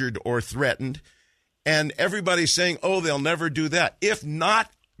endangered or threatened. And everybody's saying, oh, they'll never do that. If not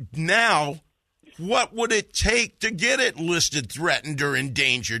now, what would it take to get it listed threatened or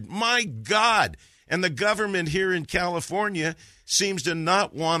endangered? My God. And the government here in California seems to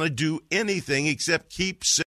not want to do anything except keep